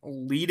be like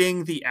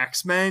leading the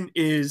X-Men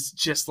is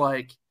just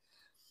like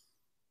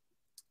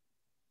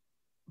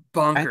I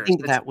bonkers.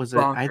 think It's that was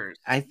bonkers.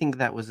 I think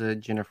that was a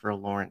Jennifer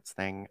Lawrence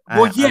thing.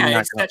 Well, I'm yeah,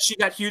 not it's gonna, that she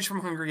got huge from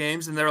Hunger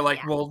Games, and they're like,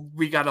 Yeah. well,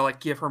 we got to like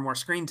give her more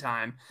screen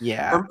time.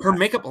 yeah. Her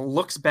makeup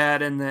looks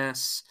bad in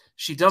this.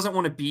 She doesn't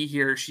want to be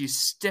here. She's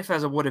stiff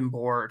as a wooden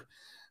board.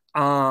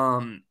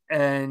 And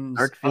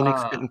Dark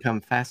Phoenix couldn't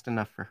come fast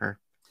enough for her.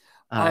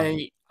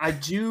 I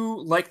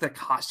do like the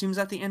costumes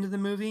at the end of the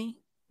movie.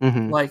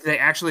 Mhm, Like, they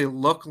actually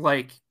look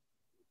like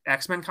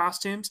X-Men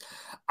costumes.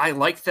 I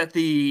like that for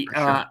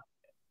sure.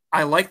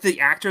 I like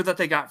the actor that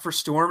they got for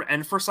Storm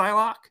and for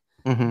Psylocke,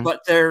 Mhm.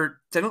 but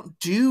they don't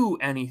do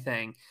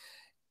anything.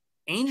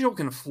 Angel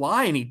can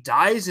fly and he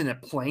dies in a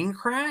plane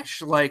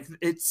crash. Like,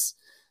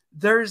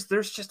 there's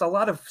just a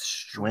lot of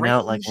Went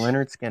out like strange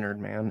Leonard Skinner,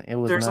 man. It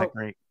was there's a not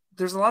great.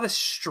 there's a lot of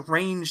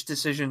strange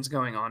decisions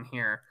going on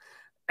here.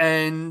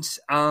 And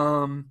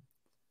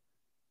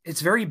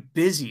it's very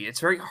busy. It's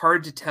very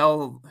hard to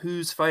tell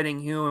who's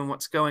fighting who and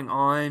what's going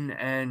on.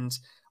 And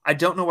I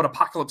don't know what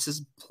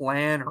Apocalypse's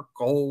plan or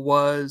goal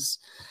was.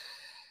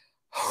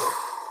 I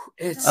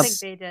don't think It's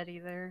they did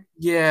either.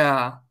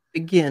 yeah.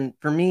 Again,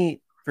 for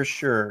me, for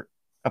sure,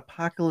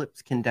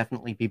 Apocalypse can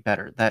definitely be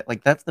better.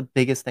 That's the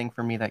biggest thing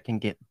for me that can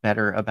get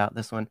better about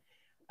this one.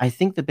 I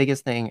think the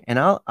biggest thing, and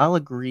I'll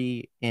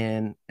agree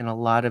in a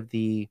lot of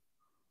the,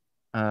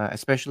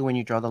 especially when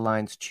you draw the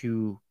lines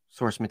to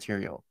source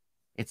material,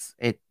 it's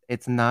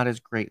not as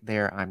great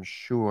there, I'm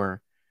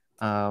sure.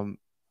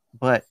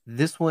 But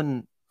this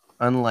one,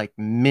 unlike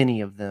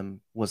many of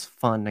them, was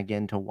fun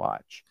again to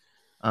watch.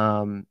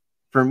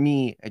 For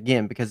me,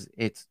 again, because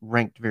it's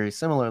ranked very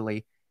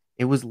similarly,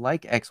 it was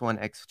like X1,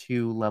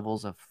 X2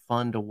 levels of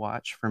fun to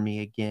watch for me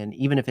again.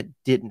 Even if it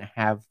didn't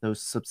have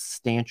those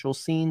substantial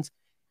scenes,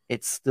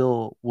 it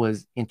still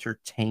was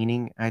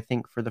entertaining, I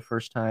think, for the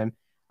first time.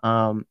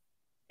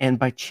 And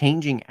by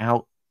changing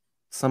out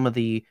some of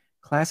the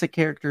classic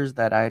characters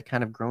that I had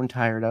kind of grown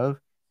tired of,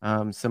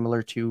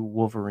 similar to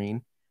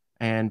Wolverine,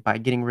 and by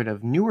getting rid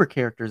of newer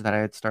characters that I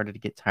had started to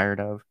get tired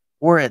of,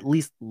 or at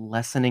least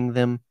lessening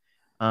them,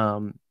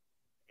 um,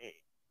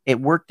 it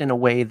worked in a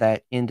way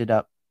that ended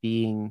up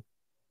being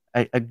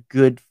a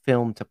good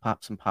film to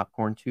pop some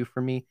popcorn to for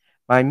me.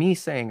 By me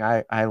saying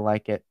I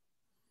like it,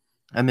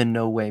 I'm in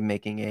no way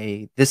making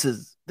a this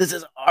is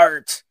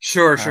art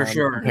Sure.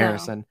 No.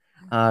 comparison.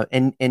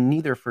 And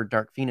neither for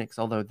Dark Phoenix,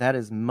 although that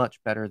is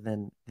much better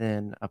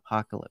than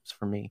Apocalypse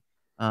for me.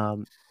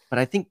 But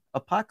I think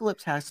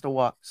Apocalypse has to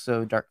walk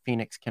so Dark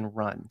Phoenix can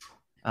run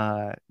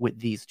with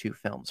these two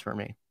films for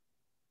me.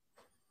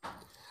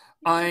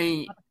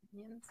 I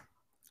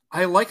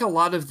like a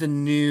lot of the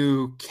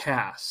new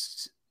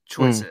cast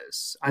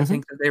choices. I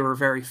think that they were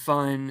very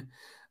fun.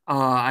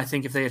 I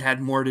think if they had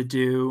had more to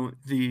do,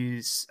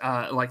 these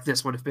like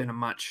this would have been a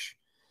much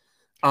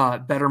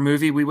better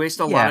movie. We waste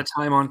a lot of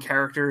time on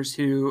characters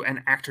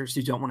and actors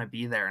who don't want to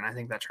be there, and I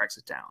think that tracks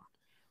it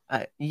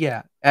down.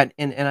 Yeah, and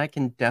I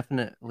can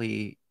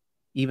definitely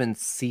even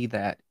see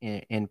that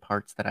in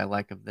parts that I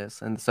like of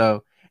this, and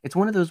so it's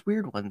one of those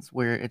weird ones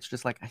where it's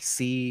just like I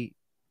see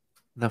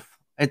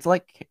it's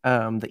like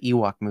the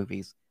Ewok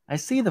movies. I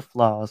see the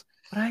flaws,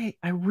 but I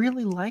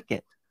really like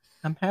it.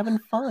 I'm having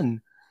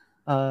fun.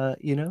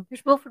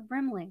 There's Wilford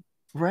Brimley.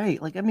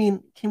 Right. Like, I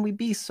mean, can we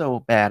be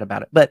so bad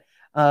about it? But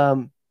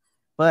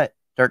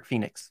Dark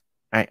Phoenix,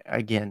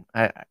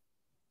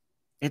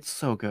 it's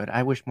so good.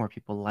 I wish more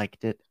people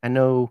liked it. I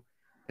know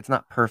it's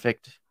not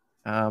perfect.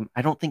 I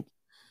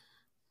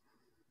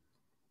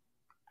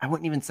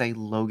wouldn't even say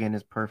Logan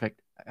is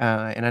perfect.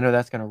 And I know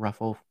that's gonna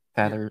ruffle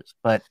feathers,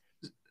 but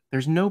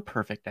there's no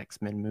perfect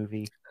X-Men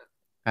movie,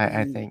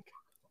 I think.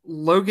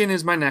 Logan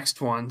is my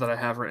next one that I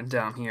have written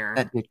down here.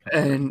 That did come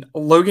and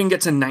Logan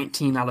gets a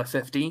 19 out of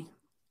 50.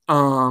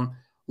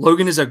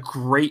 Logan is a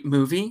great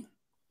movie.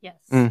 Yes.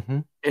 Mm-hmm.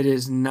 It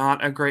is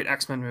not a great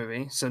X-Men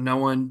movie, so no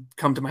one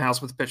come to my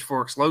house with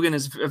pitchforks. Logan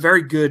is a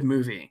very good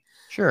movie.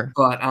 Sure.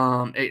 But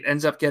it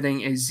ends up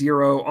getting a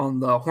 0 on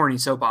the horny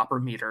soap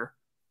opera meter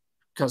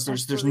because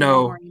there's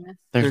zero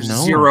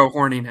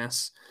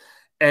horniness,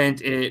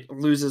 and it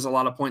loses a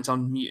lot of points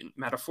on mutant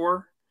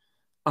metaphor.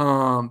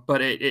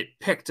 But it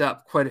picked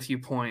up quite a few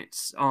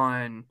points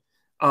on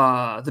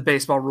the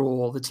baseball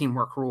rule, the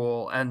teamwork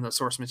rule, and the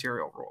source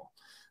material rule.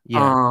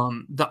 Yeah.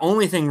 The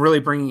only thing really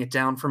bringing it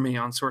down for me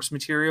on source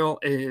material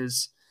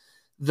is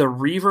the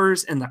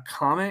Reavers in the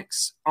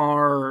comics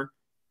are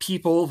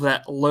people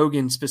that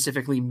Logan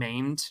specifically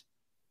maimed,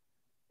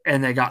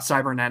 and they got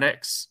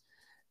cybernetics,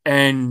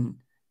 and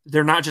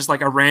they're not just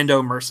like a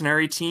rando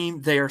mercenary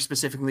team. They are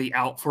specifically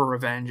out for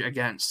revenge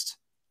against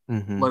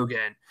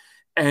Logan.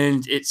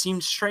 And it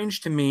seems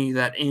strange to me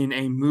that in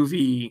a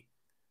movie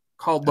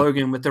called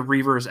Logan with the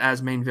Reavers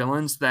as main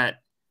villains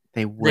that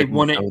they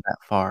wouldn't go that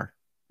far.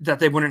 That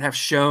they wouldn't have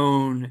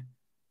shown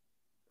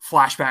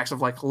flashbacks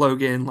of like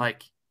Logan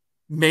like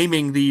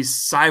maiming these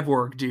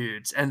cyborg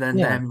dudes and then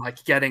them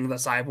like getting the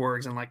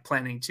cyborgs and like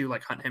planning to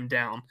like hunt him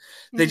down.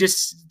 They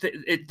just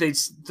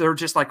they're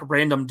just like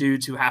random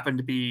dudes who happen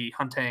to be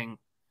hunting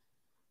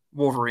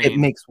Wolverine. It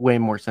makes way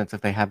more sense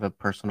if they have a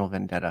personal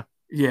vendetta.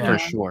 For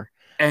sure.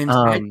 And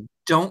I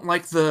don't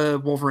like the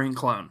Wolverine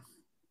clone.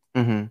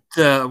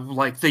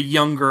 The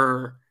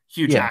younger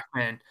Hugh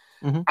Jackman.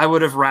 I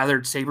would have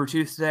rathered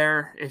Sabretooth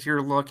there if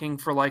you're looking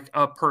for like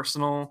a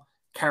personal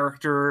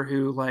character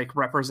who like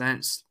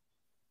represents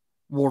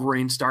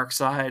Wolverine's dark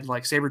side.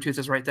 Like Sabretooth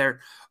is right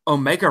there.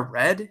 Omega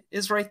Red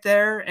is right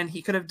there, and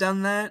he could have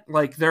done that.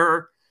 Like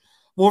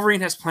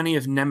Wolverine has plenty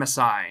of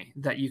nemesis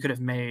that you could have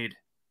made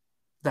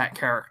that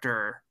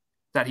character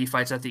that he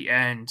fights at the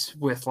end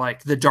with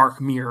like the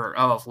dark mirror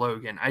of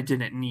Logan. I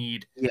didn't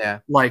need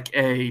like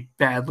a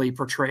badly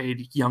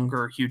portrayed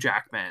younger Hugh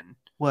Jackman.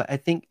 Well, I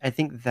think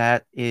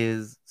that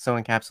is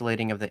so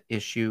encapsulating of the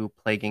issue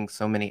plaguing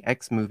so many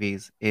X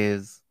movies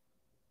is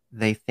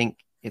they think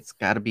it's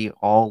got to be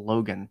all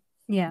Logan.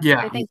 Yeah.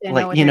 I think they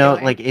like know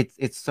like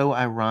it's so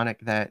ironic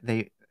that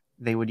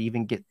they would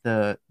even get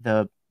the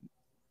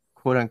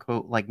quote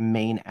unquote like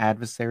main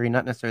adversary,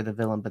 not necessarily the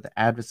villain, but the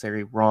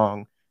adversary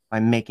wrong by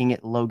making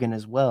it Logan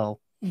as well.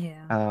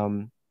 Yeah.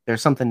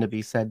 There's something to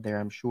be said there,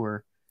 I'm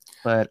sure.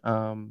 But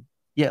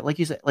like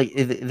you said, like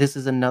this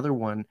is another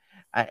one,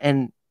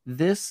 and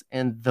this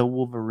and the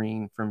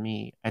Wolverine for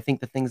me, I think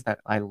the things that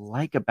I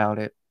like about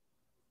it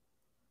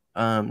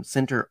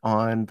center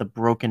on the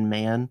broken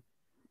man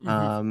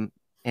and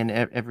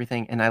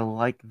everything, and I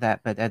like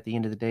that. But at the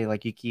end of the day,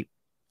 like you keep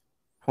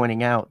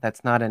pointing out,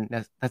 that's not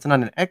an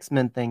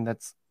X-Men thing.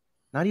 That's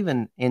not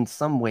even in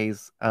some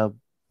ways a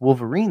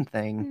Wolverine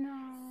thing. No.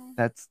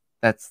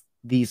 That's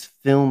these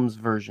films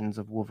versions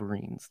of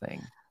Wolverine's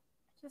thing.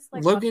 Just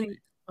like Logan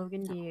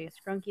be a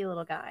scrunky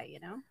little guy, you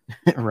know?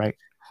 Right.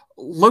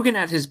 Logan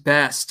at his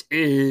best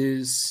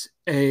is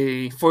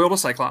a foil to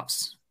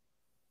Cyclops.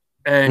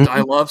 And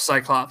I love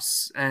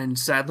Cyclops. And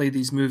sadly,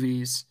 these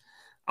movies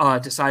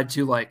decide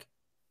to like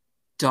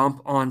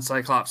dump on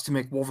Cyclops to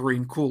make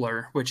Wolverine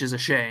cooler, which is a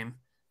shame.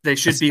 They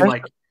should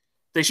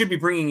be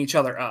bringing each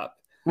other up.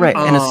 Right.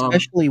 And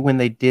especially when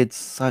they did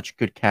such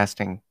good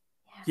casting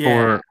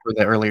for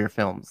the earlier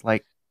films.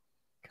 Like,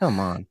 come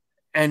on.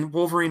 And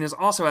Wolverine is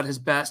also at his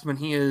best when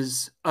he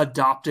is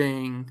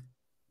adopting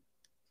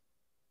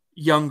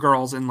young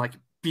girls and like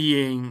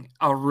being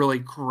a really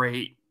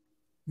great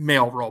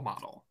male role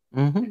model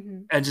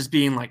and just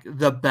being like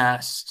the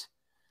best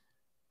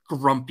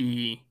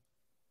grumpy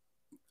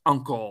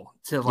uncle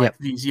to like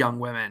these young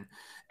women.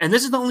 And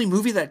this is the only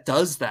movie that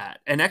does that.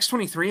 And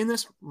X-23 in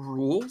this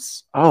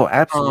rules. Oh,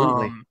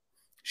 absolutely.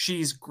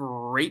 She's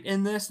great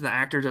in this. The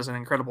actor does an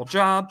incredible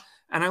job.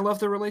 And I love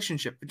the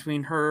relationship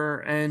between her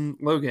and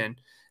Logan.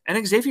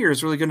 And Xavier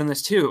is really good in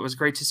this too. It was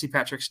great to see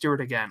Patrick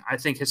Stewart again. I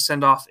think his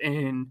send-off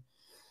in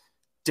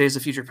Days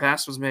of Future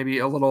Past was maybe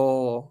a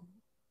little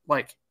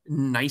like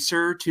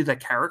nicer to the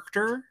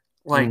character.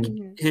 Like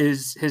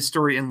his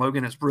story in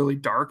Logan is really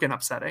dark and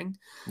upsetting.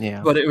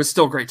 Yeah. But it was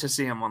still great to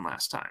see him one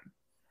last time.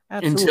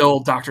 Absolutely. Until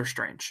Doctor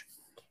Strange.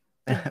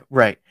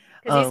 Right.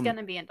 Because he's going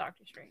to be in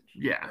Doctor Strange.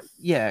 Yeah.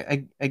 Yeah.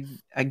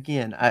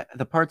 Again,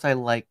 the parts I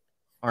like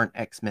aren't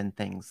X-Men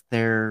things.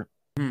 They're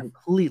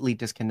completely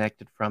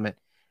disconnected from it.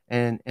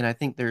 And I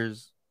think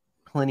there's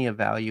plenty of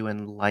value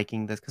in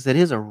liking this because it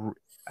is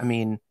I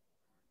mean,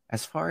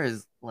 as far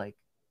as like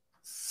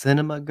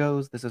cinema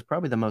goes, this is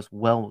probably the most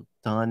well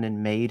done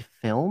and made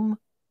film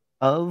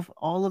of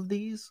all of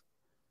these,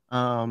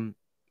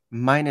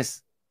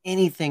 minus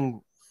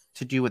anything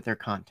to do with their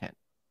content.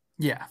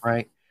 Yeah.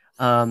 Right.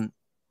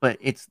 But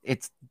it's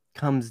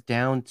comes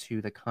down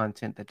to the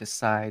content that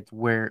decides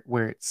where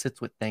it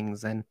sits with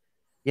things. And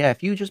yeah,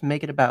 if you just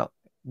make it about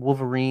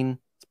Wolverine,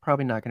 it's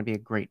probably not going to be a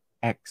great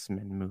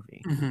X-Men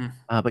movie.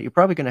 But you're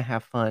probably going to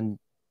have fun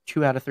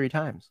 2 out of 3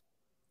 times.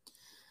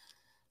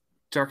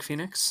 Dark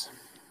Phoenix.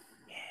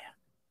 Yeah.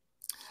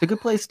 It's a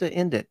good place to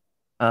end it.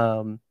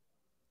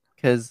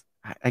 Because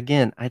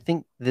again, I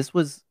think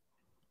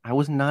I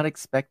was not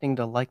expecting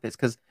to like this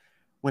because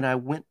when I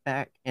went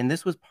back, and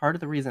this was part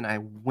of the reason I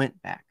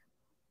went back,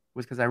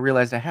 was because I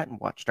realized I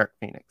hadn't watched Dark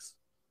Phoenix.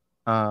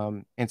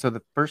 And so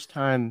the first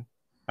time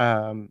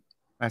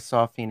I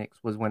saw Phoenix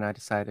was when I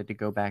decided to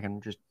go back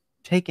and just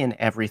take in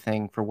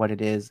everything for what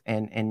it is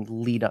and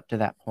lead up to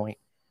that point.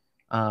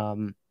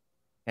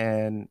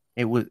 and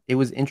it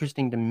was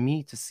interesting to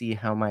me to see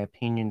how my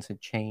opinions had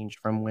changed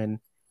from when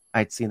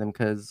I'd seen them,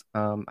 because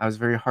I was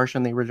very harsh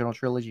on the original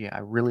trilogy. I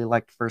really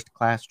liked First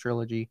Class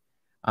trilogy,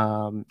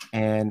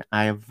 and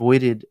I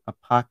avoided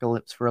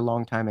Apocalypse for a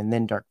long time, and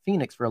then Dark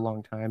Phoenix for a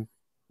long time,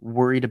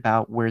 worried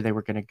about where they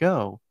were going to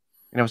go.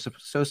 And I was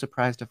so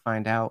surprised to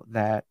find out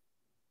that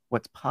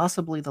what's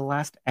possibly the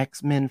last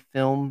X-Men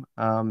film,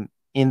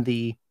 in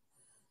the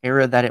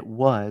era that it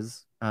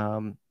was,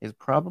 is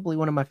probably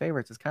one of my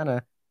favorites. It's kind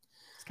of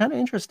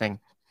interesting.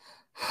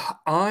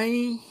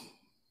 I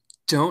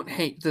don't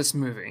hate this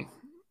movie.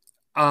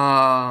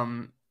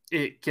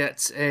 It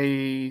gets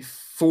a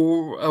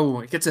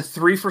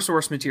 3 for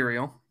source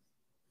material.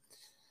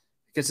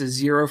 It gets a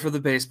 0 for the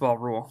baseball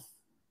rule.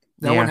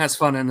 No one has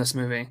fun in this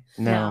movie.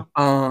 No.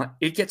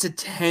 It gets a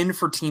 10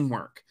 for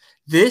teamwork.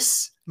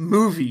 This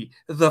movie,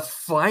 the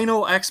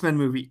final X-Men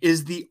movie,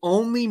 is the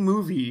only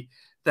movie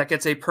that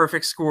gets a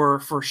perfect score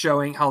for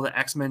showing how the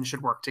X-Men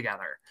should work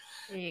together.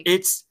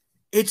 It's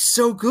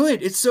so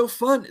good. It's so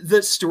fun.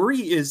 The story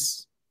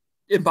is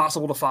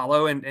impossible to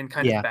follow and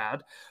kind of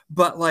bad.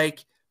 But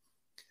like,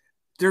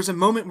 there's a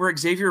moment where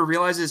Xavier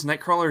realizes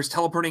Nightcrawler is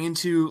teleporting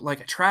into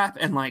like a trap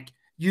and like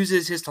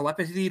uses his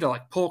telepathy to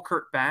like pull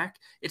Kurt back.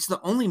 It's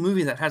the only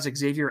movie that has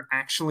Xavier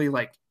actually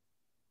like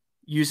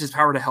use his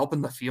power to help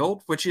in the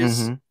field, which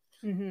is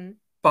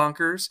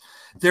bonkers.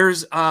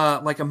 There's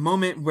like a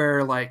moment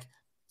where like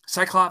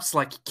Cyclops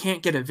like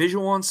can't get a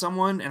visual on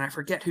someone, and I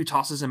forget who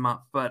tosses him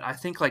up, but I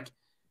think like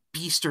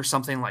Beast or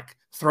something like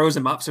throws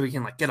him up so he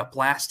can like get a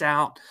blast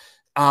out.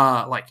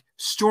 Like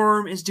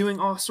Storm is doing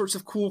all sorts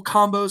of cool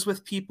combos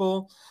with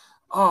people.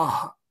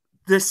 Oh,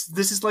 this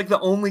is like the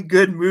only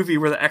good movie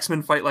where the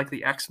X-Men fight like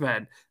the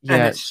X-Men. Yeah,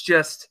 and it's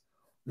just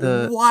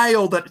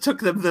wild that it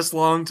took them this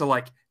long to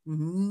like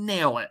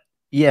nail it.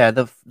 Yeah,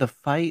 the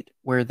fight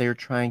where they're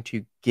trying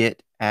to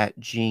get at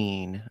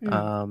Jean,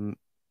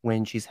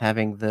 when she's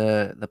having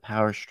the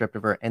power stripped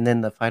of her, and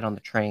then the fight on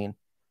the train.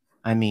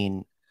 I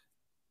mean,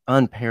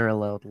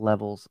 unparalleled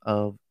levels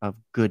of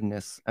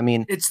goodness. I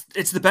mean,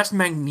 it's the best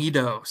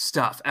Magneto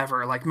stuff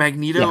ever. Like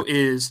Magneto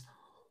is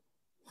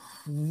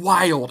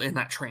wild in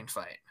that train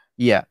fight.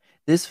 Yeah,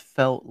 this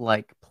felt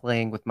like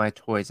playing with my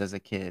toys as a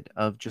kid,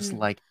 of just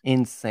like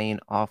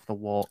insane off the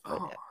wall.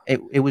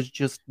 It was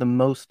just the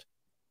most.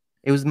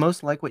 It was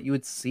most like what you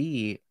would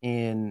see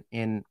in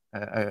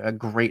a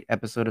great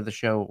episode of the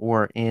show,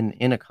 or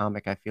in a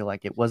comic. I feel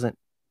like it wasn't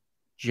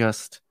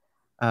just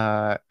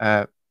we're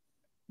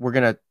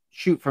gonna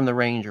shoot from the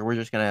range, or we're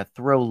just gonna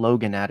throw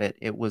Logan at it.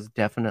 It was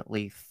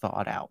definitely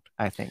thought out,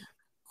 I think.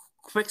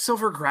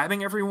 Quicksilver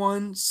grabbing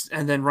everyone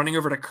and then running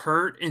over to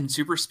Kurt in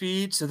super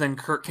speed, so then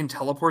Kurt can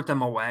teleport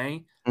them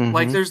away.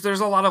 Like there's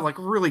a lot of like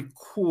really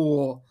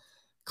cool,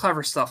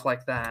 clever stuff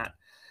like that.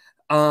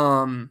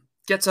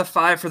 Gets a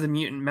 5 for the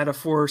mutant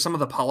metaphor. Some of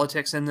the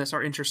politics in this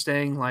are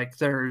interesting. Like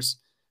there's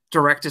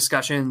direct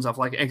discussions of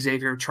like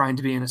Xavier trying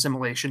to be an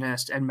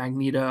assimilationist and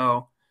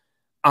Magneto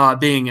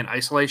being an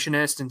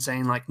isolationist and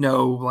saying like,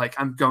 no, like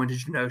I'm going to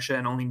Genosha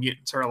and only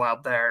mutants are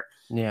allowed there.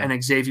 Yeah.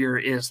 And Xavier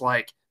is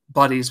like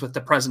buddies with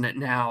the president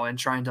now and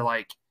trying to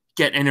like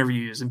get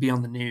interviews and be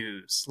on the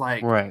news.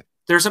 Like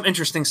there's some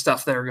interesting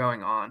stuff there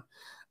going on.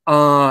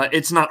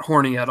 It's not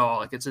horny at all.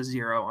 Like it's a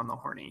 0 on the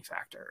horny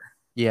factor.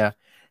 Yeah.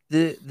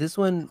 This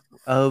one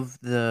of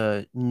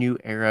the new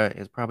era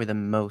is probably the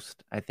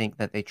most, I think,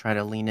 that they try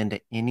to lean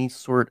into any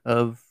sort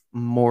of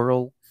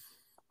moral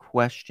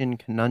question,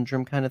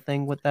 conundrum kind of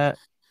thing with that.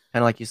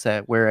 Kind of like you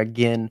said, where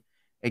again,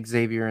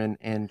 Xavier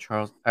and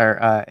Charles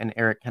and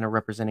Eric kind of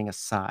representing a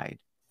side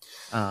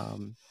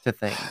to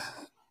things.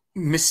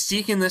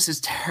 Mystique in this is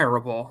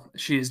terrible.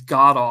 She is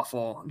god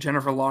awful.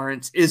 Jennifer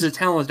Lawrence is a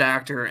talented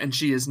actor, and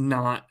she is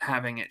not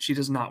having it. She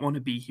does not want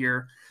to be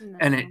here,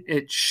 and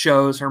it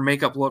shows. Her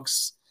makeup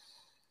looks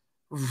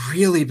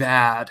really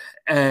bad,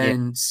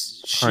 and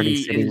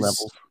she's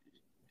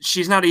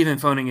not even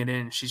phoning it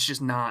in. She's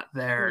just not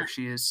there.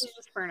 She's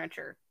just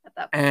furniture at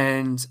that point.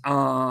 And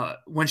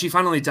when she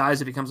finally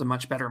dies, it becomes a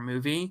much better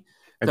movie.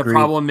 Agreed. The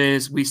problem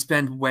is we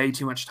spend way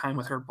too much time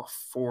with her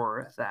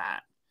before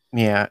that.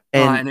 Yeah,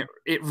 and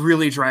it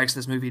really drags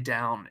this movie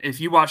down.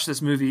 If you watch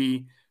this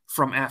movie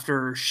from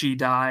after she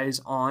dies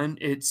on,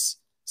 it's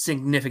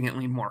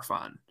significantly more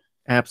fun.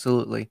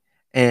 Absolutely.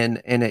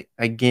 And it,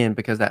 again,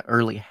 because that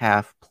early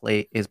half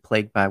is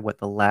plagued by what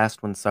the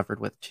last one suffered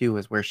with too,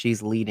 is where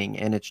she's leading,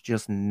 and it's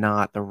just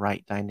not the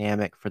right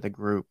dynamic for the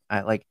group.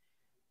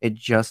 It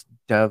just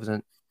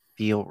doesn't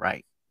feel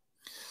right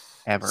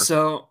ever.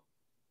 So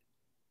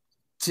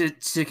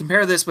to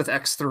compare this with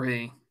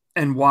X3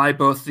 and why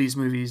both these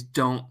movies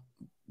don't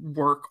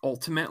work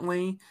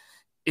ultimately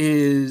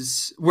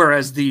is,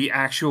 whereas the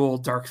actual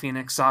Dark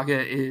Phoenix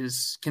saga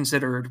is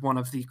considered one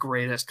of the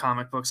greatest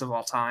comic books of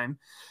all time,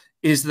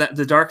 is that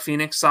the Dark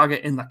Phoenix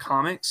saga in the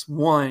comics,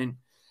 one,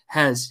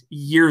 has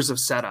years of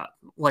setup.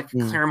 Like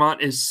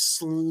Claremont is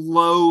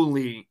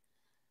slowly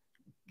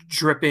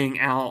dripping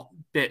out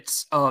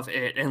bits of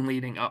it and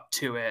leading up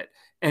to it.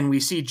 And we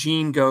see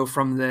Jean go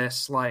from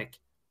this, like,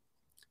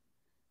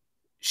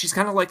 she's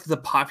kind of like the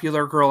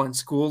popular girl in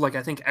school. Like,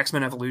 I think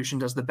X-Men Evolution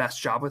does the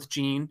best job with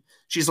Jean.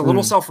 She's a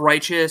little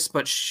self-righteous,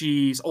 but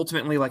she's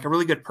ultimately like a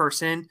really good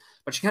person,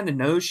 but she kind of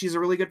knows she's a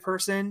really good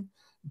person.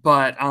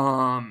 But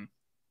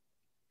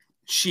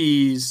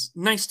she's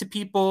nice to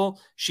people.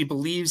 She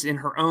believes in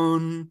her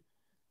own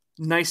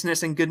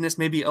niceness and goodness,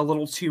 maybe a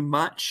little too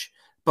much,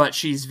 but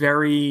she's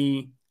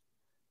very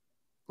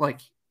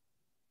like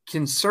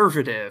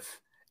conservative.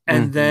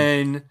 And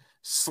then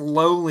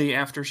slowly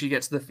after she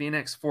gets the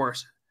Phoenix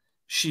Force,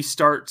 she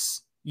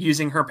starts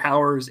using her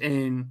powers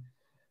in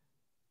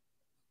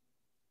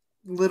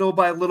little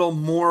by little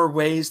more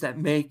ways that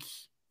make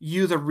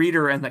you, the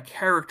reader, and the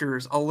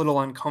characters a little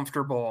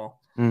uncomfortable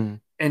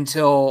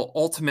until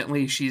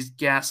ultimately she's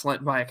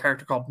gaslit by a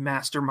character called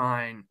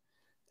Mastermind,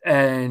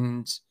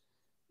 and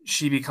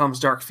she becomes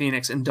Dark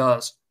Phoenix and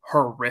does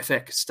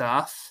horrific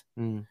stuff.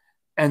 And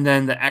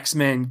then the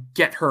X-Men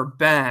get her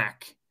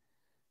back,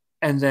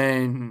 and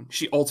then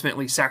she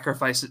ultimately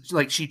sacrifices,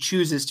 like she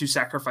chooses to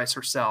sacrifice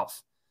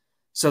herself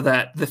so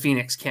that the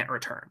Phoenix can't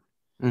return.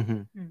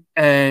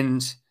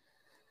 And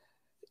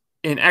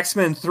in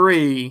X-Men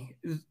 3,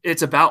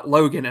 it's about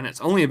Logan, and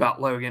it's only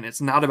about Logan.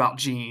 It's not about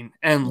Jean.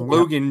 And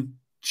Logan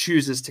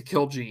chooses to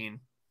kill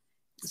Jean.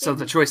 So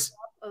the choice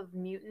of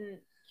Mutant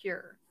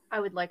Cure, I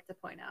would like to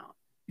point out.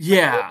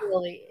 Yeah. Like,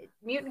 literally,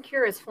 Mutant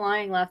Cure is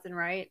flying left and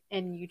right,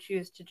 and you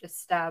choose to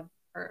just stab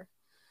her.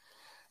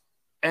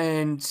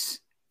 And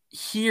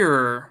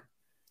here,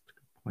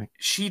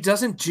 she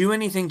doesn't do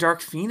anything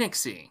Dark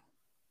Phoenix-y.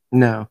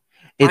 No.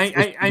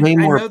 It's way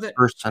more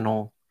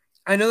personal.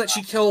 I know that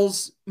she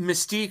kills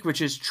Mystique,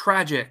 which is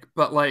tragic,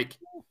 but like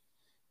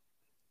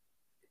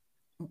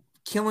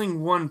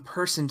killing one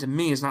person to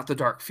me is not the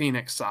Dark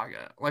Phoenix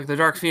saga. Like the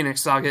Dark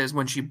Phoenix saga is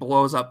when she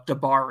blows up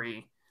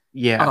Dabari.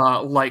 Yeah.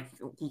 Like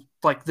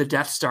the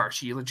Death Star,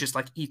 she just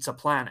like eats a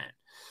planet.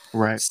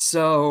 Right.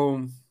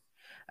 So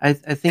I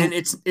think, and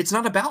it's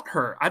not about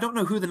her. I don't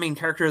know who the main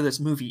character of this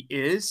movie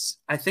is.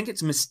 I think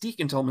it's Mystique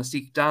until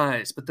Mystique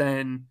dies, but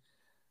then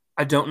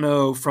I don't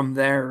know from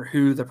there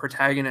who the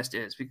protagonist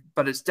is,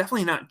 but it's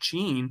definitely not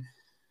Jean.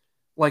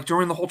 Like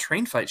during the whole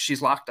train fight,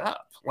 she's locked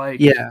up. Like,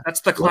 yeah, that's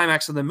the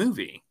climax of the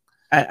movie.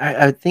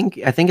 I think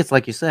it's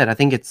like you said. I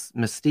think it's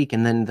Mystique,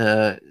 and then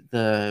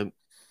the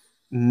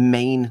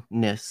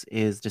mainness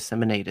is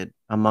disseminated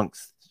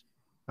amongst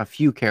a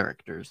few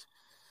characters.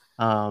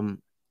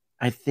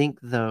 I think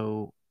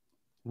though,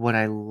 what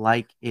I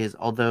like is,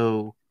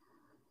 although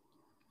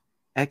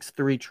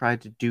X3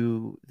 tried to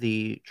do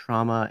the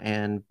trauma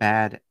and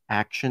bad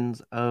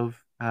actions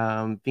of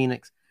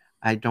Phoenix,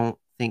 I don't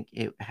think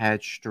it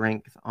had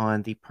strength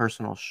on the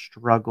personal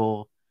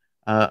struggle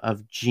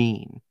of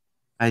Jean.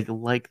 I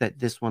like that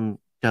this one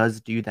does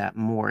do that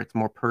more. It's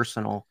more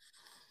personal,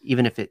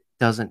 even if it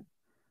doesn't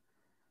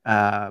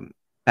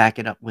back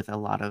it up with a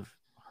lot of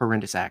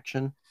horrendous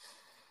action,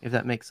 if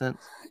that makes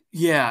sense.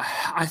 Yeah,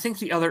 I think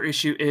the other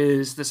issue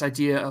is this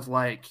idea of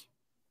like,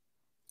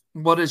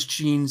 what does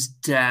Jean's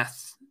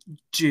death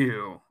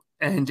do?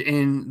 And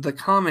in the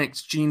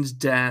comics, Jean's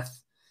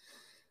death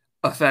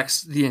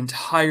affects the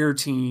entire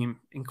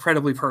team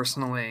incredibly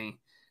personally,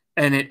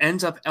 and it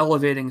ends up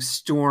elevating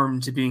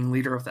Storm to being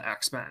leader of the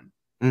X-Men.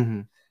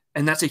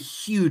 And that's a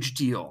huge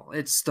deal.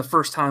 It's the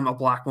first time a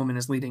Black woman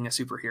is leading a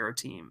superhero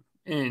team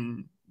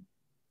in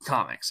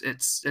comics.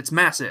 It's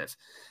massive.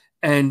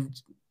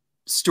 And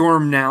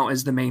Storm now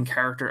is the main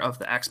character of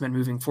the X-Men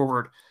moving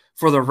forward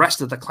for the rest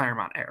of the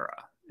Claremont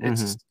era.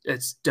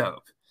 It's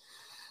dope.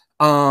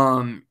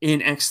 In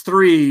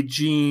X3,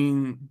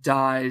 Jean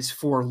dies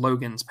for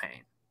Logan's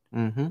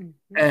pain.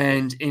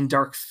 And in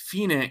Dark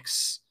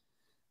Phoenix,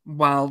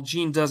 while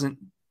Jean doesn't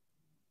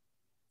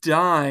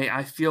die,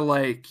 I feel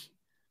like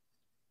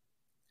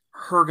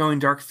her going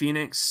Dark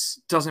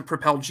Phoenix doesn't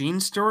propel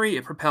Jean's story.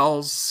 It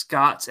propels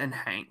Scott's and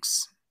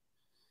Hank's.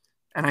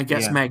 And I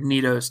guess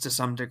Magneto's to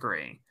some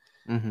degree.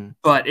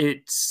 But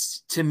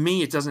to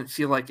me, it doesn't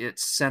feel like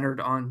it's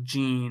centered on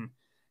Jean.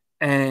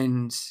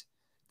 And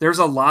there's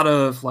a lot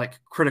of like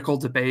critical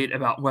debate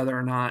about whether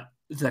or not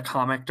the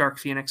comic Dark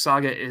Phoenix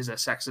saga is a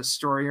sexist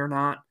story or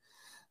not.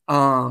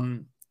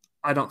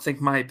 I don't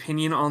think my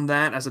opinion on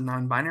that as a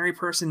non-binary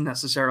person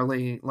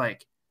necessarily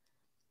like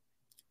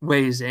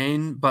weighs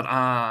in, but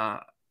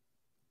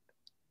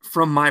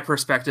from my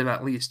perspective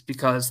at least,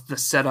 because the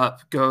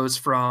setup goes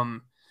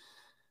from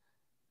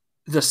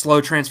the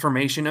slow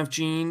transformation of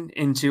Jean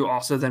into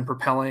also then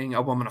propelling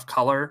a woman of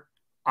color,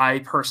 I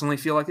personally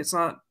feel like it's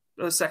not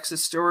a sexist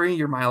story.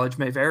 Your mileage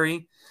may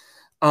vary.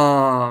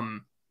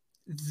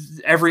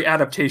 Every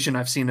adaptation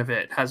I've seen of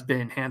it has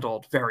been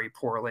handled very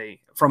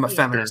poorly from a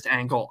feminist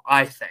angle,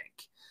 I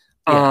think.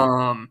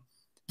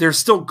 There's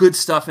still good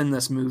stuff in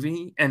this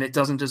movie, and it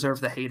doesn't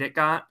deserve the hate it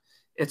got.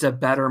 It's a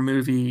better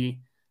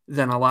movie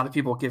than a lot of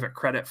people give it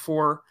credit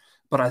for,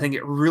 but I think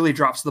it really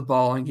drops the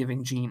ball in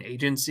giving Jean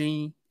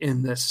agency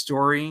in this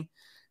story.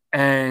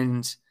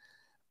 And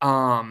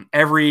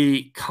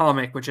every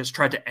comic which has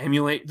tried to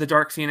emulate the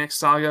Dark Phoenix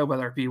saga,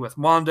 whether it be with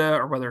Wanda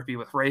or whether it be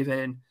with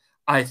Raven,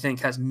 I think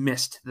has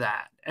missed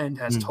that and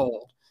has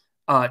told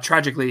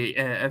tragically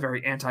a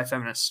very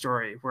anti-feminist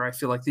story where I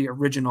feel like the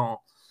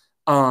original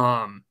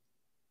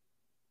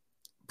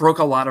broke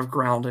a lot of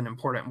ground in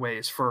important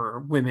ways for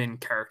women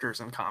characters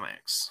in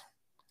comics.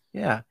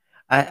 Yeah,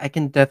 I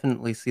can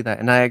definitely see that.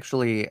 And I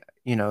actually,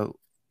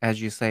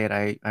 as you say it,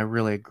 I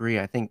really agree.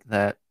 I think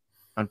that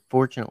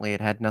unfortunately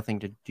it had nothing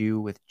to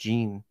do with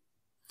Jean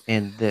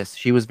in this.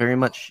 She was very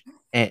much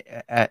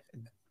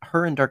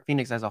her and Dark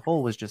Phoenix as a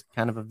whole was just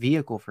kind of a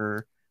vehicle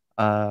for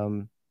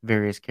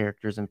various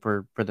characters and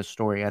for the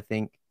story. I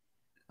think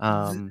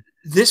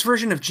this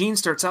version of Jean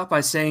starts out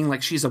by saying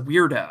like she's a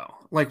weirdo.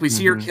 Like we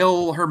see her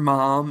kill her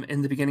mom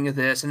in the beginning of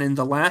this, and in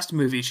the last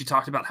movie she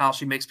talked about how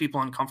she makes people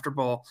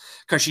uncomfortable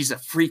because she's a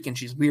freak and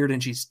she's weird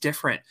and she's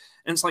different.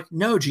 And it's like,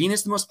 no, Jean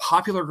is the most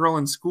popular girl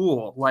in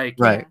school. Like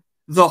right.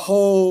 The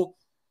whole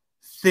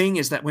thing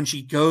is that when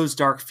she goes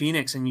Dark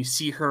Phoenix and you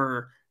see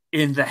her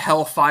in the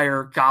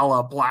Hellfire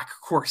Gala black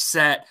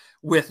corset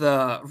with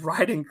a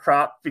riding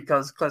crop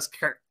because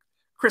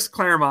Chris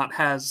Claremont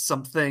has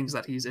some things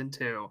that he's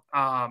into.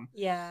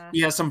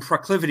 He has some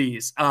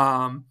proclivities.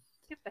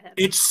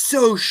 It's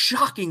so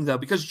shocking though,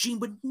 because Jean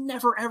would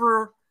never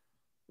ever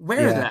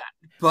wear that.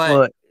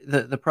 But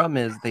the problem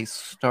is they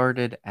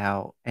started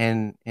out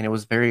and it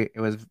was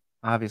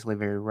obviously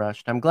very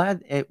rushed. I'm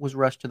glad it was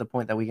rushed to the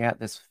point that we got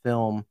this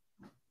film.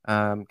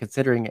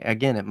 Considering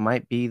again, it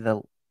might be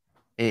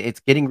it's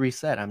getting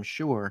reset, I'm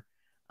sure.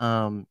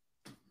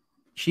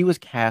 She was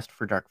cast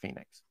for Dark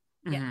Phoenix.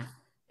 Yeah.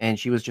 And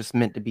she was just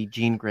meant to be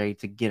Jean Grey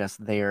to get us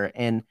there.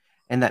 And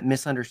that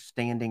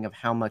misunderstanding of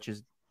how much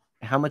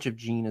of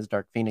Jean is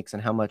Dark Phoenix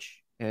and how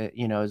much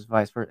is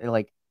vice versa.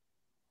 Like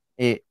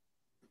it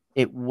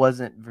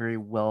wasn't very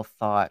well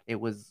thought. It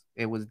was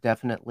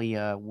definitely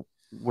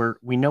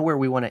we know where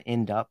we want to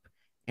end up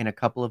in a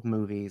couple of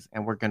movies,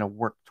 and we're going to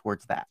work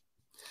towards that.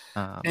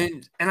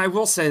 And I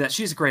will say that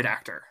she's a great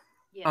actor.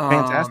 Yeah.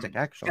 Fantastic,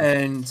 actually.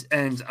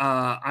 And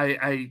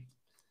I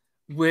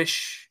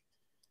wish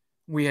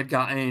we had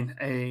gotten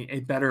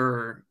a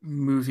better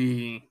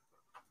movie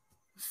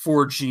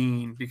for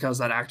Jean, because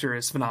that actor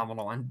is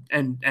phenomenal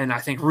and I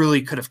think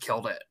really could have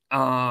killed it.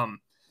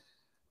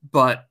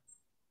 But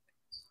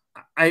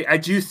I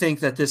do think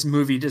that this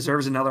movie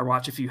deserves another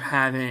watch if you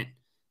haven't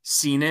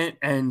seen it.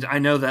 And I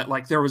know that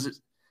like it was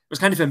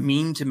kind of a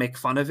meme to make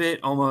fun of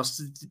it,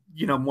 almost,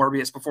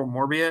 Morbius before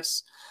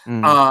Morbius.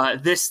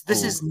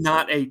 This is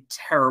not a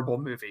terrible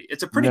movie.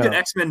 It's a pretty good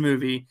X-Men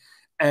movie,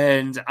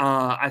 and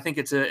I think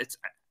it's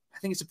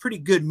a pretty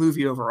good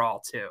movie overall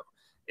too.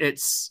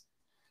 It's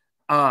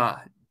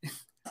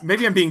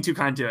maybe I'm being too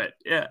kind to it.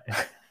 Yeah.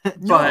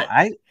 No, but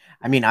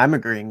I mean, I'm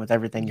agreeing with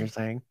everything you're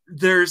saying.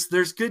 There's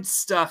good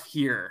stuff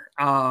here.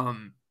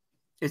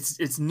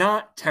 It's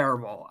not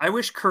terrible. I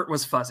wish Kurt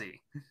was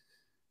fuzzy.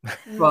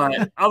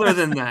 But other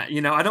than that,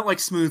 I don't like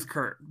smooth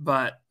Kurt,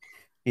 but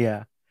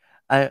yeah.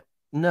 I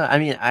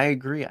mean, I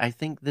agree. I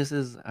think this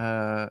is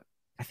I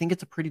think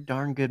it's a pretty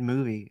darn good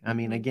movie. I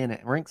mean, again,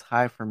 it ranks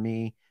high for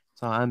me,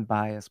 so I'm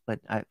biased, but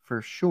I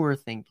for sure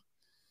think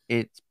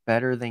it's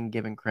better than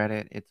given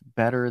credit. It's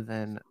better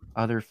than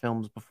other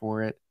films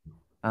before it.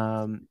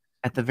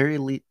 At the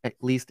very at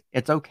least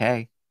it's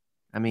okay.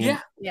 I mean,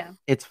 yeah.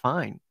 It's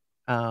fine.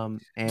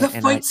 The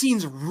fight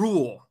scenes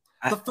rule.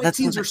 The fight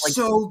scenes are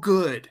so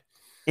good.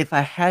 If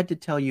I had to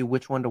tell you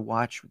which one to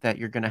watch that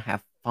you're going to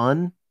have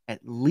fun,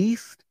 at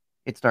least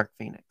it's Dark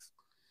Phoenix.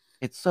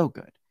 It's so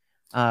good.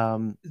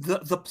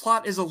 The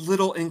plot is a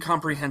little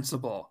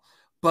incomprehensible,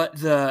 but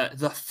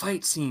the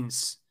fight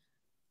scenes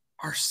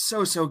are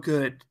so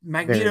good.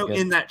 Magneto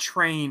in that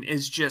train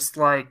is just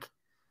like,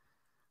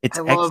 it's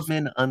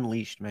X-Men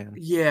Unleashed, man.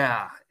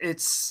 Yeah,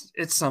 it's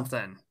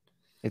something.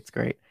 It's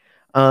great.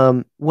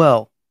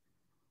 Well,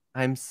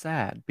 I'm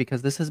sad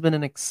because this has been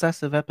an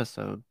excessive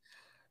episode.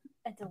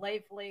 A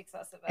delightfully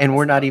excessive episode. And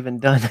we're not even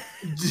done.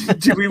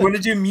 Do we want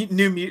to do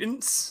New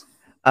Mutants?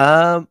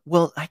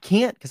 Well, I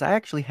can't because I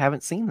actually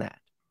haven't seen that.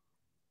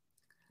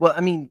 Well,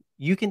 I mean,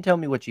 you can tell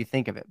me what you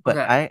think of it, but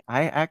okay.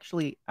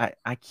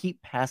 I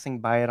keep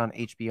passing by it on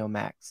HBO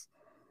Max.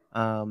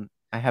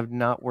 I have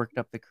not worked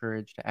up the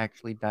courage to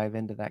actually dive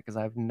into that because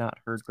I've not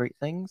heard great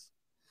things.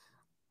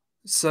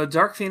 So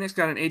Dark Phoenix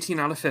got an 18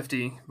 out of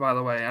 50, by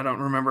the way. I don't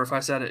remember if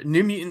I said it.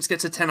 New Mutants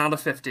gets a 10 out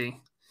of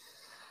 50.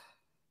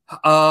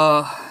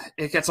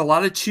 It gets a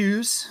lot of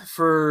chews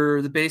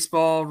for the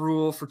baseball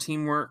rule, for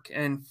teamwork,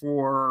 and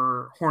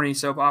for horny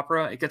soap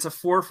opera. It gets a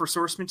 4 for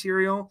source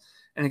material,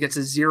 and it gets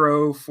a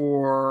 0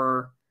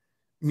 for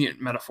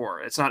mutant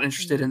metaphor. It's not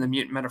interested in the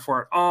mutant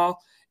metaphor at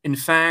all. In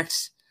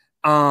fact,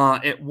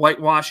 it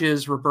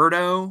whitewashes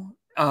Roberto,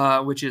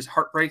 which is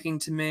heartbreaking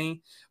to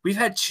me. We've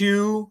had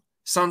 2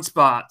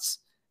 sunspots,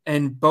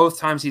 and both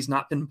times he's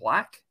not been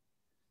black.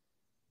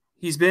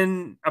 He's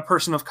been a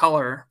person of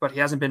color, but he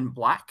hasn't been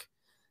black.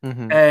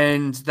 Mm-hmm.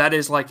 And that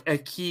is like a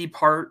key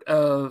part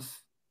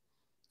of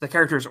the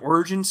character's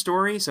origin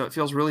story. So it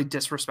feels really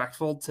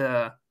disrespectful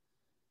to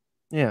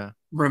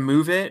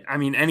remove it. I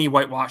mean, any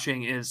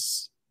whitewashing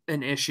is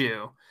an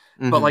issue,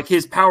 but like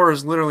his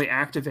powers literally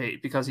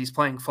activate because he's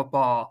playing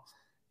football,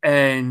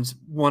 and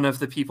one of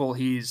the people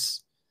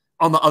he's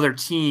on the other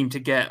team to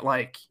get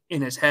like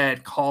in his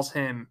head, calls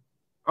him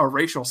a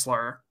racial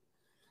slur,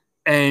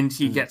 and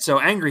he gets so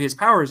angry his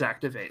powers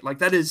activate. Like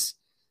that is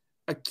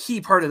a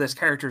key part of this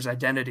character's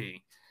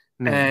identity.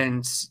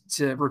 And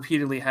to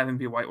repeatedly have him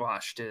be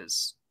whitewashed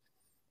is,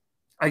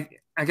 I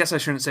guess I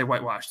shouldn't say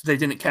whitewashed. They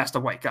didn't cast a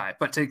white guy,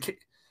 but to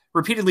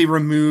repeatedly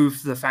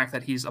remove the fact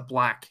that he's a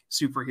black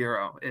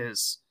superhero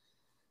is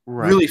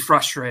really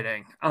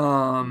frustrating.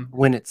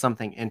 When it's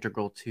something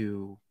integral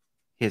to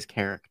his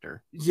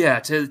character. Yeah,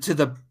 to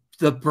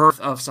the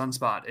birth of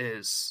Sunspot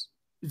is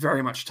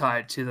very much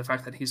tied to the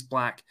fact that he's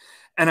black.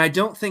 And I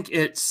don't think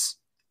it's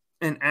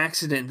an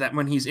accident that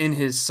when he's in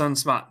his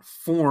Sunspot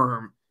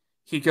form,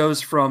 he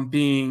goes from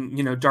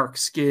being, a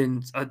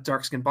dark-skinned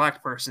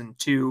black person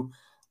to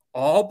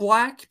all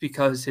black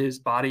because his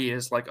body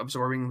is like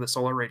absorbing the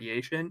solar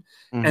radiation.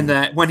 And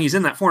that when he's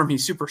in that form,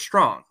 he's super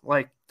strong.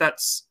 Like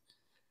that's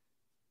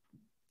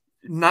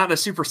not a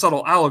super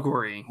subtle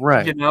allegory,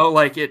 right?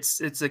 Like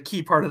it's a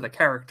key part of the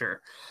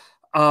character.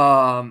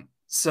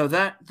 So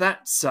that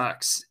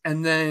sucks.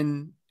 And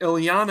then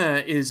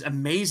Illyana is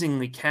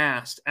amazingly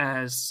cast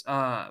as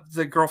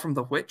the girl from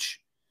The Witch.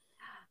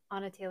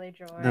 Anna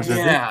Taylor-Joy.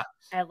 Yeah.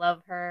 I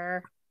love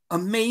her.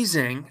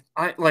 Amazing.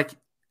 I like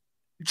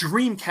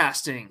dream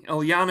casting.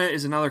 Illyana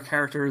is another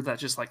character that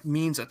just like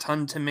means a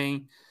ton to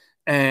me.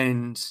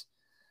 And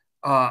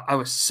I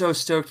was so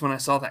stoked when I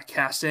saw that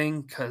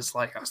casting because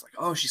like I was like,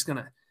 oh, she's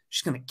gonna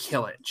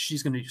kill it.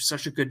 She's gonna do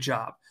such a good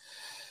job.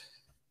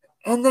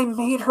 And they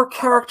made her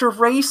character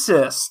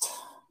racist.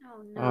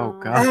 Oh no. Oh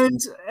god.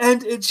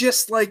 And it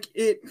just like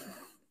it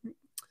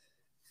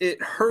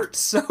hurts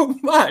so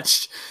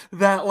much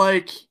that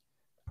like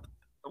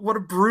what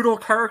a brutal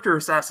character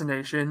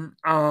assassination.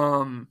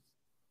 And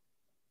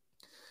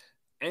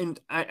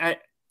I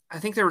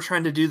think they were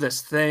trying to do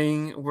this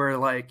thing where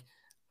like,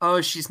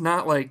 oh, she's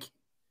not like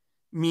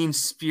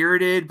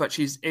mean-spirited, but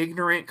she's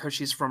ignorant because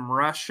she's from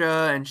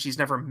Russia and she's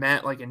never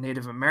met like a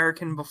Native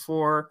American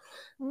before.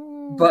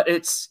 But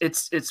it's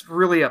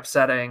really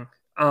upsetting.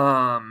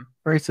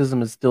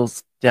 Racism is still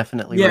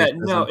definitely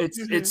racism. No,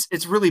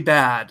 it's really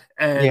bad.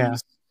 And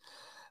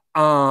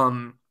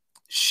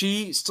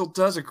she still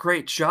does a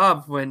great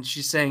job when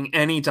she's saying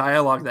any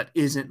dialogue that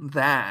isn't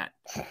that.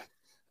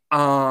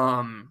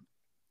 Well,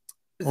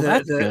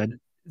 that's good.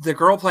 The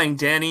girl playing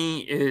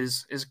Dany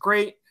is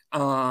great.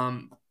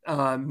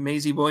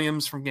 Maisie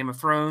Williams from Game of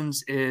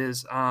Thrones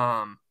is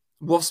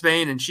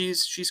Wolfsbane, and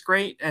she's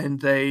great.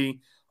 And they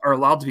are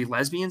allowed to be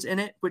lesbians in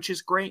it, which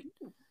is great.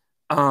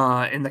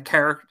 In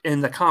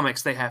the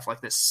comics, they have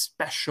like this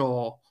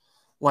special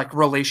like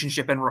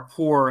relationship and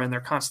rapport, and they're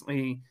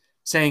constantly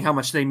saying how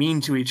much they mean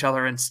to each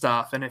other and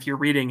stuff. And if you're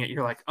reading it,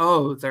 you're like,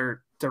 oh,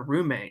 they're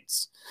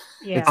roommates.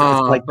 Yeah, it's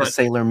like the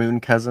Sailor Moon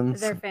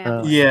cousins. They're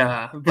family.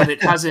 Yeah, but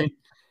it hasn't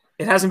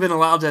been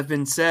allowed to have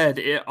been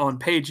said on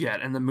page yet,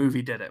 and the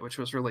movie did it, which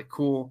was really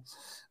cool.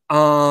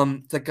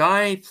 The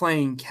guy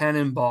playing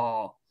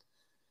Cannonball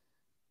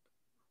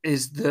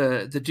is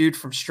the dude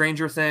from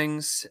Stranger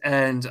Things,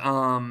 and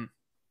I'm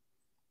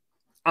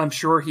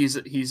sure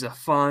he's a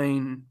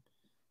fine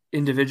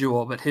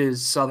individual, but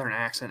his southern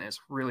accent is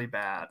really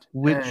bad.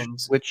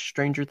 Which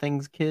Stranger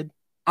Things kid?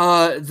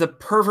 The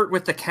pervert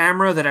with the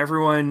camera that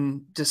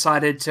everyone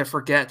decided to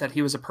forget that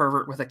he was a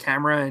pervert with a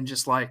camera and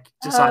just like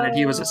decided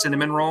he was a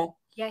cinnamon roll.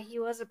 Yeah, he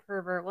was a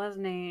pervert,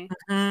 wasn't he?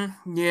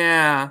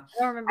 Yeah. I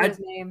don't remember his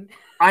name.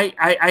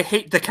 I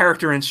hate the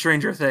character in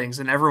Stranger Things,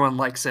 and everyone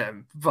likes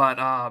him, but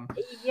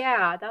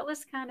yeah, that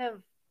was kind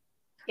of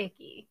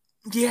icky.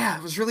 Yeah,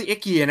 it was really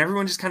icky, and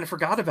everyone just kind of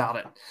forgot about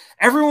it.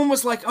 Everyone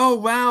was like, "Oh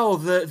wow,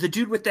 the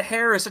dude with the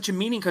hair is such a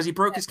meanie because he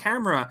broke his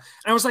camera."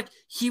 And I was like,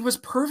 he was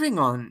perving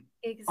on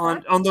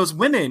those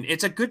women.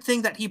 It's a good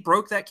thing that he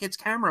broke that kid's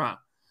camera.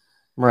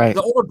 Right.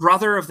 The older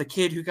brother of the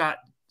kid who got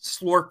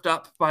slurped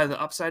up by the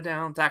Upside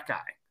Down, that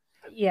guy.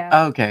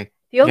 Yeah. Okay.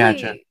 The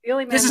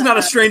only this is not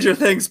a Stranger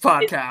Things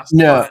podcast.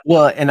 No,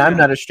 well, and I'm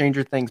not a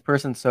Stranger Things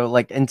person, so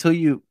like until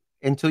you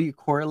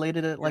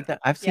correlated it like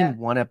that, I've seen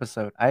one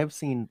episode. I have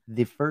seen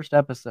the first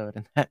episode,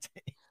 and that's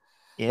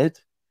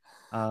it.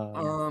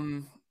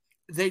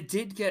 They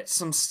did get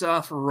some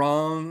stuff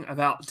wrong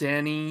about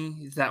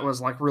Dany that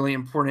was like really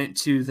important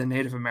to the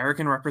Native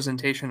American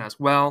representation as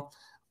well.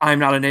 I'm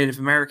not a Native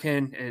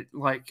American.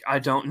 I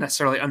don't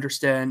necessarily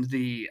understand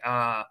the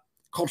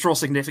cultural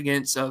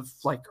significance of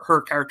like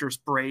her character's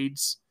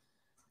braids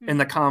in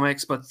the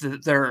comics, but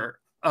they're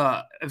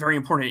a very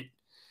important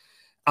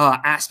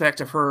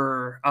aspect of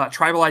her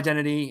tribal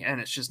identity,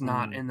 and it's just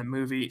not in the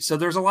movie. So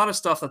there's a lot of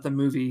stuff that the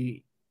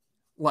movie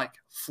like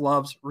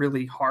flubs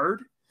really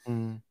hard.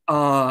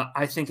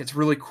 I think it's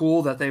really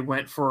cool that they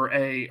went for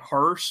a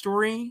horror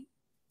story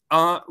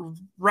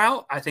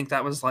route. I think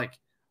that was like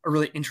a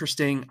really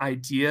interesting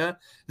idea.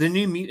 The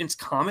New Mutants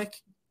comic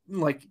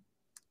like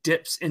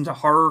dips into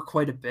horror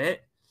quite a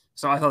bit,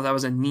 so I thought that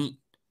was a neat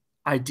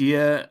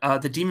idea.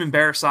 The Demon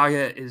Bear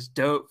saga is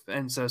dope,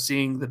 and so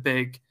seeing the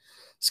big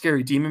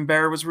scary demon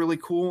bear was really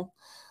cool.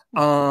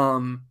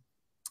 Last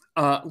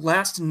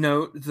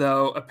note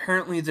though,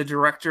 apparently the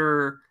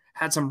director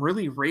had some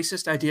really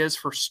racist ideas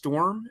for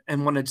Storm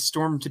and wanted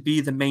Storm to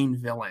be the main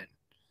villain.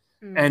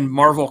 And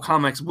Marvel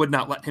Comics would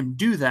not let him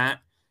do that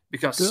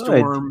because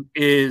Storm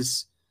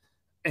is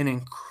an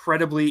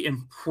incredibly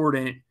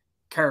important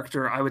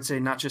character, I would say,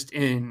 not just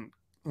in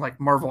like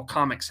Marvel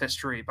Comics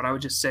history, but I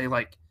would just say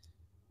like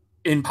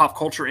in pop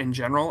culture in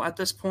general at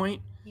this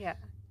point. Yeah.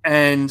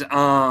 And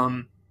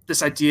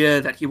this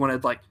idea that he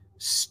wanted like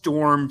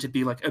Storm to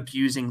be like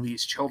abusing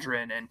these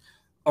children and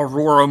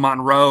Aurora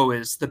Monroe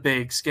is the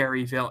big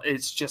scary villain.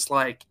 It's just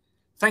like,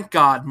 thank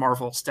God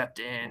Marvel stepped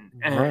in.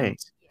 And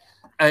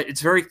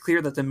it's very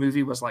clear that the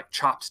movie was like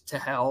chopped to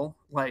hell.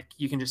 Like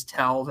you can just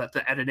tell that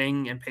the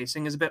editing and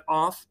pacing is a bit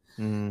off.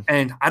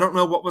 And I don't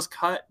know what was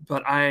cut,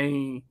 but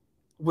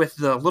with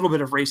the little bit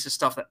of racist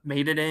stuff that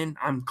made it in,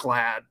 I'm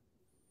glad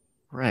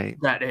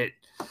that it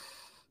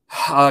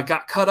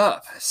got cut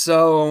up.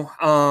 So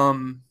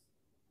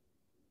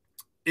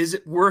is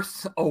it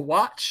worth a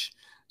watch?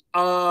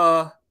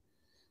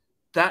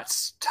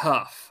 That's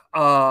tough.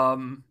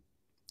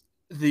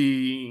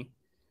 The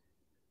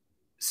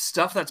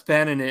stuff that's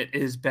bad in it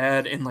is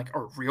bad in like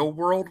a real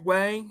world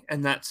way,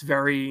 and that's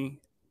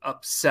very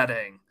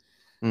upsetting.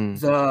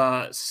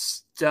 The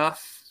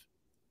stuff,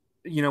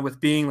 you know, with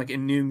being like a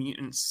New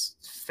Mutants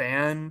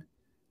fan,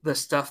 the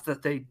stuff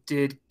that they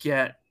did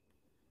get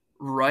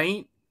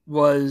right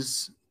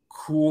was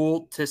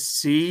cool to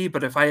see,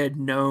 but if I had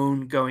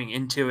known going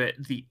into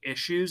it the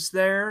issues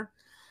there,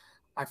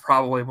 I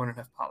probably wouldn't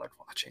have bothered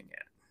watching it.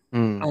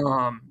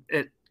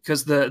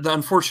 Because the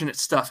unfortunate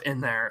stuff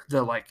in there,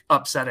 the like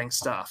upsetting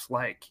stuff,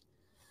 like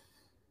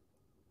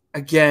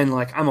again,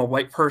 like I'm a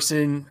white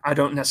person, I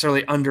don't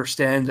necessarily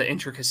understand the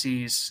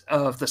intricacies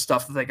of the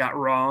stuff that they got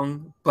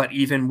wrong, but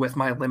even with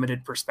my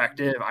limited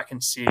perspective, I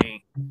can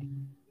see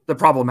the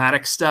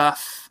problematic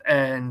stuff.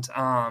 And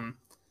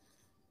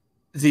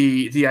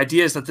the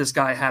ideas that this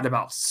guy had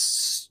about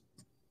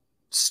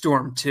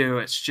Storm 2,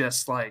 it's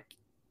just like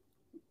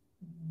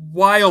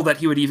wild that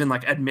he would even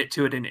like admit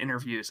to it in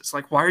interviews. It's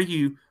like, why are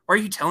you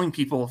telling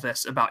people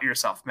this about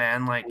yourself,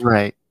 man? Like,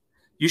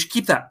 you should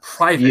keep that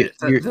private.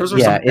 Those are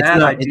some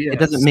bad ideas. It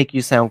doesn't make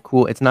you sound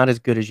cool. It's not as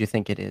good as you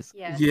think it is.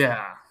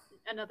 Yeah.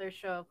 Another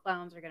show of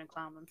clowns are going to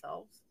clown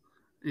themselves.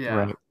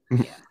 Yeah.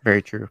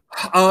 Very true.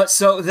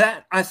 So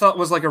that I thought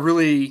was like a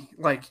really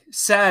like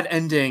sad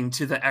ending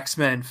to the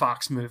X-Men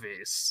Fox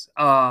movies.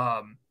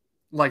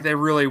 Like they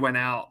really went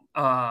out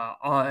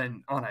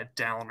on a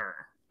downer.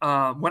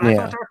 When I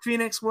thought Dark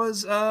Phoenix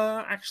was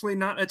actually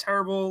not a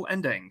terrible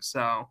ending.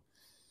 So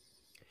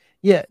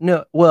I'd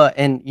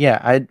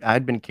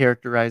been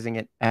characterizing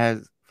it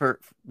as for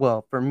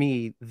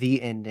me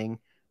the ending.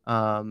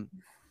 I'm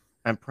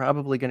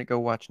probably gonna go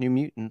watch New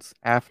Mutants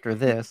after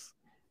this.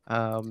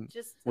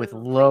 With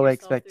low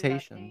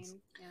expectations.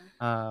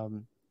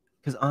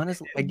 Because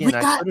honestly, again,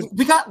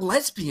 we got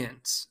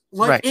lesbians.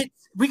 Like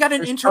we got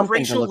an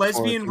interracial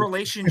lesbian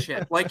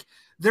relationship. Like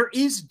there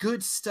is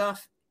good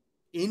stuff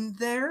in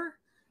there,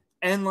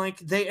 and like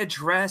they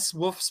address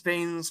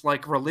Wolfsbane's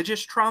like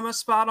religious trauma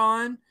spot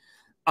on.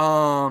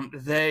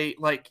 They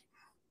like,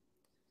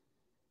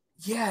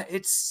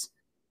 it's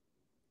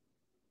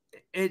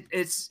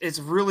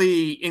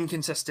really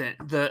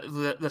inconsistent.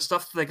 The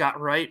stuff that they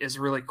got right is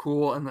really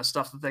cool, and the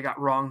stuff that they got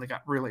wrong, they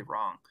got really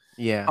wrong.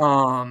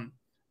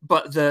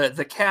 But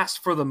the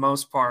cast for the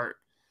most part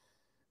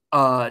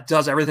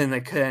does everything they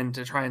can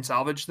to try and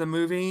salvage the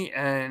movie,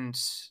 and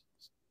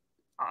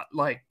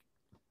like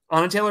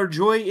Anna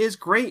Taylor-Joy is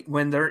great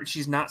when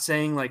she's not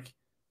saying like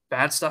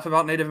bad stuff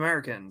about Native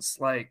Americans.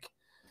 Like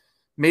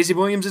Maisie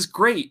Williams is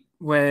great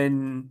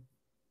when,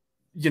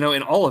 you know,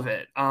 in all of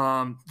it.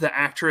 The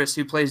actress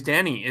who plays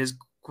Danny is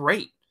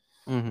great.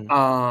 Trust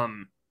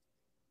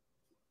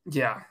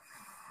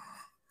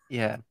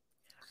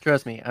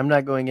me, I'm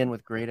not going in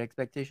with great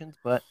expectations,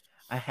 but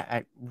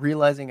I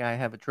realizing I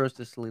have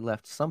atrociously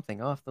left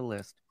something off the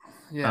list.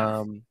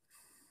 I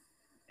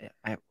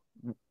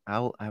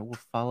will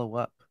follow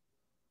up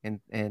and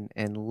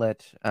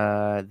let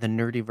the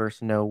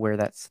Nerdyverse know where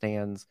that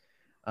stands.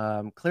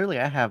 Clearly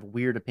I have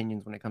weird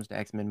opinions when it comes to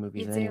X-Men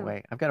movies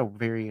anyway. I've got a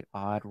very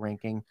odd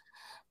ranking.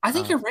 I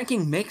think your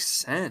ranking makes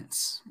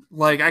sense.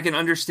 Like I can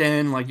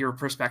understand like your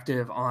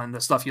perspective on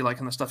the stuff you like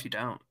and the stuff you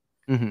don't.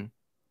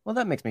 Well,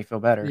 that makes me feel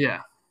better.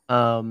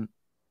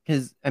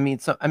 Because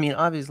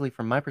obviously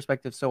from my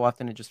perspective, so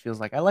often it just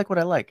feels like I like what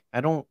I like. I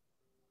don't,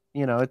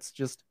 it's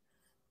just.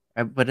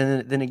 But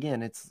then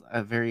again, it's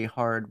a very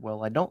hard.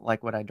 Well, I don't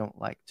like what I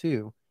don't like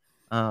too,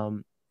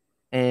 and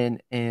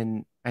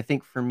I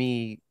think for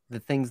me, the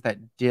things that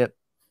dip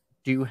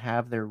do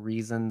have their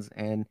reasons,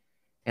 and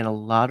in a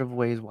lot of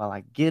ways, while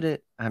I get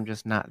it, I'm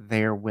just not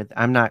there with.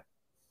 I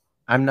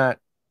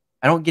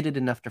don't get it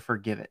enough to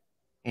forgive it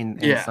in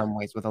some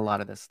ways with a lot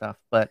of this stuff.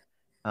 But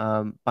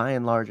by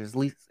and large, at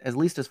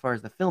least as far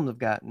as the films have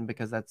gotten,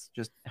 because that's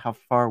just how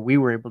far we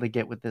were able to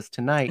get with this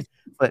tonight.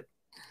 But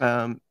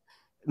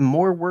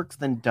more works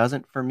than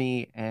doesn't for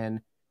me,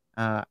 and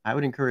I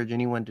would encourage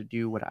anyone to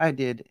do what I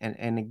did,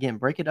 and again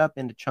break it up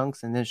into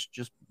chunks and then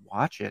just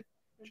watch it.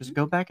 just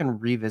go back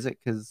and revisit,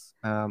 because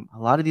a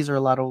lot of these are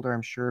a lot older.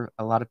 I'm sure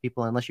a lot of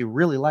people, unless you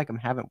really like them,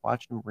 haven't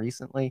watched them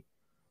recently,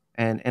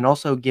 and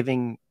also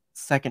giving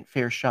second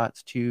fair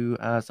shots to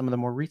some of the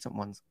more recent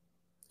ones.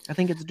 I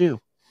think it's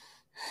due.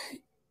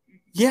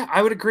 Yeah,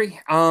 I would agree.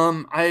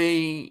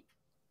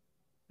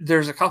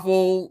 There's a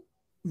couple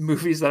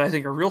movies that I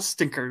think are real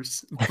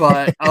stinkers,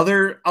 but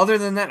other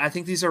than that, I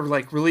think these are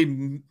like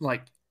really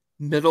like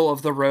middle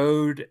of the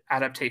road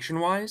adaptation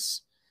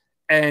wise,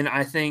 and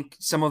I think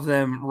some of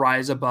them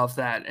rise above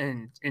that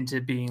and into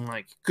being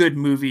like good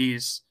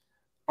movies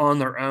on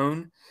their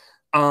own.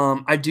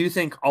 I do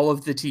think all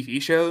of the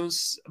TV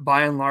shows,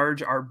 by and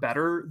large, are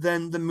better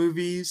than the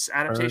movies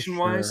adaptation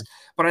wise, sure.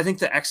 but I think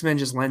the X-Men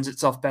just lends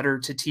itself better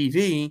to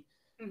TV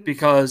Mhm.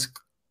 because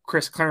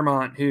Chris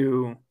Claremont,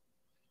 who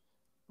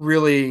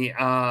really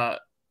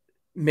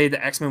made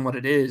the X-Men what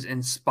it is,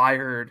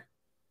 inspired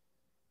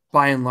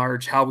by and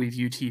large how we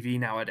view TV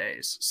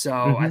nowadays.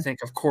 So I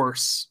think, of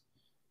course,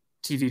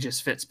 TV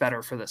just fits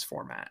better for this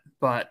format.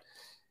 But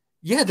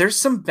yeah, there's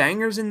some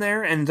bangers in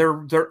there, and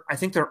I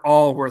think they're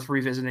all worth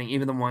revisiting,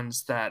 even the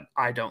ones that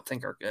I don't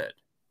think are good.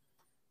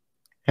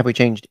 Have we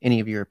changed any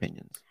of your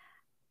opinions?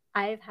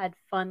 I've had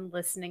fun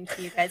listening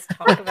to you guys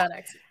talk about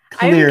X.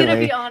 Clearly, I'm gonna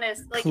be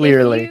honest. Like,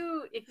 clearly.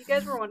 if you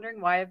guys were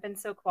wondering why I've been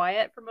so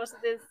quiet for most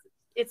of this,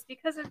 it's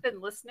because I've been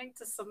listening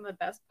to some of the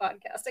best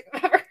podcasting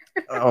I've ever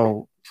heard.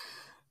 Oh,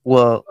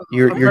 well, I'm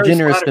you're very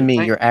generous to flattered. me.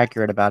 Thank You're you.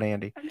 accurate about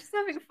Andy. I'm just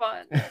having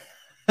fun.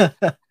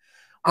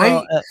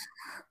 Well,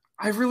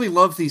 I really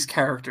love these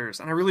characters,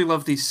 and I really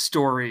love these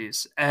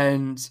stories.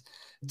 And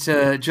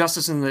to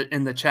Justice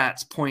in the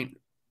chat's point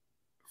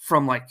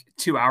from like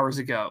 2 hours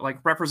ago, like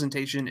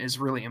representation is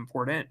really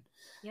important.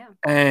 Yeah.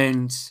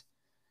 And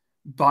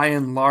by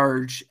and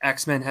large,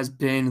 X-Men has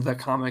been the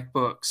comic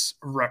books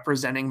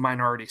representing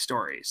minority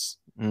stories.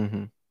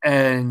 mhm.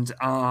 And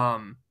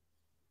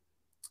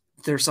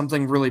there's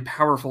something really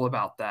powerful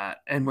about that.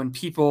 And when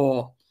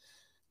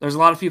there's a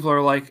lot of people who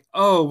are like,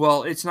 oh,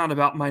 well, it's not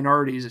about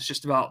minorities. It's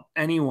just about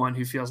anyone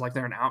who feels like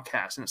they're an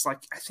outcast. And it's like,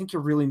 I think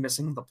you're really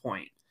missing the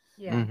point.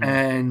 Yeah. Mhm.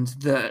 And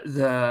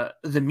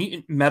the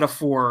mutant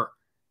metaphor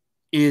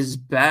is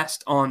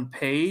best on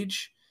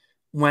page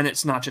when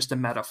it's not just a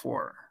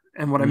metaphor.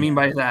 And what I mean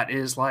by that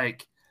is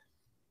like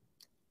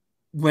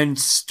when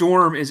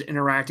Storm is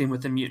interacting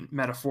with the mutant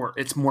metaphor,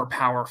 it's more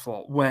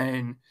powerful.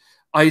 When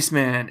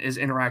Iceman is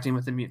interacting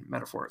with the mutant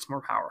metaphor, it's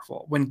more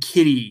powerful. When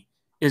Kitty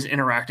is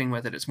interacting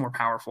with it, it's more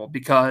powerful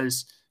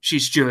because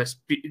she's Jewish,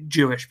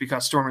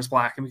 because Storm is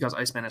black, and because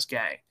Iceman is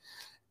gay.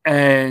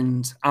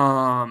 And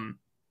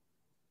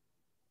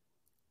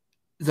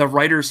the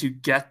writers who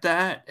get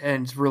that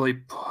and really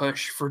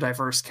push for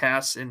diverse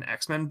casts in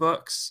X-Men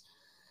books,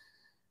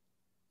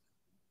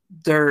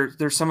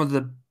 they're some of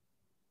the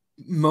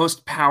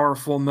most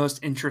powerful,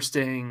 most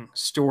interesting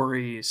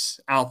stories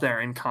out there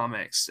in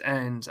comics.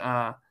 And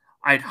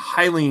I'd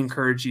highly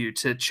encourage you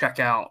to check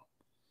out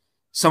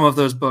some of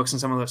those books and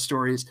some of those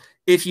stories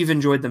if you've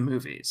enjoyed the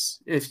movies.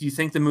 If you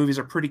think the movies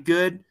are pretty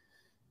good,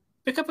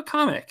 pick up a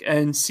comic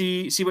and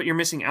see what you're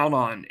missing out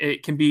on.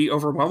 It can be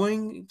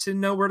overwhelming to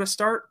know where to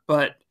start,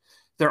 but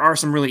there are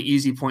some really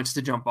easy points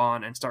to jump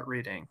on and start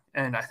reading,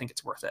 and I think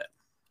it's worth it.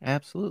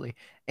 Absolutely.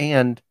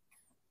 And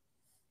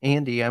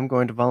Andy, I'm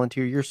going to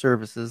volunteer your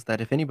services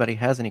that if anybody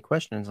has any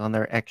questions on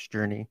their X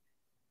journey,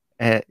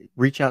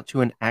 reach out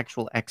to an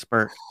actual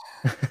expert.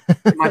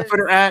 My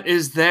Twitter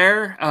is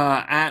there,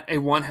 at a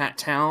one hat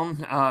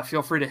town.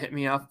 Feel free to hit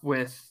me up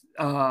with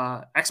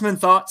X-Men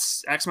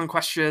thoughts, X-Men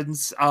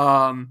questions.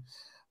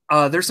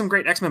 There's some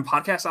great X-Men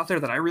podcasts out there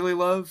that I really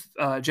love.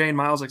 Jay and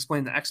Miles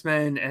Explain the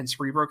X-Men and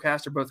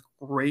Cerebrocast are both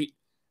great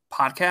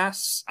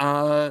podcasts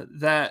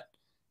that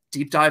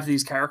deep dive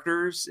these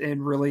characters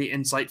in really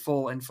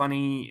insightful and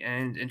funny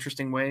and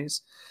interesting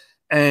ways.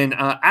 And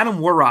Adam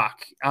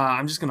Warrock,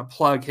 I'm just going to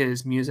plug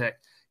his music.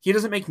 He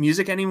doesn't make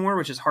music anymore,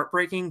 which is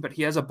heartbreaking, but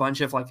he has a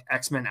bunch of like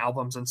X-Men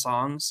albums and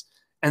songs,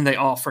 and they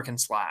all freaking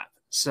slap.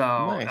 So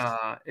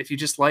Nice. if you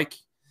just like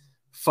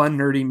fun,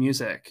 nerdy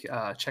music,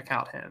 check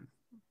out him.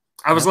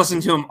 I was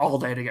listening to him all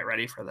day to get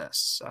ready for this.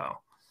 So,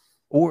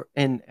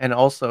 and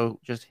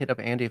also just hit up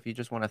Andy if you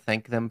just want to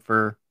thank them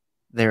for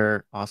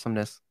their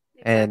awesomeness.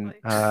 Exactly.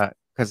 And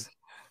because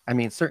I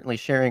mean, certainly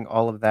sharing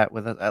all of that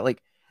with us,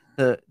 like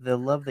the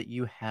love that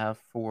you have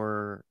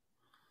for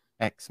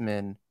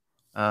X-Men,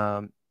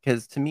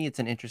 because to me it's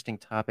an interesting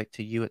topic,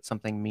 to you it's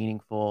something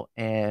meaningful,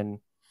 and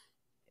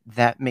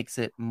that makes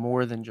it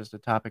more than just a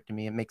topic to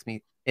me. It makes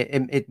me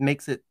it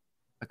makes it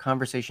a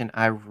conversation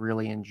I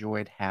really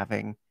enjoyed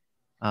having,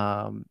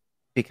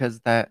 because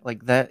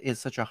that is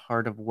such a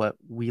heart of what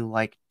we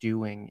like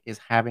doing, is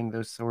having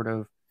those sort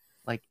of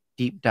like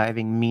deep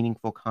diving,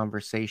 meaningful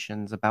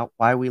conversations about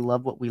why we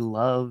love what we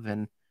love,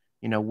 and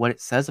what it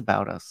says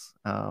about us.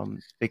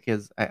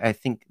 Because I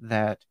think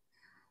that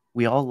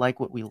we all like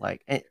what we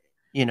like. And,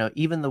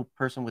 even the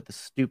person with the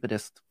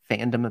stupidest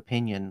fandom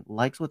opinion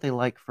likes what they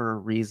like for a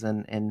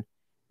reason, and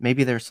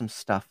maybe there's some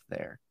stuff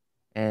there.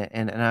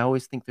 And I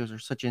always think those are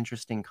such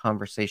interesting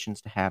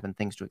conversations to have and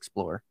things to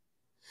explore.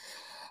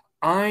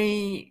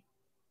 I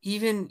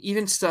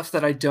even stuff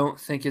that I don't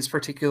think is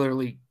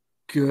particularly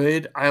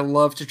good, I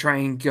love to try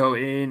and go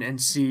in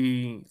and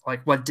see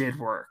like what did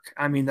work.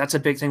 I mean, that's a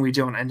big thing we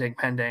do on Ending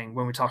Pending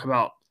when we talk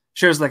about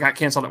shows that got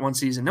canceled at one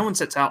season. No one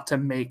sets out to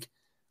make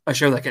a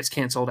show that gets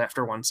canceled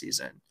after one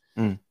season.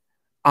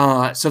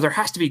 So there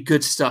has to be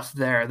good stuff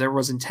there. There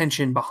was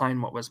intention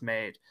behind what was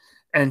made.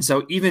 And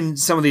so even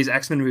some of these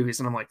X-Men movies,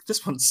 and I'm like,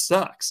 this one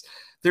sucks.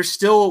 There's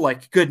still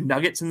like good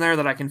nuggets in there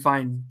that I can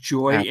find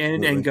joy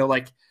in and go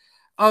like,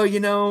 oh, you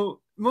know,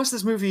 most of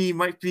this movie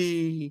might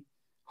be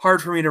hard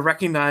for me to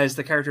recognize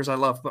the characters I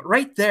love, but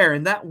right there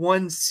in that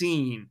one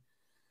scene,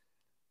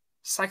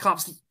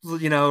 Cyclops,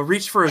 you know,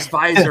 reached for his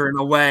visor in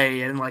a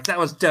way, and like that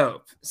was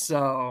dope.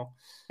 So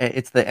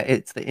it's the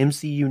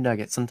MCU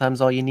nugget.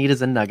 Sometimes all you need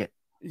is a nugget.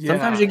 Yeah.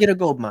 Sometimes you get a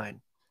gold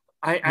mine.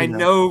 I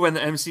know when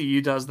the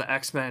MCU does the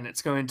X-Men,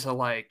 it's going to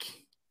like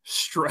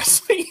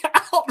stress me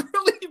out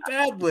really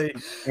badly.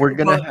 We're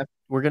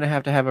gonna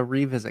have to have a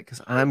revisit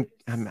because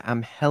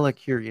I'm hella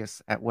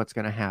curious at what's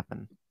gonna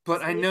happen.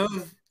 But I know.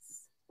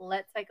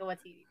 Let Taika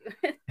Waititi do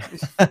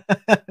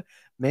it.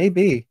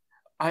 Maybe.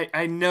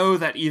 I know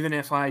that even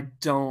if I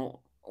don't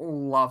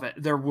love it,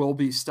 there will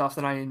be stuff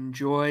that I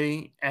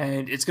enjoy,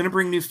 and it's going to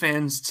bring new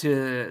fans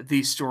to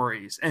these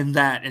stories, and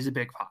that is a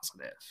big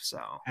positive.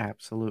 So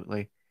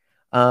absolutely.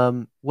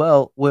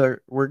 Well,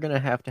 we're gonna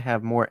have to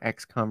have more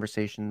X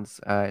conversations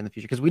in the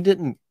future because we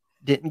didn't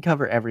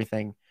cover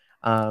everything.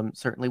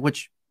 Certainly,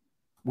 which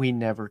we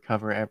never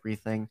cover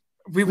everything.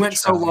 We went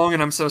so long,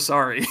 and I'm so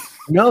sorry.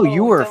 No,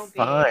 you were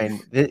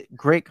fine.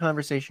 Great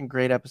conversation,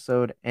 great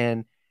episode,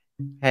 and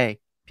hey,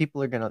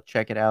 people are gonna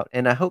check it out,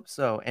 and I hope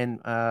so.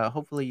 And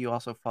hopefully, you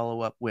also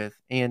follow up with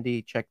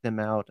Andy. Check them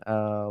out.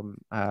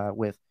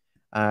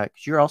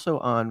 Because you're also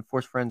on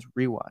Force Friends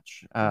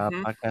Rewatch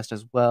podcast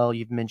as well.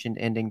 You've mentioned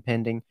Ending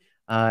Pending,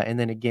 and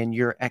then again,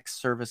 your X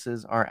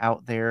services are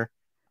out there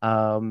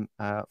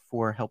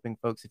for helping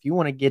folks. If you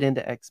want to get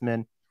into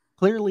X-Men,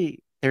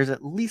 clearly there's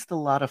at least a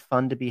lot of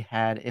fun to be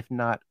had, if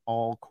not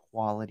all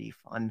quality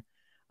fun.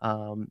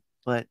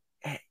 But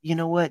you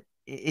know what?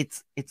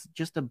 It's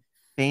just a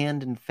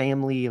band and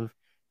family of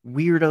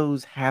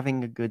weirdos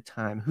having a good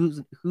time.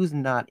 Who's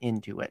not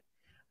into it?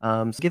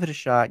 So give it a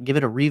shot. Give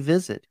it a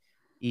revisit.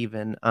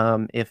 Even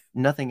if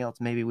nothing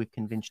else, maybe we've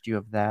convinced you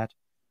of that.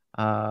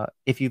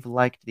 If you've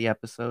liked the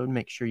episode,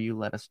 make sure you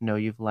let us know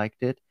you've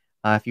liked it.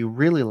 If you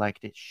really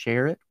liked it,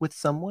 share it with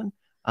someone.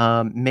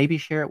 Maybe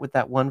share it with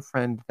that one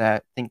friend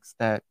that thinks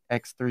that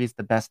X3 is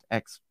the best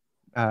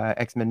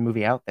X-Men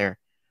movie out there.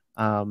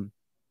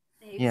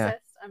 They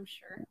exist, I'm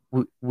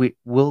sure.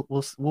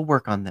 We'll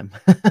work on them.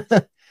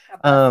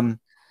 But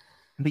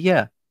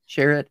yeah,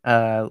 share it.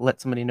 Let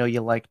somebody know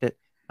you liked it.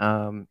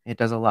 It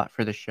does a lot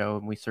for the show,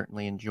 and we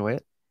certainly enjoy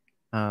it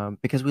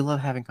because we love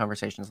having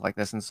conversations like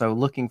this. And so,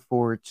 looking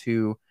forward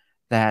to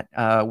that.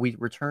 We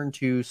return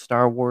to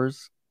Star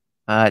Wars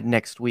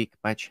next week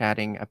by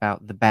chatting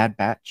about The Bad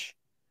Batch.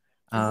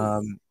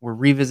 We're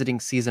revisiting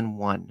season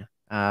 1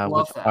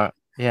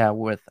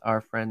 with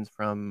our friends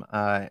from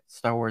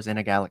Star Wars in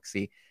a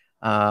Galaxy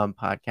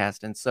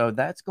podcast, and so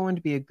that's going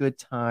to be a good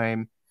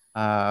time.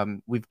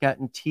 We've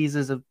gotten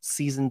teases of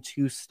season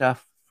 2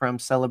 stuff from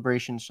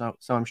Celebration, so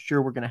I'm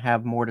sure we're going to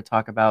have more to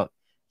talk about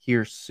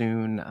here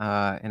soon,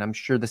 and I'm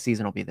sure the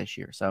season will be this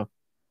year. So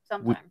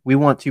we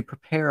want to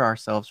prepare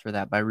ourselves for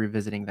that by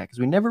revisiting that because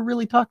we never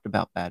really talked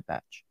about Bad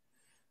Batch,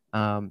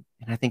 and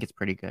I think it's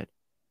pretty good.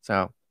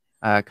 So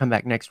come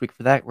back next week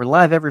for that. We're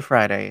live every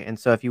Friday, and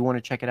so if you want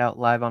to check it out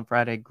live on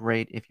Friday,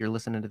 great. If you're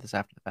listening to this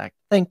after the fact,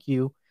 thank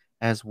you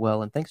as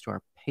well, and thanks to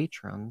our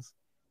patrons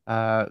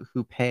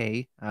who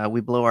pay.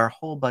 We blow our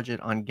whole budget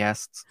on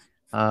guests.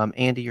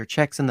 Andy, your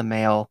check's in the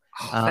mail.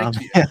 Thank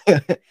you.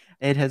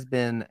 It has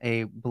been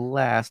a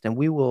blast, and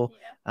we will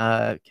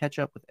catch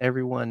up with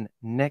everyone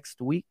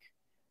next week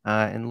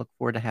and look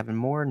forward to having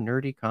more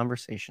nerdy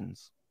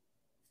conversations.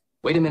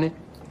 Wait a minute.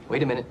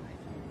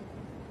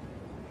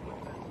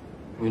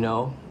 You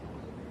know,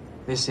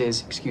 this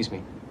is, excuse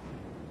me,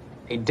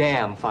 a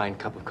damn fine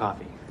cup of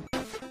coffee.